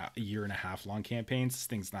we've done a 1.5 long campaigns. This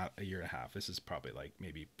thing's not a 1.5. This is probably like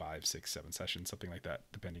maybe 5, 6, 7 sessions, something like that,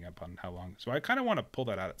 depending upon how long. So I kind of want to pull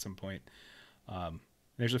that out at some point.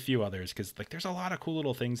 There's a few others because like there's a lot of cool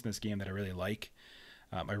little things in this game that I really like.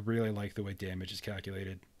 I really like the way damage is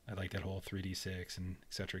calculated. I like that whole 3d6 and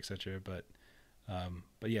et cetera, et cetera. But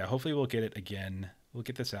yeah, hopefully we'll get it again. We'll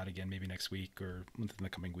get this out again maybe next week or within the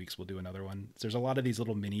coming weeks. We'll do another one. There's a lot of these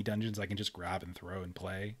little mini dungeons I can just grab and throw and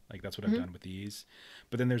play. Like that's what I've done with these.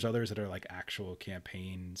 But then there's others that are like actual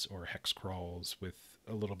campaigns or hex crawls with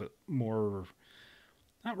a little bit more,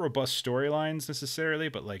 not robust storylines necessarily,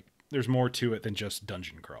 but like there's more to it than just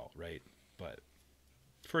dungeon crawl, right? But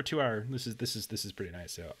for a 2-hour, this is pretty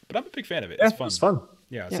nice. So, but I'm a big fan of it. Yeah, It's fun. It's fun.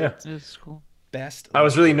 Yeah. Yeah. It's cool. Best. I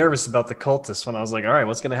was really nervous about the cultists when I was like, all right,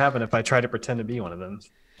 what's going to happen if I try to pretend to be one of them?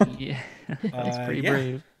 Yeah, that's pretty yeah.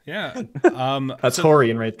 brave. Yeah. That's so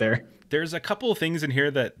Hohrion right there. there's a couple of things in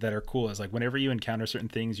here that are cool. Is like whenever you encounter certain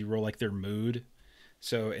things, you roll like their mood.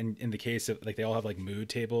 So in the case of like they all have like mood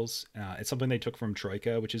tables. It's something they took from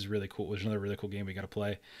Troika, which is really cool. Which is another really cool game we got to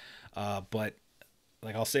play. But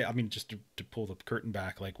like I'll say, I mean, just to pull the curtain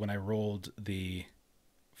back, like when I rolled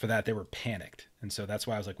for that, they were panicked. And so that's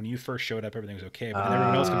why I was like, when you first showed up, everything was okay. But then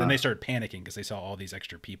everyone else, but then they started panicking because they saw all these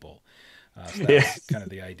extra people. So that's kind of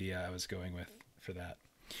the idea I was going with for that.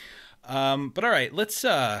 But all right, let's,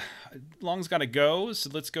 Long's got to go. So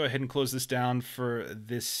let's go ahead and close this down for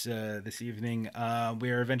this evening. We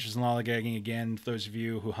are Adventures in Lollygagging again. For those of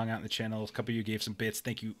you who hung out in the channel, a couple of you gave some bits.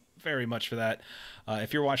 Thank you very much for that.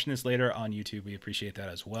 If you're watching this later on YouTube, we appreciate that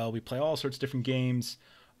as well. We play all sorts of different games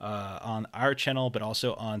on our channel, but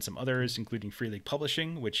also on some others, including Free League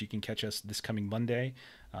Publishing, which you can catch us this coming Monday.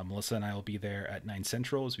 Melissa and I will be there at 9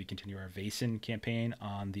 Central as we continue our Vaesen campaign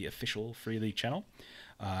on the official Free League channel.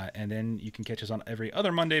 And then you can catch us on every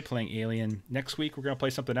other Monday playing Alien. Next week, we're going to play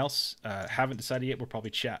something else. Haven't decided yet. We'll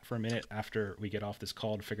probably chat for a minute after we get off this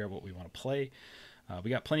call to figure out what we want to play. We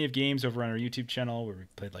got plenty of games over on our YouTube channel where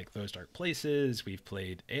we've played like Those Dark Places, we've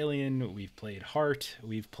played Alien, we've played Heart,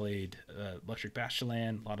 we've played Electric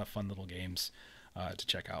Bastionland, a lot of fun little games to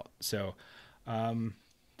check out. So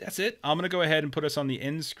that's it. I'm going to go ahead and put us on the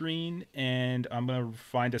end screen, and I'm going to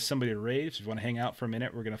find us somebody to raid. If you want to hang out for a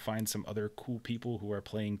minute, we're going to find some other cool people who are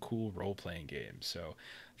playing cool role-playing games. So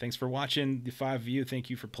thanks for watching, the 5 of you. Thank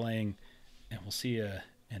you for playing, and we'll see you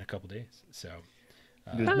in a couple days. So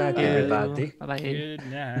Good night, everybody. Bye-bye. good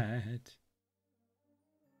night.